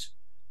right.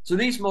 So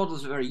these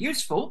models are very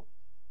useful,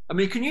 and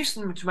we can use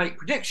them to make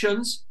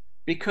predictions,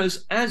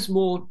 because as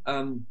more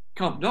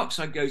carbon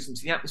dioxide goes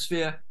into the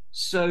atmosphere,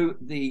 so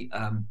the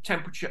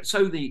temperature,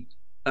 so the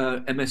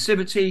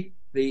emissivity,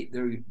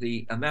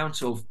 the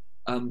amount of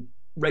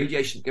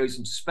radiation that goes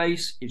into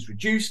space is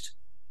reduced.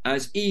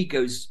 As E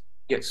gets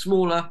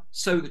smaller,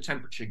 so the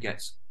temperature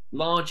gets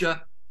larger,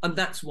 and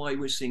that's why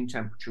we're seeing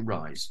temperature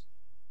rise.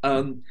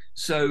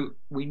 So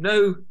we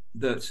know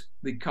that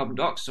the carbon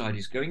dioxide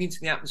is going into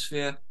the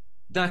atmosphere,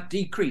 that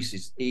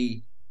decreases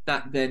E,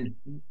 that then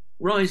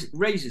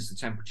raises the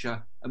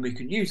temperature, and we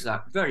can use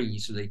that very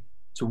easily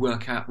to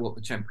work out what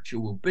the temperature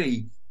will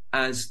be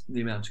as the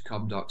amount of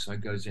carbon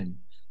dioxide goes in.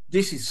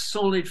 This is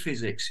solid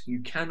physics. You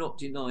cannot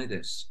deny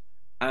this.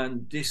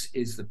 And this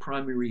is the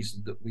primary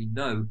reason that we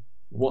know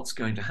what's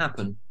going to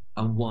happen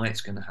and why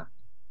it's going to happen.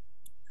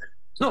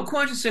 It's not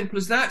quite as simple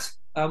as that.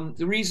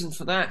 The reason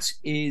for that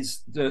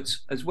is that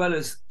as well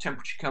as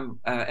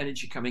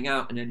energy coming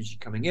out and energy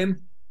coming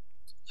in,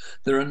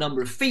 there are a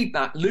number of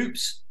feedback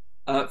loops.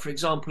 For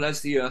example,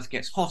 as the Earth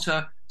gets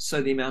hotter,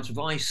 so the amount of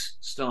ice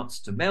starts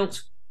to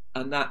melt,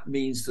 and that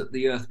means that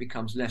the Earth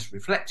becomes less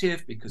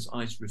reflective because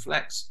ice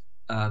reflects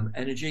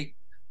energy.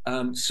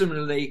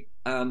 Similarly,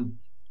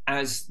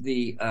 as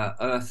the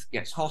Earth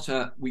gets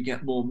hotter, we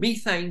get more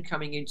methane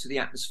coming into the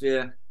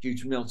atmosphere due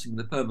to melting of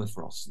the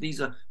permafrost.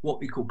 These are what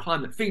we call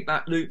climate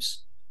feedback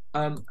loops,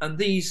 and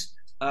these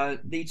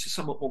lead to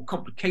somewhat more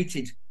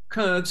complicated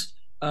curves.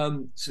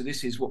 So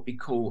this is what we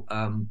call,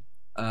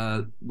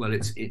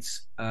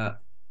 it's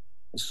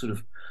sort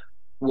of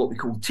what we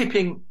call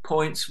tipping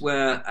points,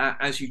 where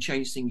as you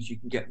change things, you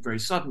can get very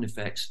sudden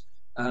effects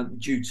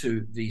due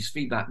to these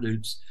feedback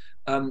loops.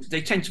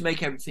 They tend to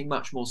make everything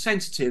much more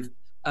sensitive.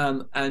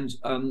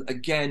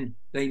 Again,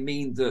 they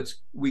mean that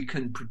we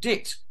can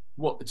predict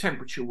what the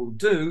temperature will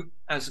do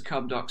as the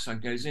carbon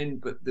dioxide goes in,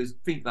 but the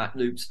feedback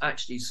loops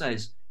actually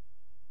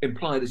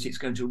imply that it's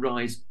going to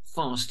rise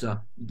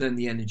faster than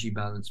the energy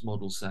balance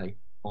models say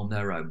on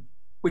their own,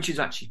 which is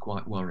actually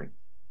quite worrying.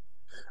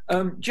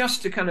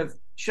 Just to kind of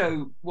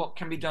show what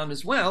can be done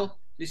as well,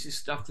 this is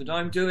stuff that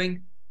I'm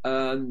doing.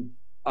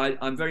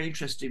 I'm very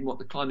interested in what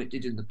the climate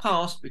did in the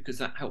past, because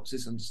that helps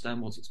us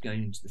understand what it's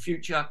going into the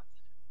future.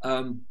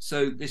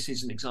 So this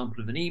is an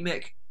example of an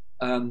EMIC,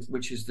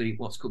 which is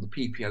what's called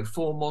the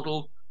PPO4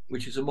 model,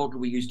 which is a model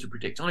we use to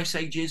predict ice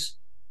ages.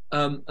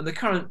 And the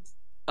current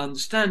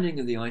understanding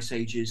of the ice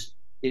ages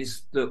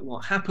is that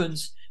what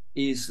happens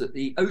is that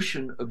the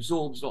ocean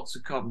absorbs lots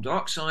of carbon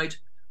dioxide,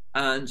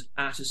 and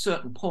at a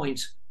certain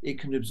point it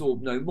can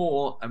absorb no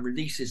more and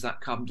releases that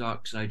carbon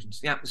dioxide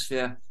into the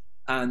atmosphere,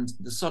 and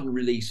the sudden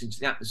release into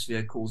the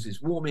atmosphere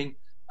causes warming,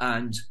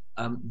 and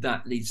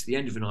that leads to the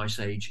end of an ice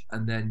age,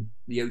 and then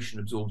the ocean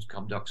absorbs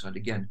carbon dioxide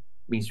again.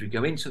 It means we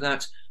go into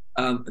that,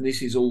 and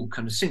this is all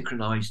kind of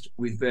synchronized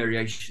with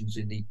variations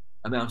in the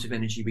amount of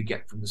energy we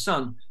get from the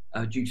sun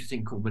due to a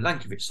thing called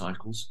Milankovitch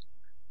cycles.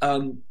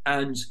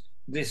 And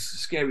this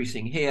scary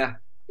thing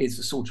here is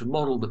the sort of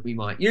model that we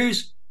might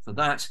use for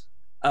that.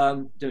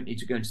 Don't need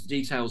to go into the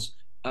details,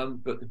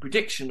 but the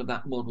prediction of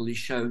that model is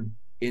shown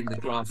in the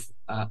graph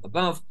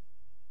above,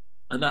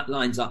 and that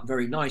lines up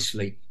very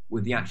nicely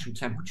with the actual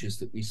temperatures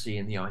that we see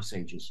in the ice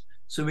ages.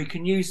 So we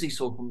can use these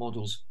sort of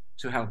models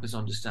to help us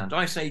understand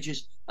ice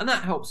ages, and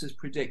that helps us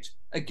predict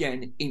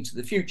again into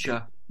the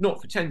future, not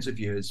for tens of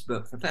years,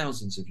 but for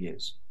thousands of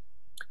years.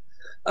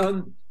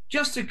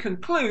 Just to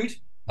conclude,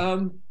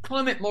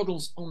 climate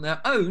models on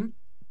their own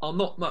are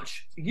not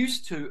much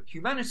use to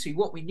humanity.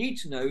 What we need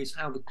to know is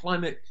how the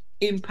climate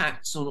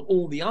impacts on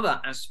all the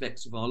other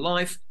aspects of our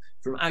life,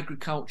 from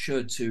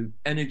agriculture to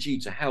energy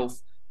to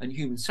health and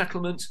human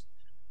settlement.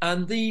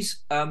 And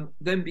these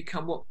then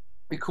become what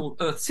we call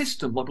Earth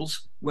system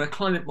models, where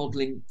climate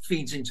modeling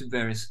feeds into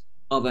various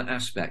other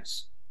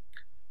aspects.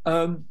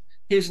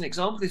 Here's an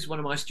example. This is one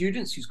of my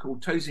students who's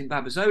called Tosin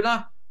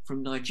Babazola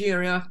from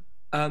Nigeria.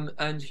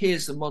 And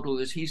here's the model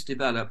that he's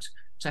developed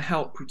to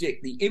help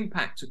predict the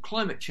impact of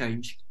climate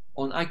change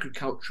on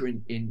agriculture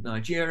in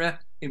Nigeria.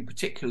 In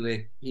particular,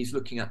 he's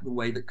looking at the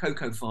way that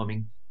cocoa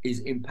farming is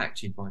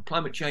impacted by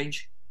climate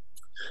change.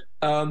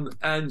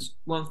 And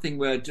one thing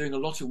we're doing a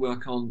lot of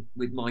work on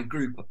with my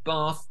group at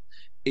Bath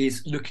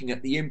is looking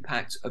at the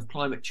impact of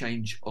climate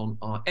change on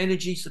our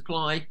energy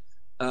supply,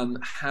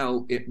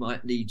 how it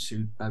might lead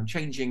to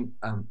changing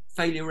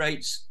failure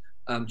rates,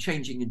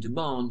 changing in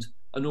demand,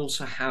 and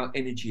also how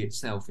energy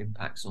itself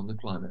impacts on the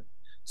climate.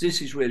 So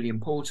this is really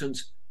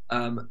important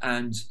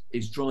and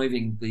is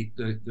driving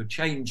the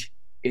change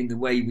in the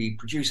way we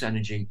produce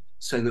energy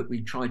so that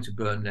we try to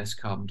burn less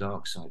carbon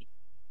dioxide.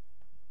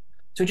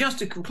 So just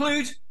to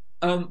conclude,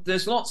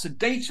 there's lots of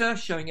data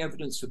showing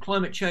evidence for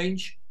climate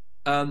change.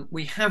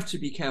 We have to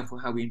be careful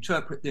how we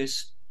interpret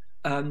this,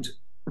 and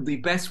the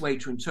best way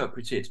to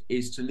interpret it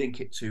is to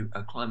link it to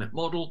a climate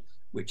model,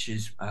 which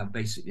is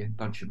basically a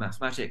bunch of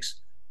mathematics.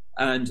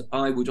 And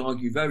I would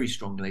argue very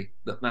strongly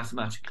that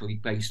mathematically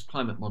based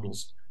climate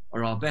models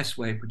are our best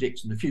way of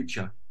predicting the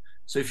future.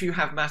 So if you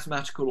have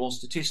mathematical or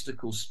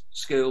statistical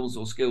skills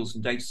or skills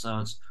in data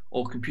science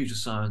or computer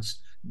science,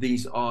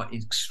 these are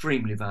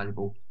extremely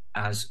valuable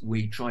as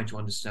we try to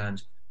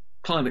understand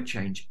climate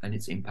change and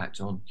its impact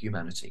on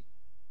humanity.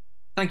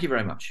 Thank you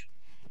very much.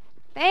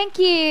 Thank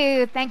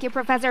you,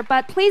 Professor.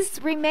 But please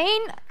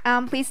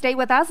please stay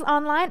with us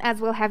online, as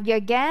we'll have you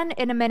again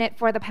in a minute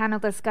for the panel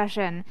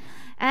discussion.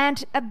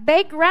 And a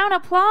big round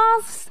of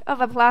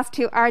applause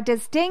to our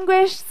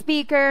distinguished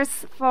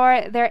speakers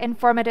for their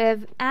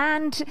informative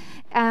and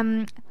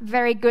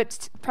very good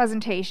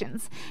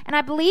presentations. And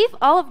I believe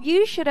all of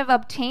you should have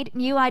obtained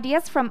new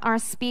ideas from our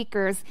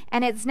speakers,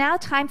 and it's now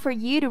time for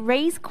you to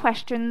raise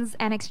questions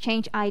and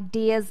exchange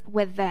ideas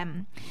with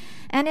them.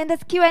 And in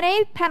this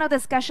Q&A panel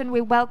discussion,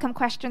 we welcome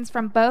questions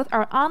from both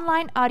our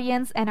online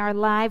audience and our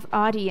live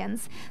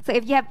audience. So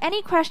if you have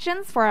any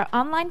questions for our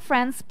online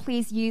friends,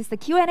 please use the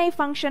Q&A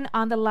function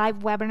on the live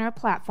webinar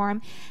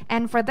platform.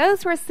 And for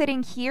those who are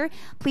sitting here,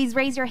 please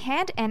raise your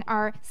hand and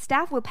our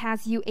staff will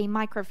pass you a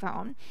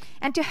microphone.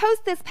 And to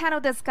host this panel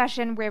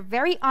discussion, we're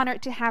very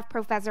honored to have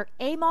Professor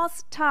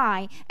Amos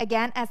Tai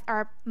again as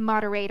our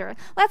moderator.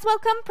 Let's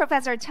welcome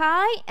Professor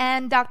Tai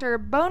and Dr.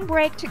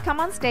 Bonebreak to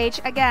come on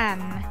stage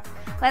again.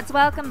 Let's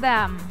welcome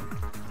them.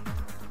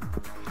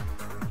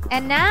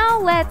 And now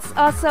let's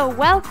also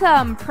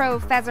welcome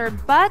Professor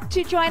Butt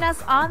to join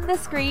us on the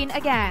screen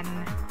again.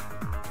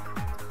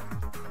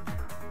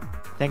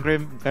 Thank you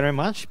very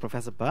much,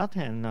 Professor Butt,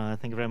 and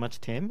thank you very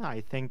much, Tim. I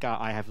think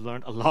I have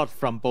learned a lot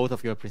from both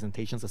of your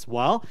presentations as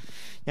well.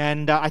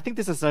 And I think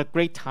this is a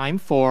great time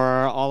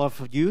for all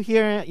of you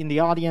here in the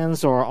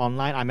audience or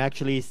online. I'm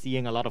actually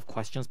seeing a lot of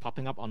questions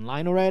popping up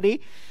online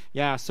already.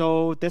 Yeah,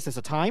 so this is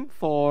a time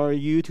for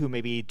you to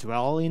maybe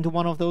dwell into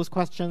one of those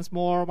questions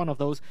more, one of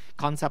those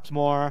concepts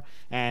more,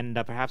 and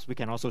perhaps we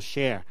can also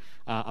share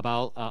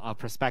about our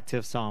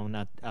perspectives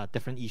on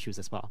different issues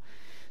as well.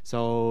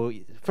 So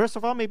first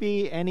of all,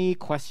 maybe any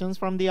questions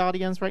from the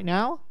audience right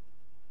now?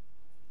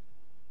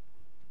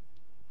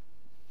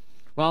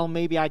 Well,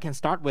 maybe I can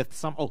start with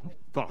some. Oh,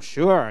 well,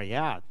 sure.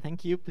 Yeah.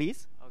 Thank you,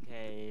 please.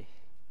 Okay.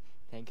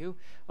 Thank you.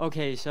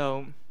 Okay.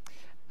 So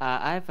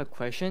I have a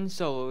question.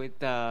 So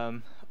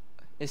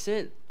is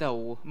it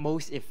the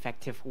most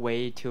effective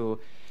way to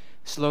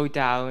slow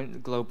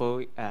down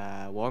global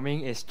warming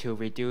is to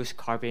reduce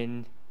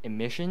carbon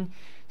emission?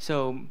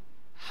 So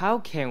how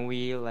can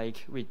we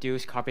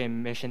reduce carbon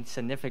emission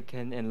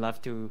significant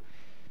enough to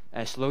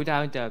slow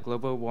down the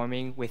global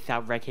warming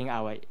without wrecking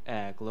our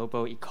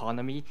global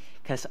economy?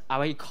 Because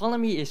our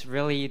economy is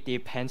really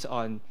depends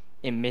on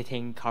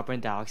emitting carbon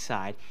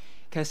dioxide.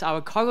 Because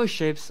our cargo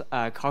ships,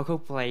 cargo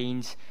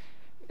planes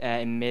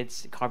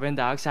emits carbon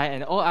dioxide,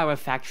 and all our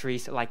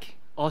factories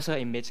also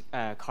emit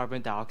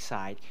carbon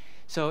dioxide.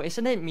 So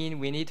isn't it mean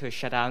we need to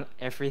shut down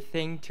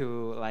everything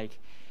to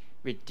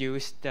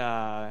reduce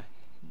the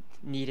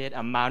needed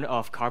amount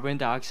of carbon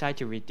dioxide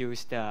to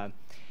reduce the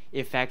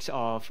effects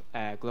of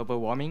global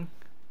warming?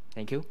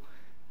 Thank you.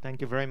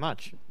 Thank you very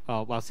much.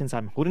 Well, since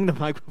I'm holding the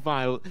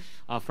microphone,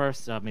 I'll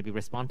first maybe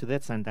respond to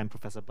this, and then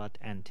Professor Butt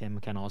and Tim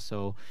can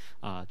also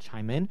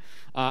chime in.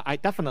 I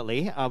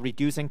definitely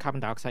reducing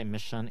carbon dioxide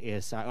emission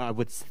is, I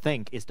would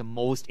think, is the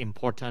most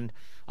important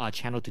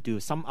channel to do.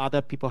 Some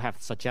other people have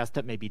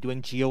suggested maybe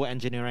doing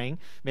geoengineering,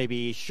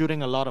 maybe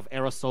shooting a lot of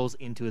aerosols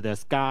into the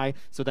sky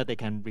so that they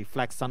can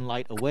reflect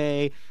sunlight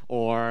away,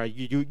 or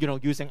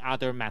using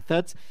other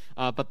methods.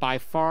 But by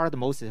far, the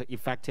most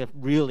effective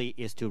really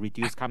is to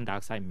reduce carbon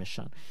dioxide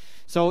emission.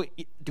 So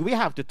do we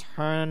have to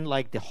turn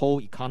the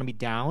whole economy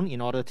down in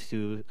order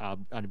to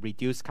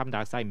reduce carbon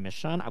dioxide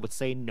emission? I would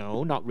say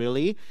no, not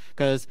really,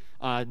 because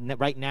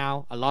right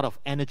now a lot of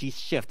energy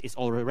shift is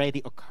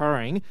already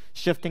occurring,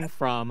 shifting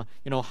from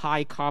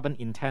high carbon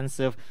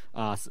intensive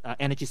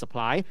energy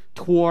supply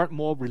toward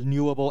more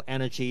renewable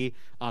energy,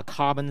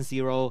 carbon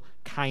zero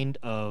kind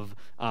of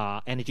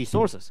energy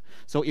sources.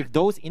 So if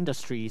those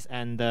industries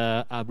and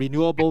the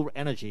renewable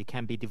energy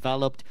can be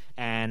developed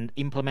and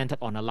implemented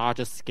on a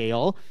larger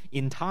scale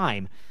in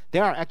time,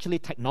 there are actually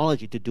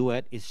technology to do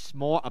it. It's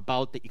more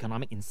about the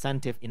economic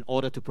incentive in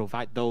order to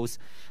provide those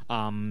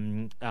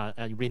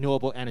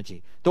renewable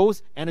energy.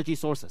 Those energy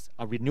sources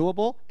are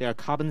renewable, they are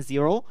carbon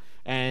zero,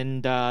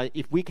 and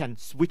if we can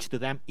switch to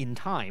them in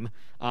time,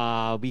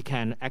 we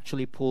can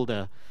actually pull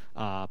the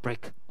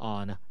brake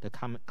on the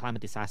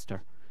climate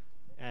disaster.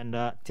 And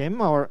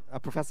Tim or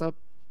Professor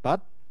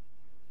Butt,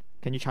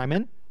 can you chime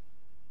in?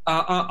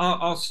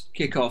 I'll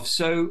kick off.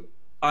 So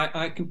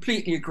I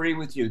completely agree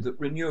with you that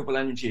renewable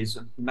energy is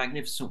a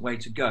magnificent way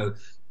to go.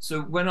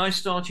 So when I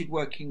started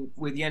working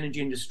with the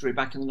energy industry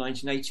back in the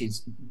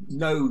 1980s,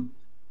 no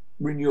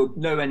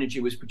energy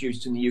was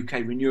produced in the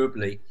UK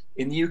renewably.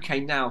 In the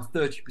UK now,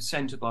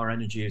 30% of our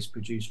energy is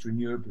produced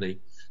renewably.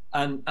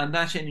 And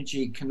that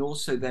energy can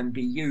also then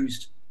be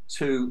used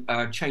to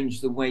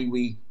change the way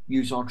we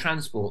use our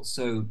transport.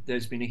 So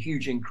there's been a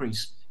huge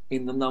increase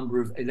in the number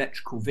of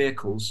electrical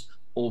vehicles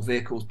or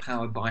vehicles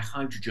powered by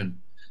hydrogen.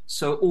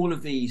 So all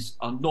of these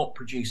are not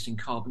producing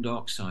carbon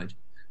dioxide.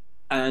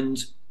 And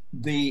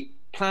the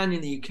plan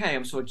in the UK,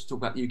 I'm sorry to talk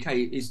about the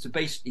UK, is to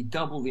basically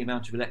double the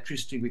amount of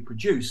electricity we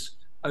produce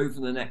over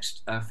the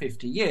next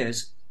 50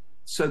 years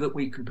so that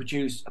we can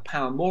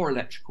power more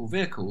electrical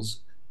vehicles,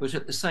 but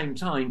at the same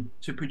time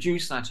to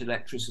produce that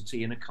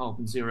electricity in a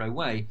carbon zero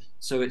way.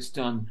 So it's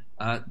done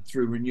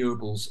through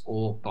renewables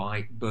or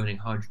by burning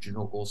hydrogen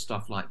or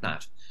stuff like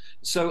that.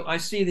 So I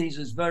see these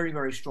as very,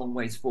 very strong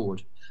ways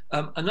forward.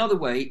 Another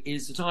way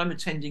is that I'm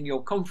attending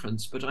your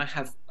conference, but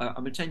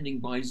I'm attending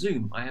by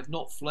Zoom. I have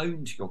not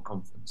flown to your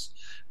conference.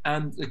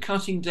 And the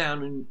cutting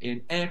down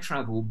in air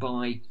travel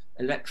by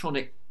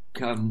electronic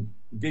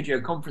video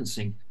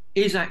conferencing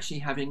is actually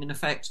having an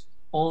effect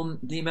on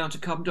the amount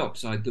of carbon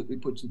dioxide that we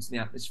put into the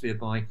atmosphere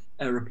by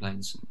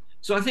aeroplanes.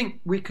 So I think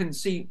we can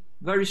see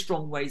very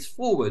strong ways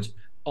forward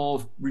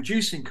of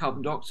reducing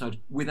carbon dioxide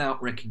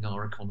without wrecking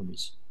our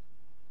economies.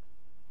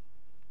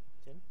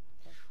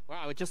 Well,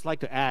 I would just like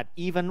to add,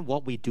 even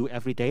what we do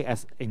every day,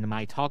 as in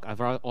my talk,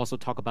 I've also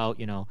talked about,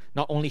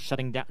 not only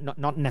shutting down,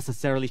 not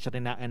necessarily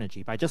shutting down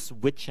energy, but just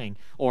switching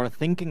or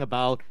thinking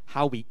about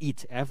how we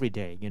eat every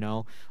day,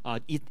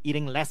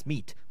 eating less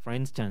meat, for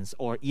instance,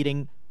 or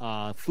eating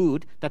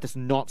food that is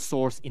not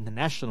sourced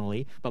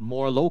internationally, but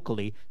more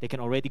locally. They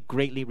can already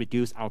greatly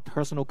reduce our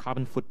personal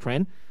carbon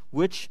footprint,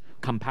 which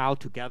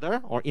compiled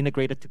together or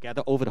integrated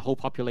together over the whole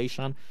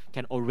population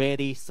can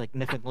already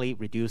significantly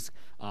reduce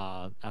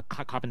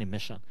carbon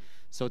emission.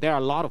 So there are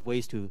a lot of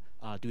ways to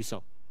do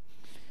so.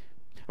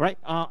 All right,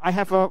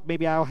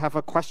 maybe I'll have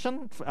a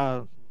question.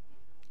 Well,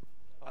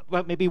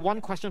 maybe one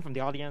question from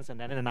the audience and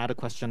then another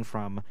question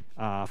from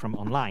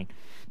online.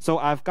 So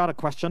I've got a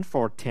question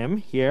for Tim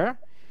here.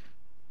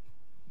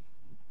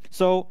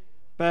 So,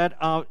 but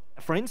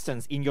for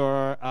instance, in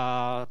your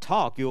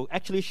talk, you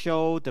actually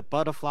show the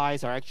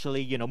butterflies are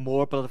actually,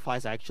 more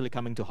butterflies are actually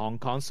coming to Hong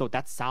Kong. So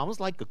that sounds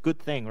like a good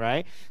thing,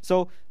 right?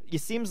 So it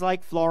seems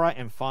like flora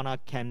and fauna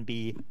can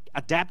be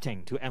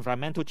adapting to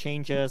environmental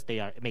changes. They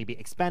are maybe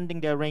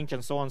expanding their range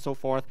and so on and so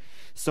forth.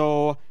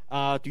 So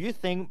do you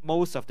think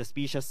most of the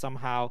species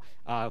somehow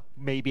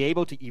may be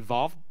able to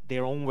evolve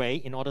their own way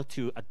in order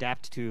to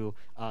adapt to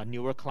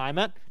newer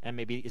climate, and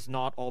maybe it's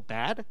not all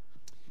bad?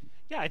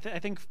 Yeah, I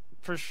think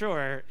for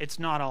sure it's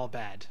not all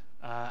bad.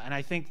 And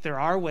I think there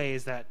are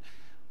ways that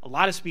a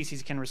lot of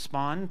species can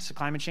respond to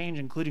climate change,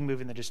 including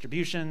moving the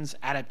distributions.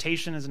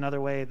 Adaptation is another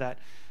way that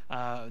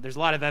there's a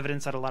lot of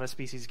evidence that a lot of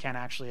species can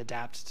actually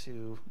adapt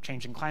to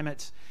changing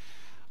climates.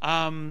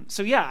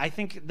 So yeah, I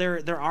think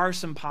there are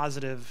some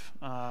positive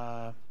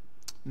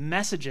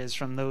messages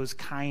from those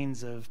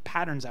kinds of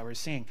patterns that we're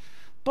seeing.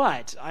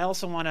 But I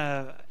also want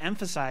to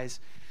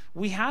emphasize,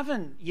 we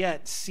haven't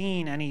yet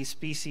seen any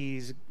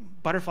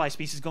butterfly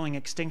species going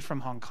extinct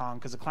from Hong Kong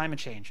because of climate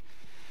change.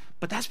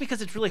 But that's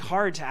because it's really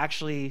hard to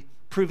actually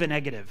prove a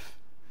negative,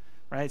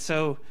 right?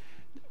 So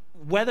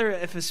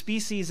if a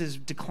species is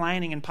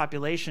declining in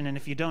population and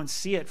if you don't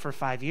see it for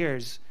 5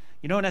 years,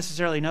 you don't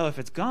necessarily know if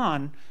it's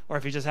gone or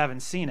if you just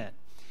haven't seen it.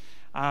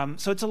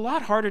 So it's a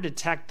lot harder to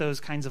detect those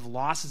kinds of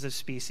losses of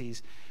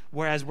species,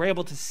 whereas we're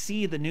able to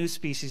see the new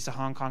species to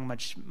Hong Kong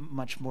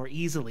much more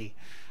easily.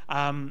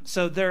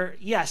 So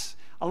yes,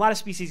 a lot of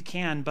species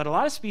can, but a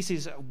lot of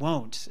species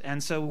won't.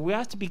 And so we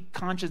have to be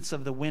conscious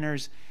of the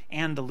winners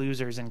and the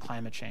losers in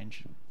climate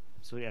change.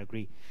 Absolutely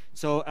agree.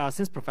 So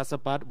since Professor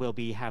Budd will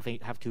be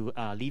have to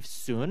leave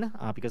soon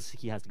because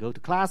he has to go to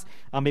class,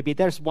 maybe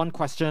there's one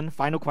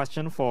final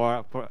question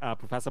for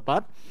Professor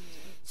Budd.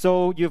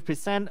 So you've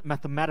presented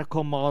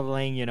mathematical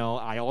modeling.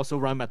 I also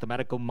run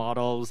mathematical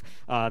models.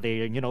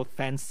 They're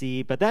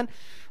fancy, but then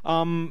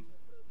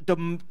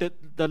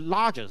the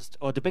largest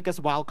or the biggest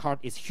wild card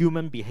is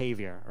human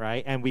behavior,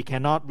 right? And we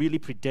cannot really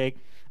predict.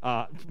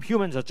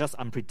 Humans are just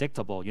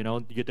unpredictable.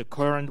 The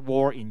current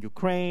war in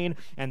Ukraine,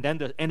 and then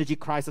the energy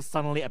crisis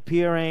suddenly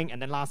appearing,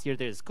 and then last year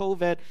there's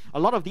COVID. A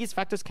lot of these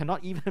factors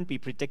cannot even be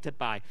predicted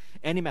by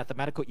any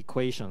mathematical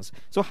equations.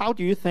 So how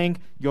do you think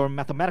our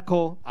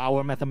mathematical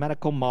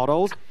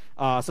models,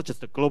 such as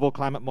the global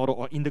climate model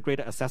or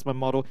integrated assessment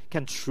model,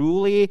 can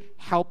truly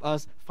help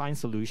us find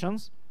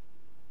solutions?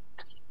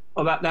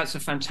 Oh, that's a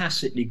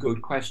fantastically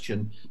good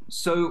question.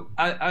 So,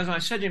 as I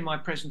said in my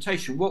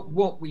presentation,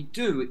 what we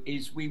do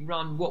is we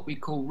run what we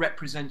call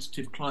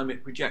representative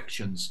climate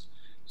projections.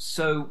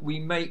 So we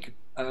make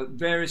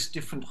various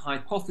different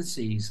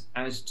hypotheses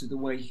as to the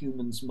way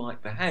humans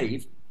might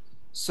behave.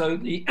 So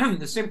the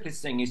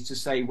simplest thing is to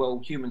say, well,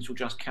 humans will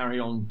just carry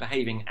on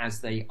behaving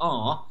as they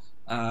are,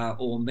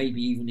 or maybe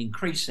even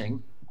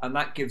increasing, and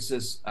that gives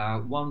us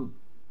one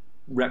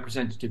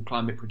representative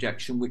climate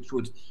projection, which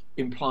would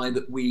imply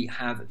that we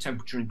have a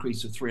temperature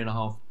increase of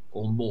 3.5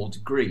 or more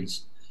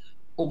degrees.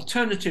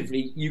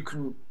 Alternatively, you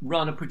can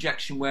run a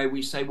projection where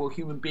we say, well,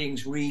 human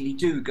beings really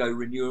do go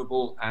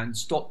renewable and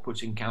stop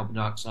putting carbon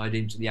dioxide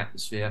into the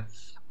atmosphere.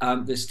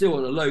 There's still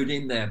a load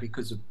in there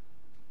because of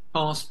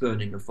past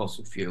burning of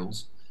fossil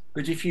fuels.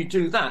 But if you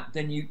do that,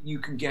 then you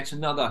can get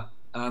another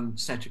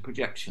set of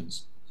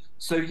projections.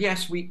 So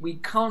yes, we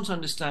can't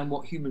understand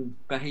what human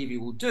behavior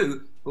will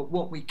do, but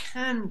what we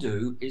can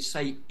do is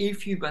say,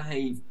 if you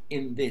behave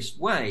in this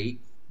way,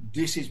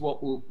 this is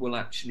what will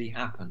actually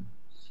happen.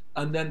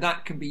 And then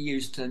that can be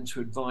used then to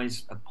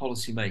advise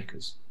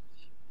policymakers.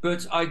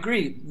 But I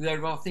agree,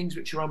 there are things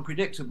which are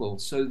unpredictable.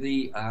 So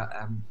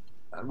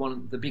one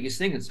of the biggest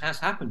things that has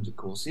happened, of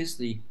course, is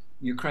the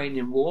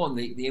Ukrainian war and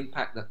the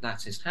impact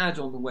that has had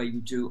on the way we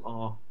do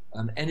our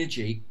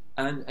energy.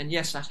 And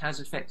yes, that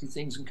has affected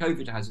things, and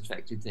COVID has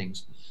affected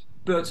things.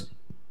 But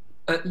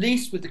at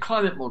least with the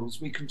climate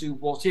models, we can do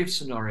what-if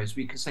scenarios.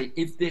 We can say,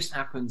 if this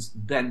happens,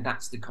 then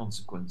that's the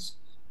consequence.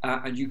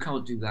 And you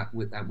can't do that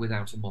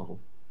without a model.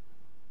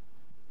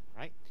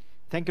 Right.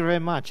 Thank you very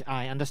much.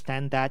 I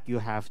understand that you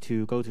have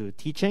to go to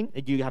teaching.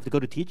 You have to go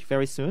to teach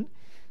very soon.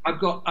 I've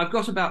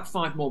got about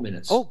 5 more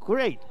minutes. Oh,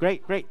 great.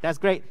 That's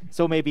great.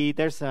 So maybe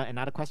there's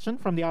another question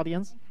from the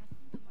audience.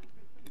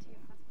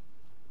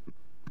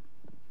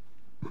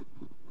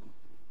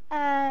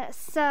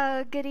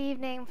 So good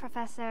evening,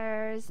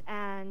 professors,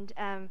 and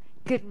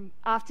good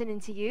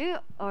afternoon to you,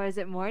 or is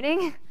it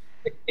morning?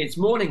 It's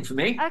morning for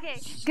me. Okay,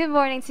 good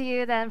morning to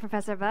you then,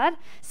 Professor Bud.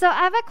 So I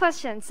have a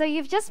question. So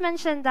you've just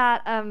mentioned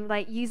that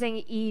like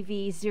using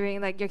EVs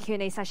during like your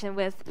Q&A session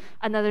with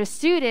another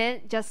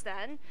student just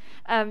then.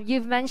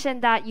 You've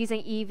mentioned that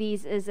using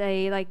EVs is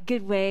a like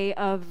good way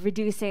of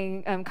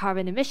reducing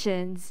carbon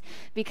emissions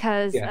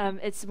because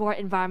it's more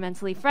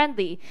environmentally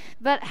friendly.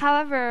 But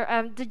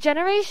however, the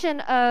generation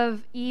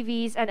of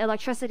EVs and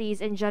electricities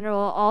in general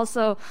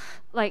also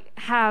like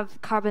have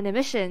carbon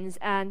emissions,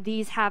 and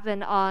these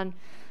happen on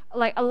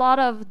like a lot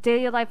of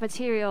daily life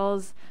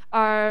materials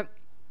are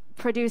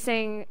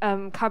producing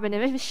carbon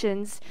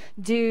emissions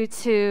due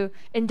to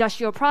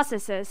industrial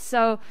processes.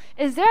 So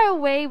is there a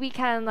way we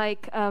can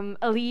like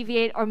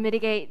alleviate or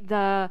mitigate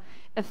the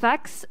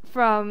effects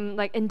from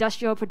like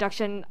industrial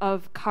production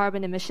of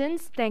carbon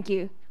emissions? Thank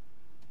you.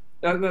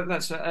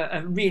 That's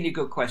a really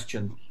good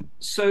question.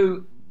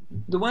 So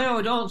the way I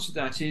would answer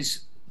that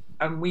is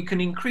we can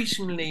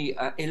increasingly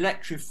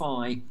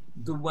electrify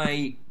the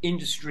way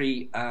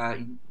industry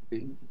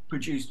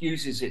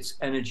uses its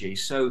energy.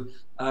 So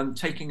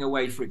taking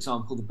away, for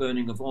example, the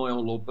burning of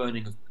oil or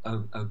burning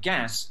of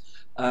gas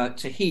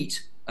to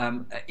heat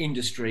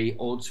industry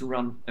or to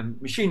run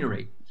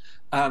machinery.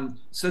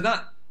 So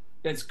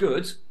that's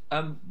good.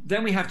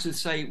 Then we have to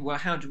say, well,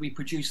 how do we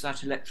produce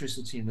that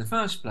electricity in the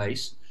first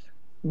place?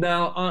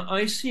 Now,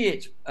 I see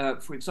it,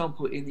 for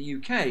example, in the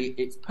UK,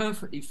 it's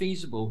perfectly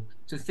feasible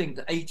to think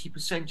that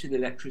 80% of the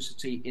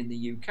electricity in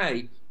the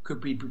UK could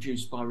be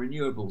produced by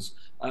renewables.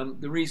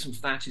 The reason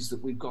for that is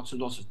that we've got a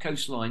lot of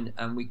coastline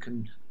and we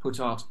can put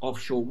out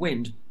offshore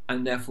wind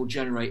and therefore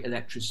generate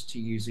electricity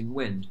using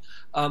wind.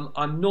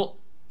 I'm not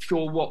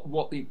sure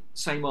what the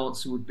same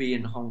answer would be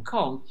in Hong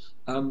Kong,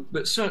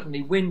 but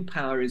certainly wind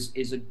power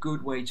is a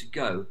good way to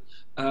go.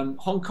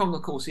 Hong Kong,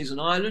 of course, is an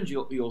island.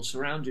 You're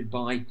surrounded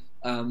by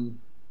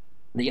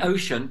the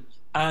ocean,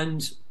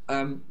 and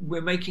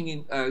we're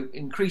making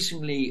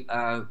increasingly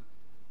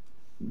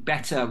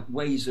better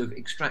ways of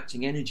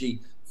extracting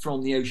energy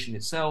from the ocean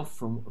itself,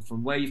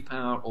 from wave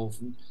power or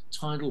from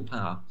tidal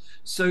power.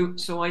 So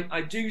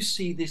I do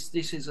see this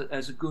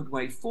as a good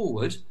way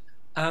forward.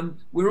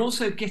 We're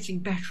also getting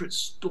better at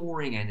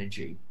storing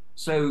energy.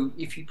 So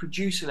if you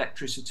produce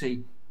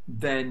electricity,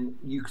 then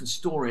you can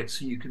store it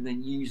so you can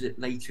then use it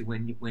later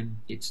when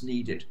it's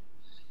needed.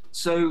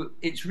 So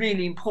it's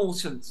really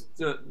important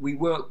that we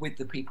work with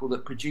the people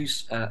that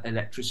produce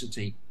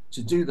electricity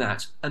to do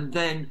that, and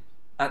then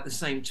at the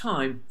same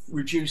time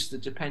reduce the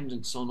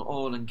dependence on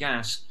oil and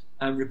gas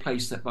and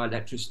replace that by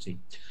electricity.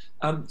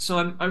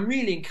 So I'm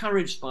really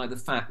encouraged by the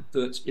fact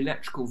that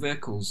electrical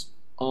vehicles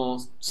are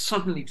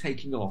suddenly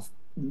taking off.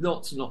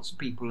 Lots and lots of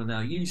people are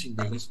now using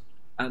these,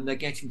 and they're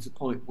getting to the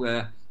point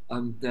where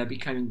they're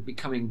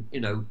becoming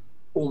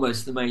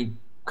almost the main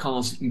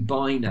cars that you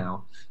buy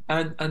now,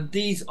 and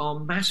these are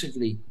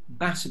massively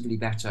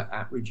better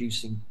at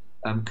reducing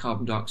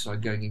carbon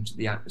dioxide going into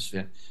the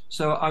atmosphere.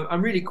 So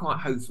I'm really quite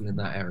hopeful in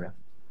that area.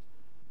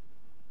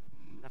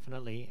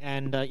 Definitely.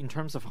 And in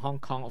terms of Hong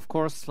Kong, of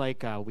course,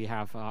 like we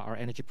have our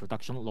energy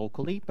production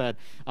locally, but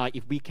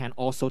if we can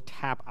also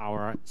tap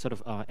our sort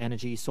of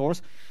energy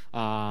source,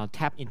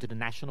 tap into the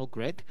national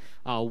grid,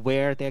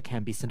 where there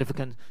can be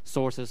significant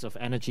sources of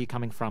energy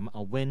coming from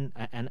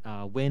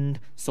wind,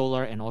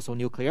 solar, and also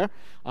nuclear,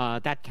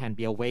 that can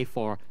be a way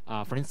for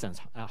instance,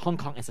 Hong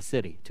Kong as a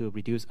city to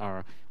reduce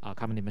our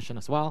carbon emission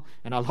as well.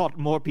 And a lot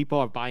more people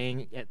are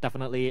buying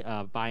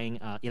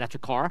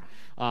electric car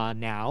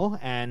now,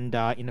 and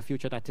in the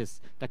future that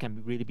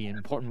can really be an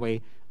important way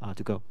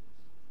to go.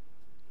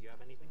 Do you have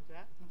anything to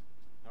add?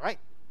 All right,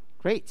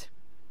 great.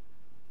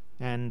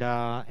 And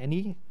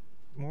any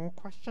more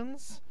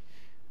questions?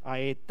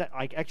 I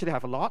actually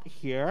have a lot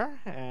here,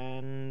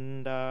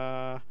 and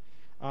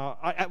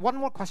one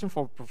more question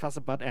for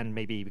Professor Budd, and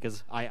maybe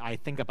because I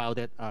think about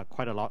it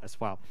quite a lot as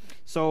well.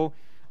 So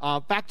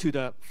back to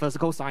the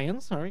physical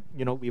science, all right?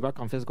 We work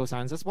on physical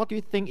sciences. What do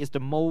you think is the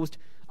most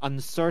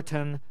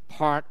uncertain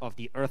part of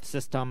the Earth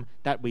system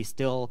that we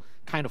still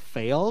kind of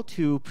fail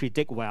to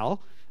predict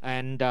well?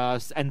 And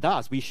thus,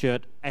 we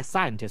should, as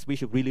scientists, we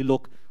should really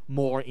look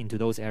more into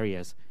those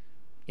areas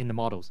in the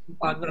models.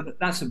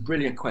 That's a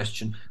brilliant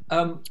question.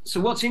 So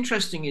what's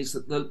interesting is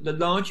that the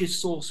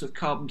largest source of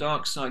carbon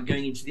dioxide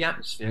going into the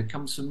atmosphere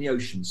comes from the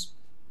oceans.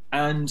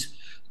 And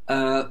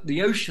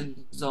the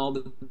oceans are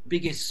the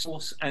biggest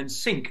source and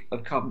sink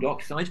of carbon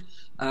dioxide.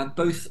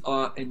 Both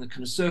are in the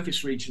kind of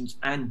surface regions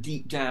and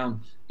deep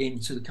down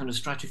into the kind of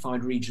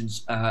stratified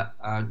regions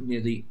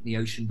near the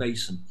ocean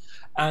basin.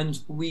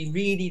 And we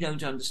really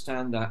don't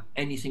understand that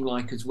anything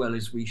like as well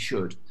as we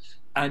should.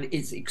 And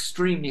it's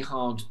extremely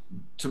hard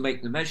to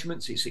make the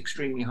measurements. It's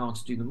extremely hard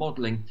to do the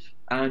modeling.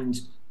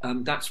 And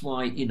That's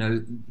why,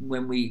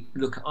 when we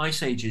look at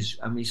ice ages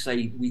and we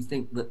say we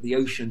think that the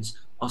oceans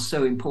are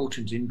so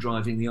important in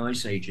driving the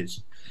ice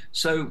ages.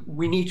 So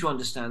we need to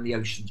understand the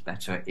oceans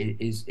better,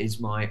 is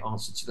my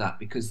answer to that,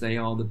 because they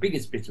are the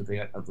biggest bit of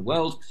the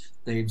world.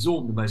 They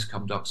absorb the most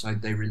carbon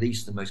dioxide, they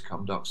release the most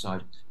carbon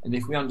dioxide. And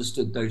if we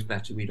understood those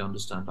better, we'd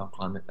understand our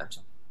climate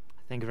better.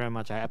 Thank you very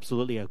much. I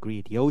absolutely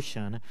agree. The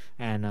ocean,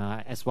 and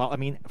as well, I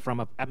mean,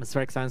 from an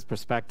atmospheric science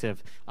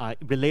perspective,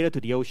 related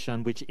to the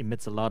ocean, which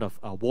emits a lot of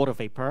water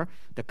vapor,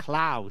 the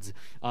clouds,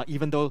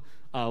 even though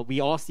we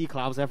all see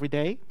clouds every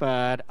day,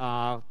 but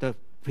the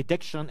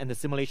prediction and the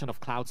simulation of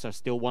clouds are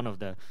still one of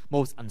the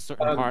most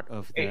uncertain part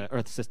of the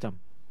Earth system.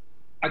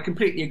 I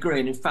completely agree.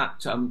 And in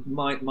fact,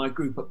 my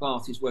group at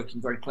Bath is working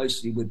very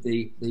closely with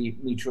the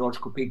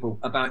meteorological people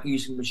about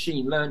using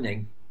machine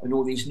learning and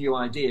all these new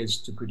ideas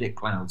to predict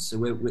clouds.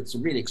 So it's a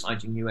really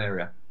exciting new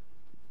area.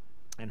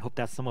 And hope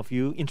that some of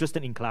you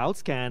interested in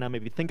clouds can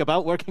maybe think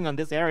about working on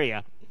this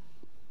area.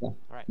 Yeah. All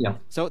right. Yeah.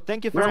 So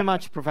thank you very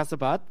much, Professor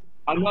Budd.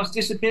 I must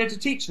disappear to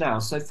teach now.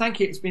 So thank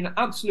you. It's been an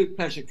absolute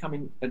pleasure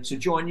coming to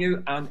join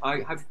you. And I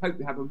hope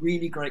you have a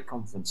really great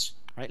conference.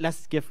 All right,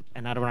 let's give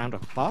another round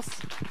of applause.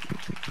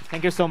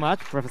 Thank you so much,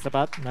 Professor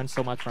Budd. Learned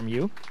so much from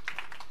you.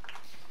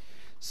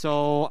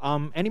 So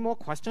any more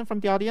questions from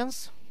the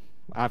audience?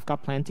 I've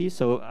got plenty.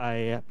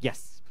 So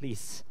yes,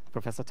 please,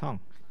 Professor Tong.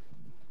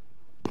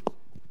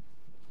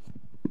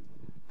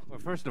 Well,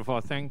 first of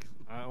all,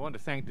 I want to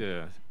thank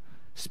the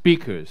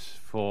speakers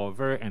for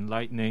very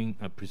enlightening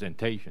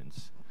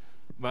presentations.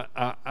 But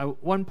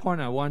one point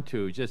I want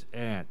to just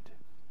add,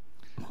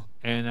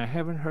 and I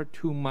haven't heard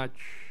too much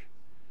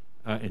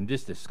in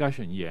this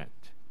discussion yet,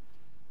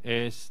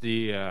 is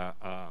the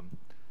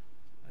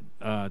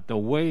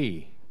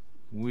way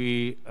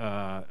we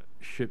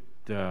should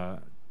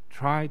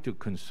try to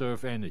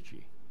conserve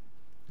energy.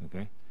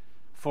 Okay,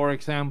 for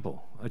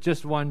example,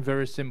 just one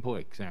very simple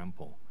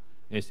example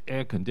is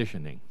air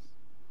conditioning.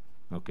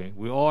 Okay,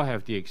 we all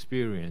have the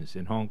experience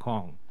in Hong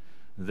Kong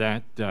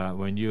that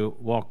when you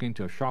walk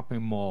into a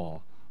shopping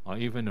mall or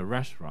even a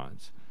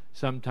restaurant,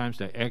 sometimes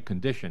the air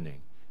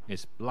conditioning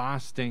is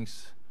blasting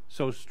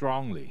so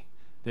strongly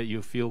that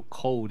you feel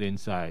cold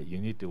inside. You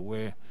need to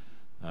wear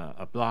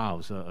a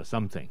blouse or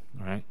something,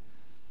 right?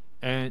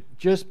 And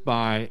just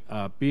by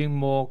being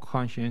more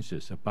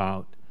conscientious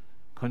about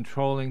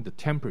controlling the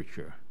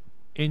temperature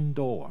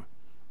indoor,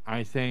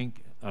 I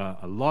think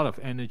a lot of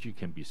energy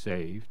can be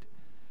saved,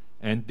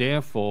 and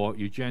therefore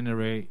you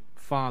generate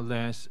far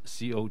less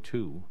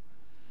CO2.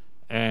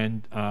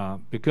 And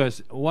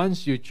because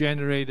once you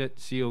generated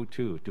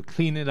CO2, to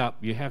clean it up,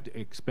 you have to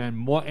expend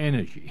more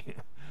energy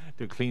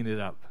to clean it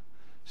up.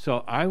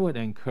 So I would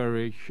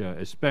encourage,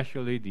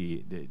 especially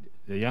the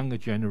younger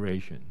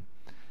generation,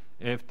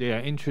 if they are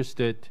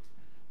interested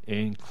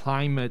in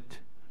climate,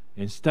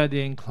 in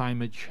studying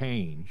climate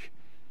change,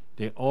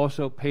 they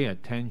also pay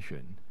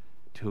attention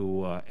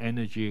to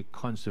energy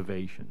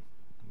conservation.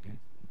 Okay,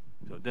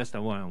 so that's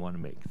the one I want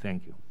to make.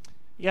 Thank you.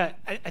 Yeah,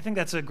 I think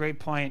that's a great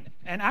point.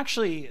 And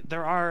actually,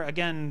 there are,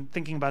 again,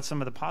 thinking about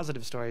some of the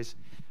positive stories.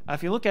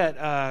 If you look at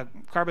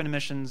carbon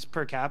emissions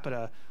per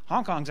capita,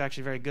 Hong Kong's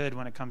actually very good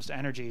when it comes to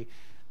energy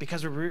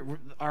because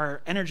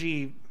our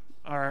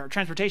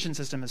transportation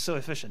system is so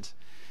efficient.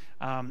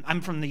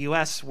 I'm from the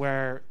US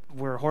where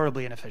we're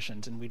horribly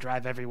inefficient and we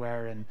drive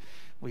everywhere and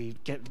we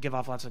give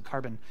off lots of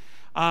carbon.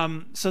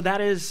 So that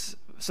is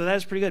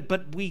pretty good,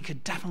 but we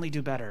could definitely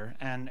do better,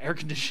 and air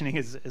conditioning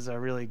is a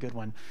really good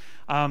one.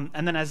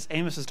 And then as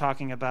Amos was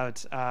talking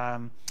about,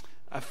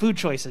 food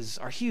choices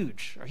are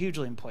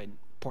hugely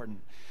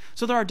important.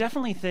 So there are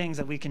definitely things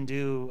that we can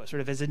do sort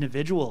of as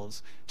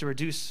individuals to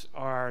reduce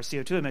our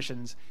CO2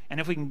 emissions, and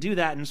if we can do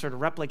that and sort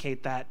of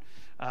replicate that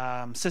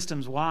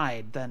systems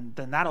wide, then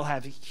that'll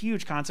have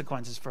huge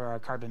consequences for our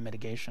carbon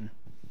mitigation.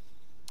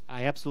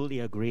 I absolutely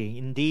agree.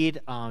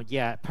 Indeed,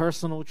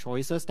 personal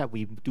choices that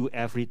we do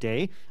every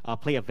day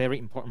play a very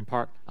important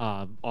part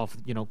of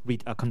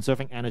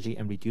conserving energy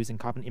and reducing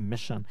carbon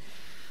emission.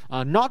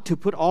 Not to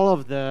put all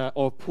of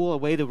or pull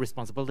away the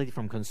responsibility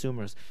from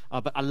consumers,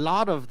 but a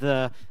lot of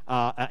the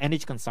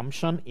energy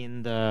consumption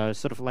in the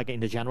sort of like in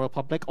the general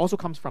public also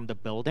comes from the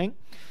building.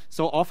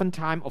 So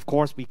oftentimes, of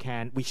course, we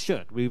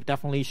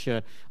definitely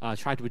should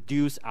try to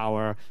reduce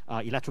our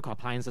electrical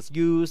appliances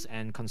use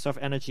and conserve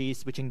energy,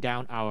 switching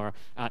down our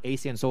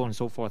AC and so on and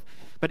so forth.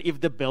 But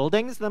if the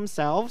buildings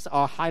themselves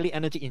are highly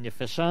energy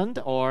inefficient,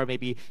 or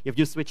maybe if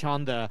you switch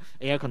on the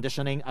air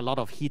conditioning, a lot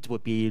of heat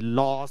would be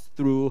lost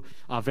through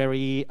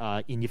very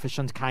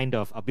inefficient kind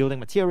of building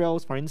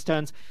materials, for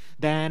instance,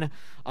 then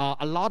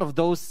a lot of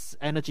those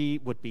energy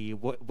would be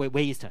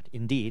wasted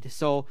indeed.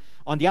 So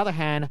on the other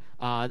hand,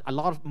 a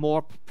lot of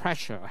more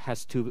pressure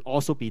has to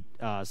also be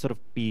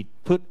be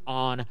put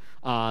on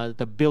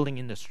the building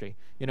industry.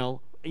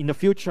 In the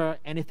future,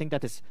 anything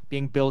that is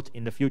being built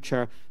in the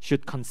future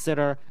should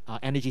consider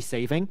energy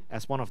saving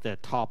as one of the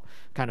top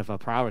kind of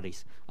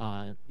priorities,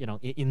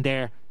 in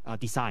their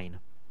design.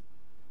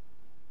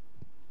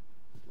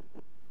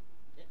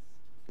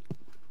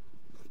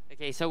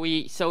 Okay, so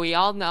we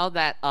all know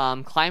that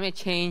climate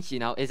change,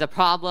 is a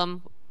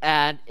problem,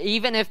 and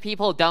even if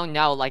people don't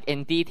know, like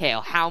in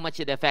detail, how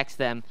much it affects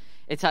them,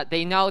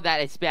 they know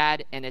that it's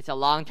bad and it's a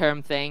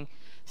long-term thing.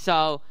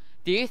 So,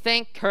 do you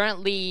think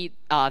currently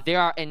there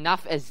are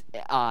enough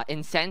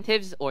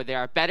incentives, or there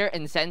are better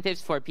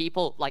incentives for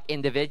people, like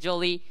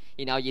individually?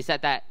 You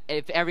said that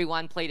if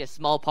everyone played a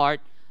small part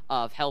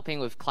of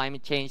helping with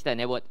climate change, then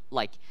it would,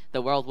 like,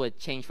 the world would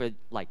change for,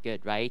 like,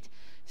 good, right?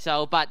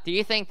 So, but do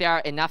you think there are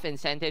enough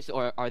incentives,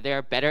 or are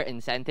there better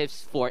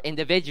incentives for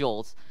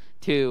individuals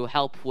to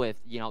help with,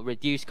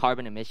 reduce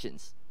carbon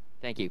emissions?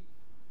 Thank you.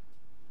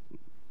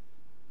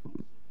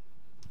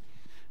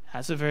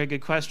 That's a very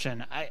good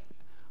question.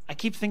 I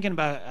keep thinking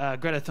about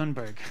Greta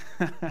Thunberg,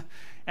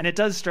 and it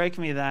does strike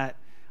me that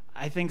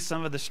I think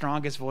some of the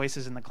strongest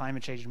voices in the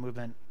climate change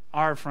movement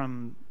are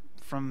from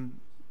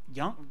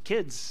young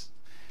kids,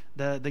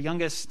 the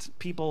youngest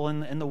people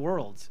in the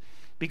world.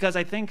 Because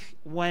I think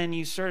when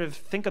you sort of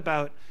think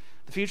about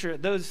the future,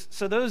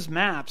 those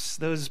maps,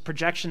 those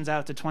projections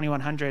out to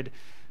 2100,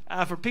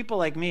 for people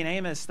like me and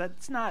Amos,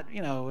 that's not,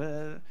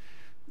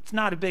 it's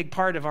not a big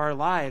part of our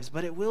lives,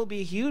 but it will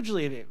be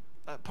hugely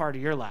a part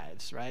of your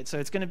lives, right? So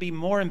it's going to be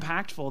more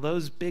impactful.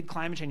 Those big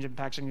climate change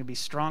impacts are going to be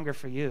stronger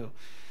for you.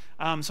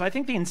 So I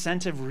think the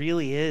incentive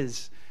really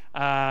is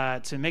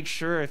to make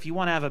sure, if you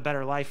want to have a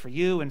better life for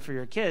you and for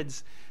your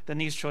kids, then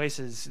these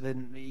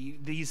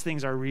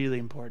things are really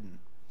important.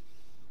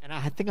 And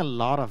I think a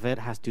lot of it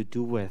has to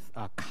do with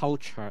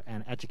culture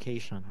and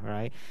education,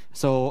 right?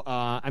 So,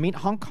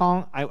 Hong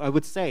Kong, I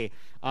would say,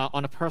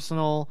 on a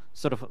personal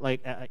sort of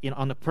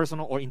on a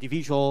personal or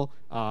individual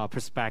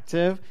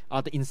perspective,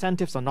 the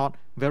incentives are not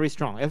very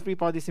strong.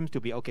 Everybody seems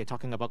to be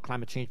talking about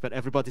climate change, but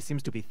everybody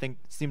seems to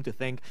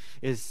think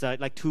is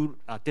too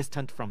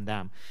distant from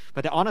them.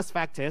 But the honest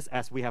fact is,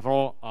 as we have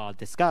all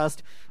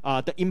discussed,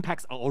 the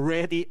impacts are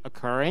already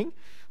occurring.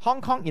 Hong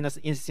Kong, in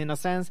a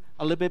sense,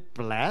 a little bit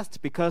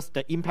blessed because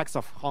the impacts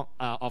of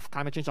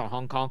climate change on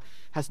Hong Kong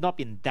has not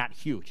been that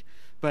huge.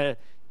 But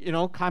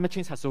climate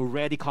change has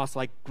already caused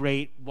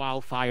great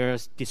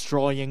wildfires,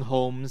 destroying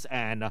homes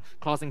and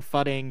causing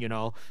flooding,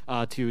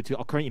 to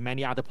occur in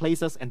many other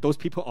places. And those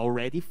people are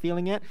already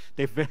feeling it.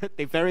 They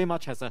very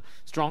much has a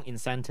strong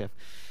incentive.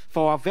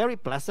 For a very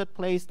blessed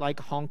place like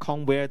Hong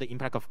Kong, where the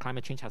impact of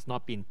climate change has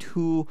not been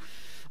too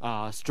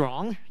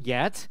strong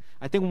yet,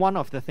 I think one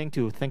of the things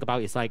to think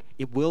about is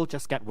it will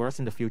just get worse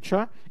in the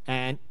future.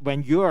 And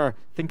when you're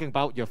thinking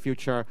about your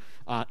future,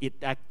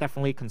 that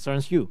definitely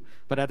concerns you.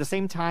 But at the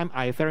same time,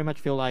 I very much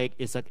feel like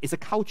it's a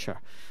culture.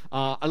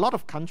 A lot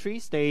of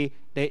countries, they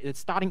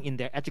starting in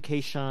their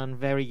education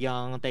very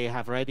young, they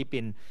have already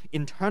been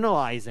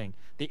internalizing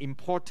the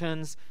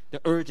importance, the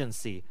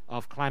urgency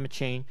of climate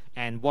change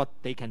and what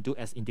they can do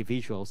as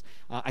individuals.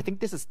 I think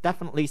this is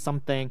definitely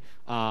something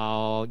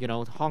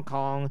Hong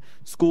Kong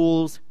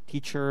schools,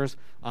 teachers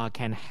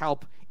can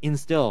help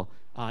instill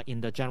in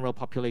the general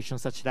population,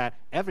 such that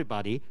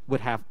everybody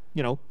would have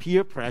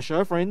peer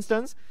pressure, for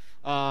instance,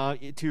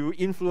 to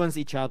influence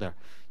each other.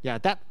 Yeah,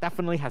 that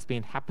definitely has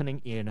been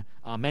happening in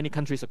many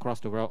countries across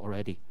the world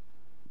already.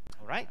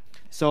 All right.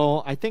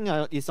 So I think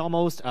it's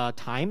almost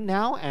time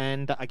now.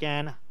 And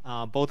again,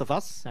 both of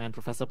us and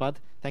Professor Budd,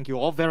 thank you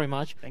all very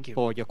much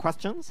for your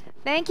questions.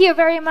 Thank you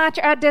very much,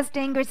 our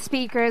distinguished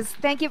speakers.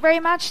 Thank you very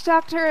much,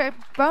 Dr.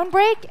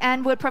 Bonebreak.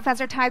 And would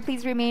Professor Tai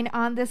please remain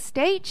on the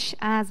stage,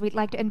 as we'd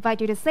like to invite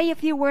you to say a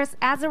few words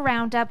as a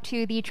roundup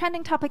to the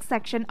trending topics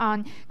section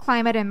on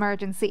climate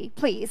emergency.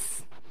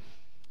 Please.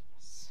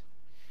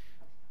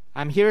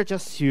 I'm here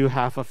just to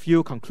have a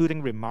few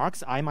concluding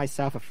remarks. I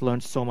myself have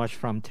learned so much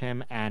from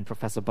Tim and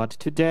Professor Budd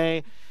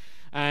today.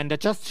 And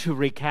just to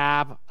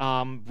recap,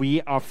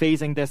 we are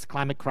facing this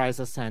climate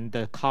crisis, and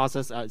the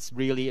causes is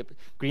really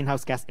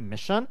greenhouse gas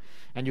emission.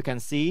 And you can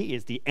see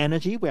is the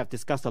energy. We have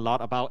discussed a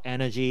lot about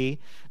energy,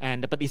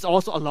 but it's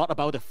also a lot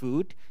about the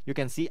food. You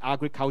can see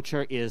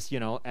agriculture is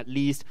at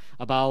least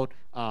about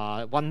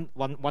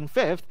one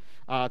fifth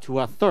to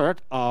a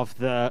third of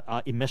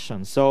the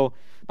emissions. So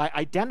by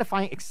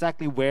identifying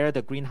exactly where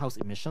the greenhouse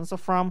emissions are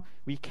from,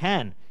 we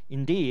can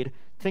indeed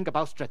think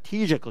about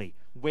strategically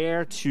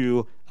where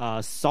to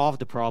solve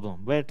the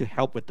problem, where to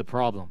help with the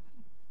problem.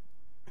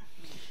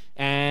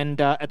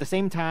 And at the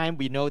same time,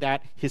 we know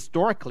that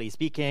historically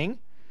speaking,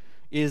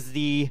 is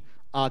the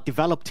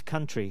developed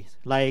countries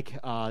like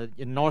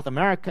in North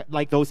America,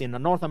 like those in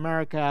North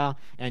America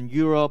and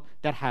Europe,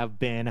 that have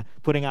been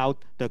putting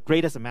out the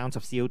greatest amounts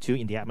of CO2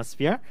 in the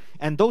atmosphere.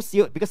 And those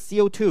because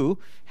CO2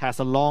 has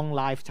a long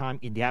lifetime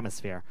in the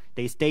atmosphere,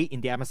 they stay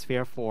in the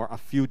atmosphere for a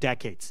few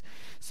decades.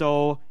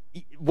 So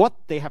what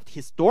they have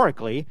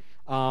historically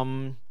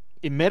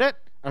emitted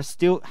are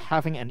still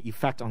having an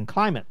effect on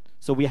climate.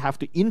 So we have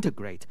to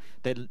integrate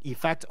the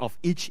effect of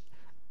each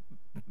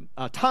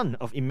ton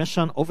of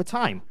emission over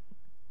time.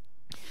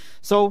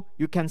 So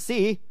you can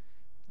see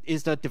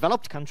is the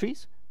developed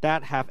countries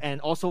that have,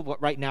 and also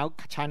right now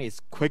China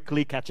is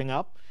quickly catching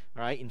up,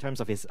 right, in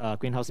terms of its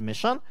greenhouse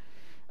emission,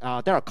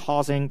 that are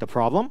causing the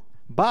problem.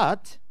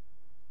 But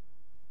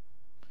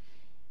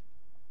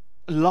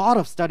a lot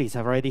of studies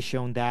have already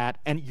shown that,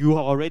 and you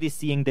are already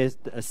seeing this,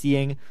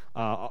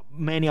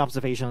 many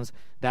observations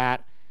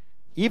that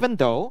even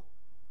though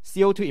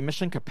CO2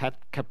 emission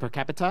per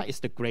capita is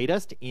the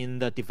greatest in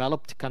the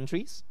developed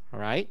countries, all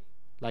right,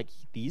 like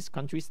these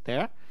countries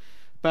there,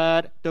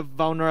 but the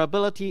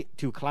vulnerability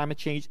to climate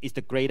change is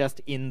the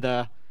greatest in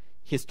the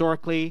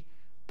historically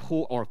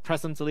poor or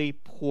presently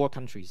poor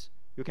countries.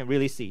 You can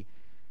really see.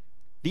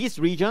 These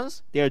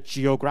regions, they are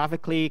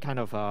geographically kind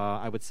of,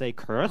 I would say,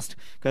 cursed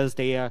because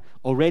they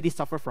already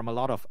suffer from a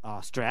lot of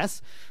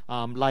stress,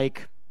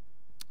 like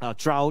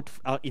drought,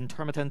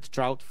 intermittent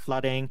drought,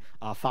 flooding,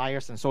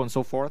 fires, and so on and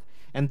so forth.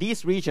 And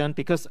these regions,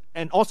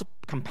 and also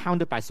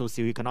compounded by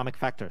socioeconomic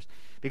factors,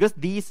 because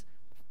these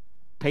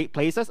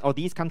places or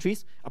these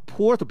countries are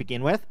poor to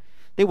begin with,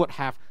 they would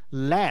have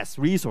less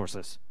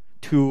resources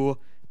to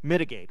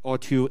mitigate or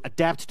to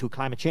adapt to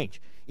climate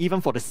change, even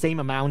for the same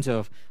amount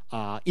of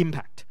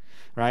impact.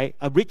 Right,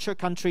 a richer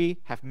country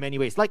have many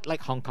ways, like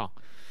Hong Kong.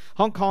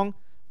 Hong Kong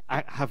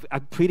are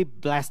pretty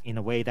blessed in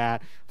a way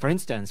that, for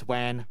instance,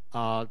 when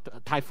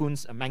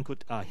typhoons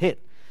Mangkhut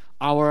hit,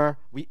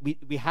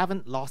 we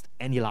haven't lost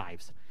any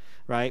lives.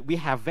 Right, we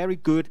have very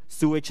good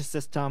sewage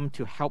system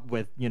to help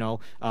with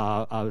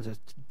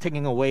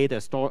taking away the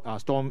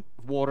storm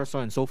water, so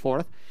on and so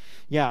forth.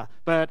 Yeah,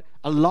 but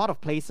a lot of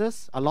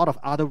places, a lot of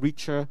other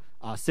richer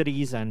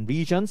cities and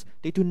regions,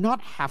 they do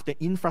not have the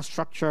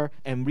infrastructure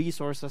and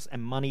resources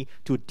and money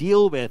to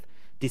deal with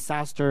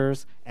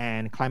disasters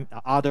and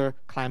other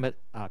climate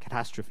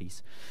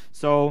catastrophes.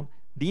 So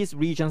these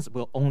regions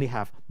will only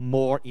have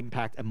more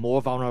impact and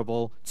more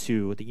vulnerable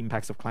to the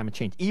impacts of climate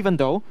change, even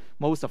though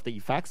most of the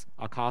effects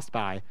are caused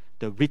by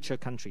the richer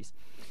countries.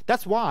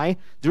 That's why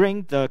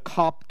during the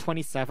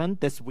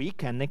COP27 this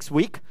week and next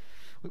week,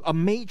 a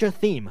major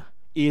theme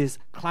is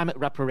climate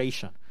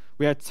reparation.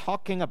 We are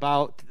talking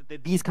about,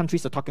 these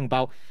countries are talking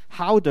about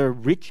how the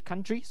richer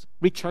countries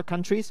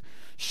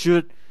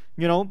should,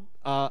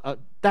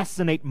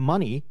 designate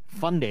money,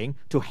 funding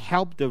to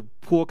help the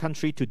poor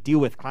country to deal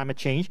with climate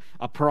change,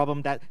 a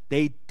problem that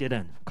they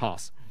didn't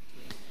cause.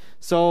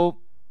 So,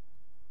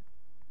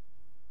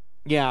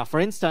 yeah, for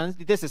instance,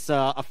 this is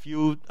a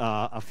few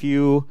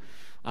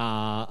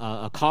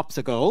COPs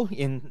ago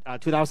in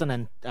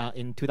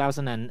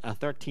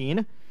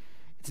 2013.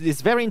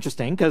 It's very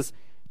interesting because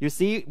you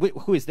see,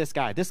 who is this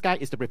guy? This guy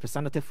is the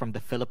representative from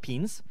the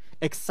Philippines.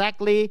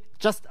 Exactly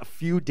just a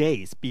few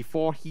days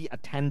before he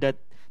attended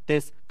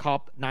this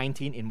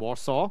COP19 in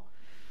Warsaw,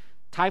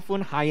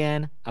 Typhoon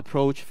Haiyan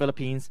approached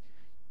Philippines,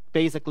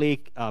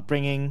 basically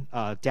bringing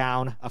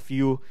down a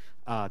few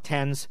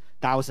tens,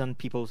 thousand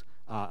people,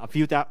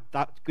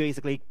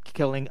 basically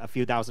killing a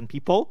few thousand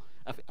people,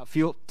 a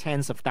few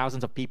tens of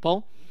thousands of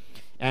people.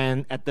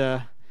 And at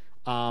the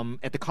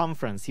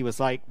conference, he was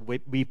like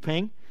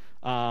weeping,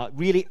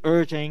 really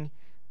urging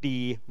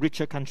the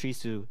richer countries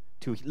to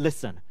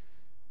listen.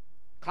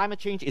 Climate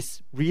change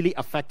is really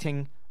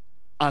affecting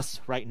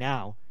us right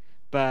now,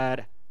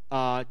 but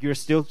you're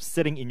still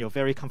sitting in your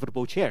very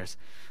comfortable chairs,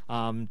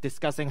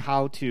 discussing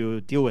how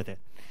to deal with it.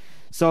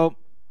 So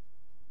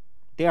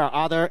there are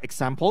other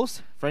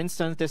examples. For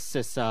instance, this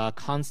is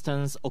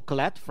Constance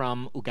Okolet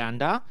from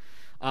Uganda,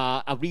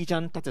 a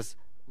region that is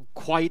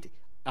quite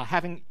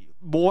having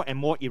more and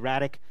more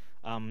erratic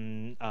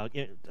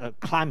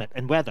climate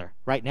and weather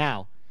right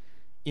now.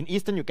 In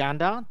eastern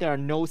Uganda, there are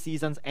no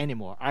seasons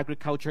anymore.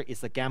 Agriculture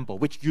is a gamble,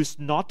 which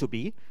used not to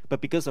be, but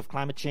because of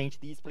climate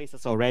change, these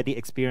places are already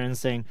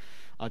experiencing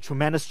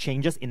tremendous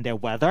changes in their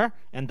weather,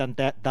 and then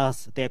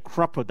thus their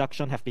crop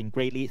production have been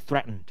greatly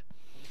threatened.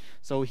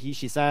 So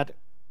she said,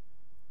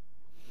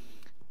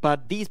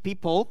 but these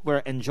people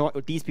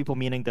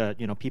meaning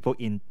the people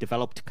in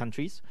developed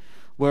countries,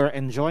 were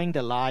enjoying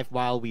their life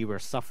while we were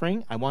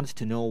suffering. I wanted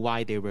to know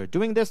why they were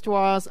doing this to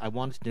us. I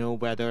wanted to know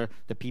whether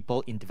the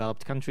people in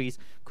developed countries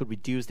could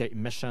reduce their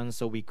emissions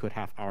so we could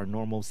have our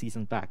normal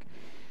season back.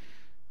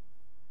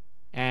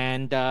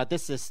 And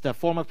this is the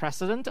former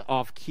president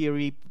of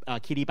Kiribati.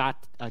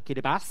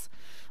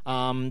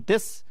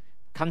 This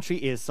country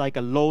is like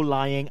a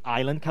low-lying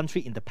island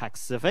country in the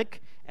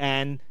Pacific,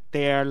 and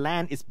their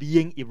land is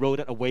being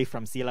eroded away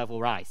from sea level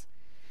rise.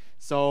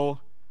 So,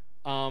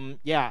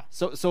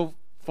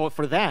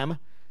 for them,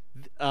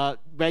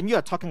 when you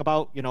are talking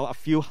about a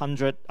few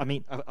hundred,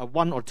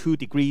 1 or 2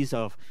 degrees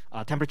of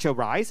temperature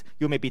rise,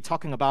 you may be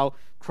talking about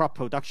crop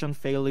production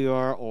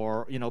failure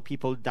or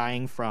people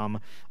dying from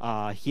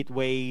heat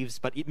waves,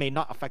 but it may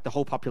not affect the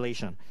whole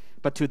population.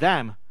 But to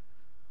them,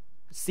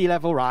 sea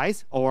level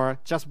rise or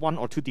just 1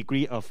 or 2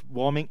 degrees of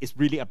warming is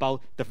really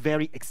about the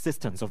very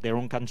existence of their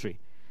own country.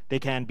 They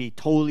can be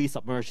totally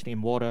submerged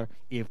in water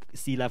if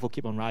sea level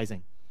keep on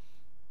rising.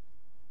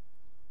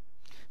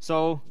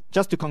 So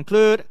just to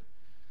conclude,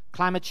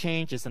 climate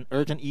change is an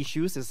urgent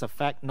issue. It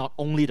affects not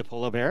only the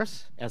polar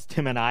bears, as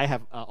Tim and I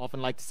have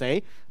often liked to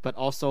say, but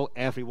also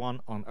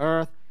everyone on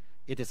Earth.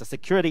 It is a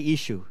security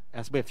issue.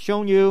 As we have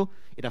shown you,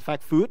 it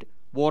affects food,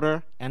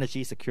 water,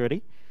 energy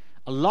security.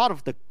 A lot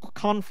of the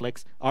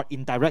conflicts are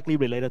indirectly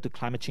related to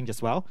climate change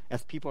as well,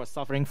 as people are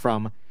suffering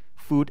from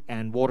food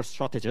and water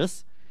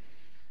shortages.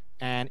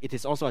 And it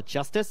is also a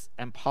justice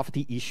and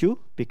poverty issue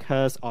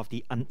because of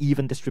the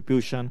uneven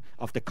distribution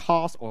of the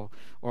cost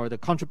or the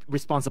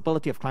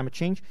responsibility of climate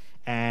change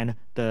and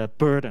the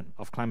burden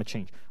of climate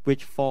change,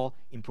 which fall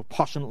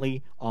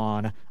disproportionately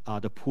on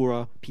the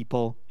poorer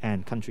people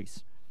and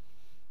countries.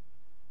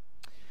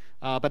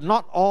 But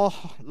not all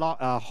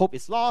hope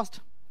is lost.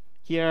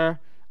 Here,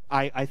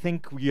 I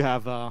think you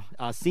have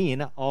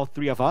seen, all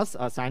three of us,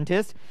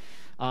 scientists,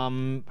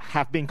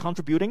 have been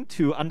contributing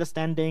to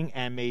understanding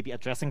and maybe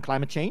addressing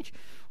climate change.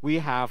 We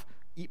have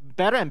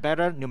better and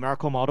better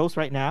numerical models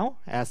right now,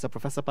 as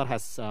Professor Butt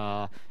has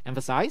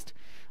emphasized.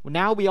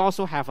 Now we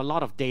also have a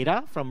lot of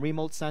data from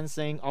remote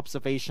sensing,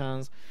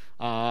 observations.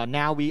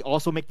 Now we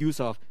also make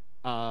use of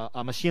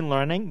machine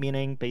learning,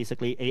 meaning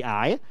basically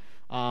AI,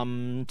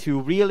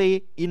 to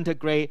really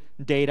integrate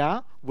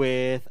data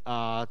with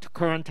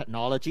current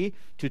technology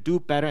to do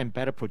better and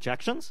better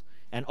projections,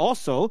 and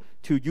also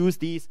to use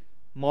these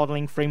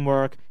modeling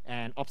framework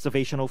and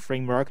observational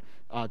framework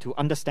to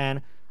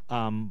understand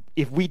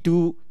if we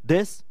do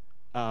this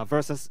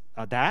versus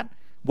that,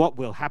 what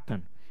will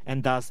happen.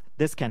 And thus,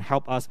 this can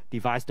help us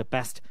devise the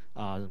best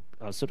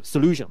sort of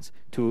solutions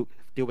to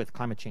deal with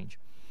climate change.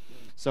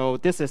 So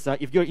this is,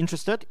 if you're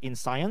interested in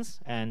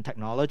science and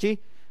technology,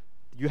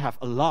 you have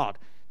a lot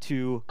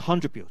to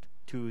contribute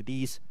to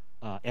these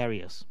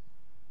areas.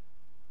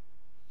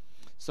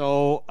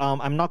 So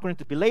I'm not going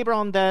to belabor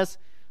on this.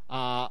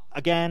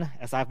 Again,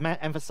 as I've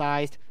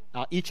emphasized,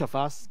 each of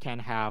us can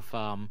have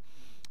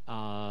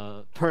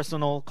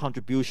personal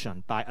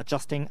contribution by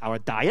adjusting our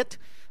diet,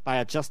 by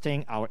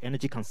adjusting our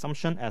energy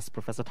consumption, as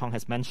Professor Tong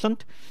has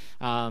mentioned.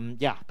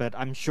 But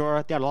I'm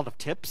sure there are a lot of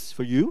tips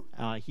for you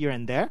here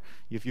and there.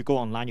 If you go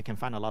online, you can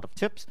find a lot of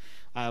tips.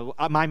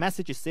 My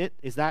message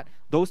is that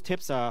those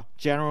tips are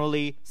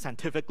generally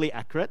scientifically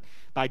accurate.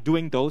 By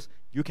doing those,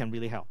 you can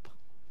really help.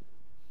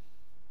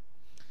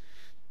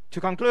 To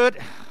conclude,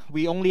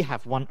 we only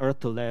have one Earth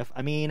to live.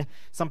 I mean,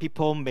 some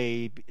people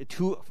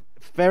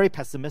very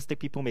pessimistic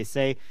people may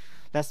say,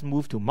 let's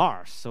move to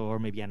Mars or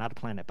maybe another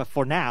planet. But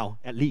for now,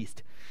 at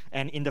least,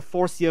 and in the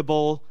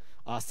foreseeable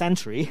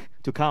century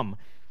to come,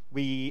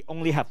 we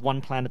only have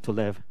one planet to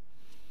live.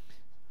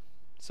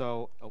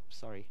 So,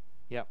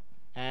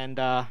 And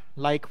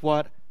like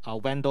what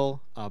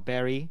Wendell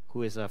Berry,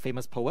 who is a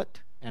famous poet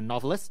and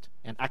novelist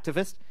and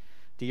activist,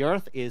 the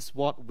Earth is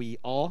what we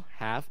all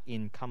have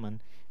in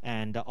common.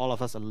 And all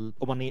of us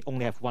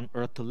only have one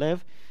Earth to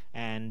live,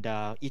 and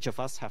each of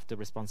us have the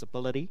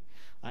responsibility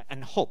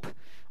and hope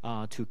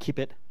to keep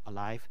it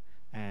alive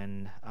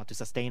and to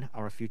sustain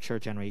our future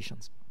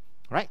generations.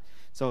 All right,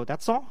 so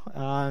that's all.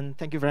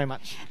 Thank you very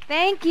much.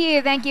 Thank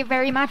you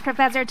very much,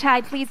 Professor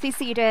Tai. Please be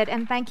seated,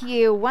 and thank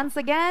you once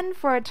again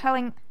for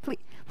telling.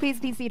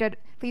 Please be seated.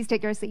 Please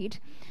take your seat.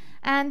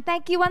 And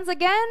thank you once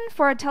again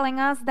for telling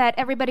us that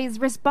everybody is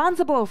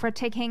responsible for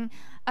taking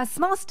a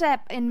small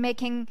step in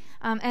making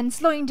and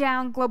slowing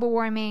down global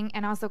warming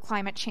and also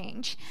climate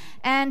change.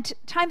 And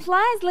time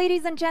flies,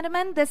 ladies and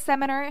gentlemen. This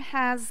seminar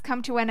has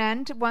come to an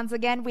end. Once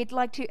again, we'd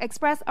like to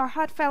express our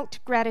heartfelt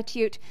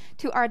gratitude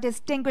to our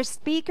distinguished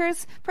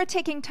speakers for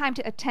taking time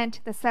to attend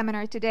the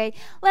seminar today.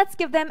 Let's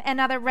give them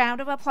another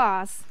round of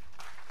applause.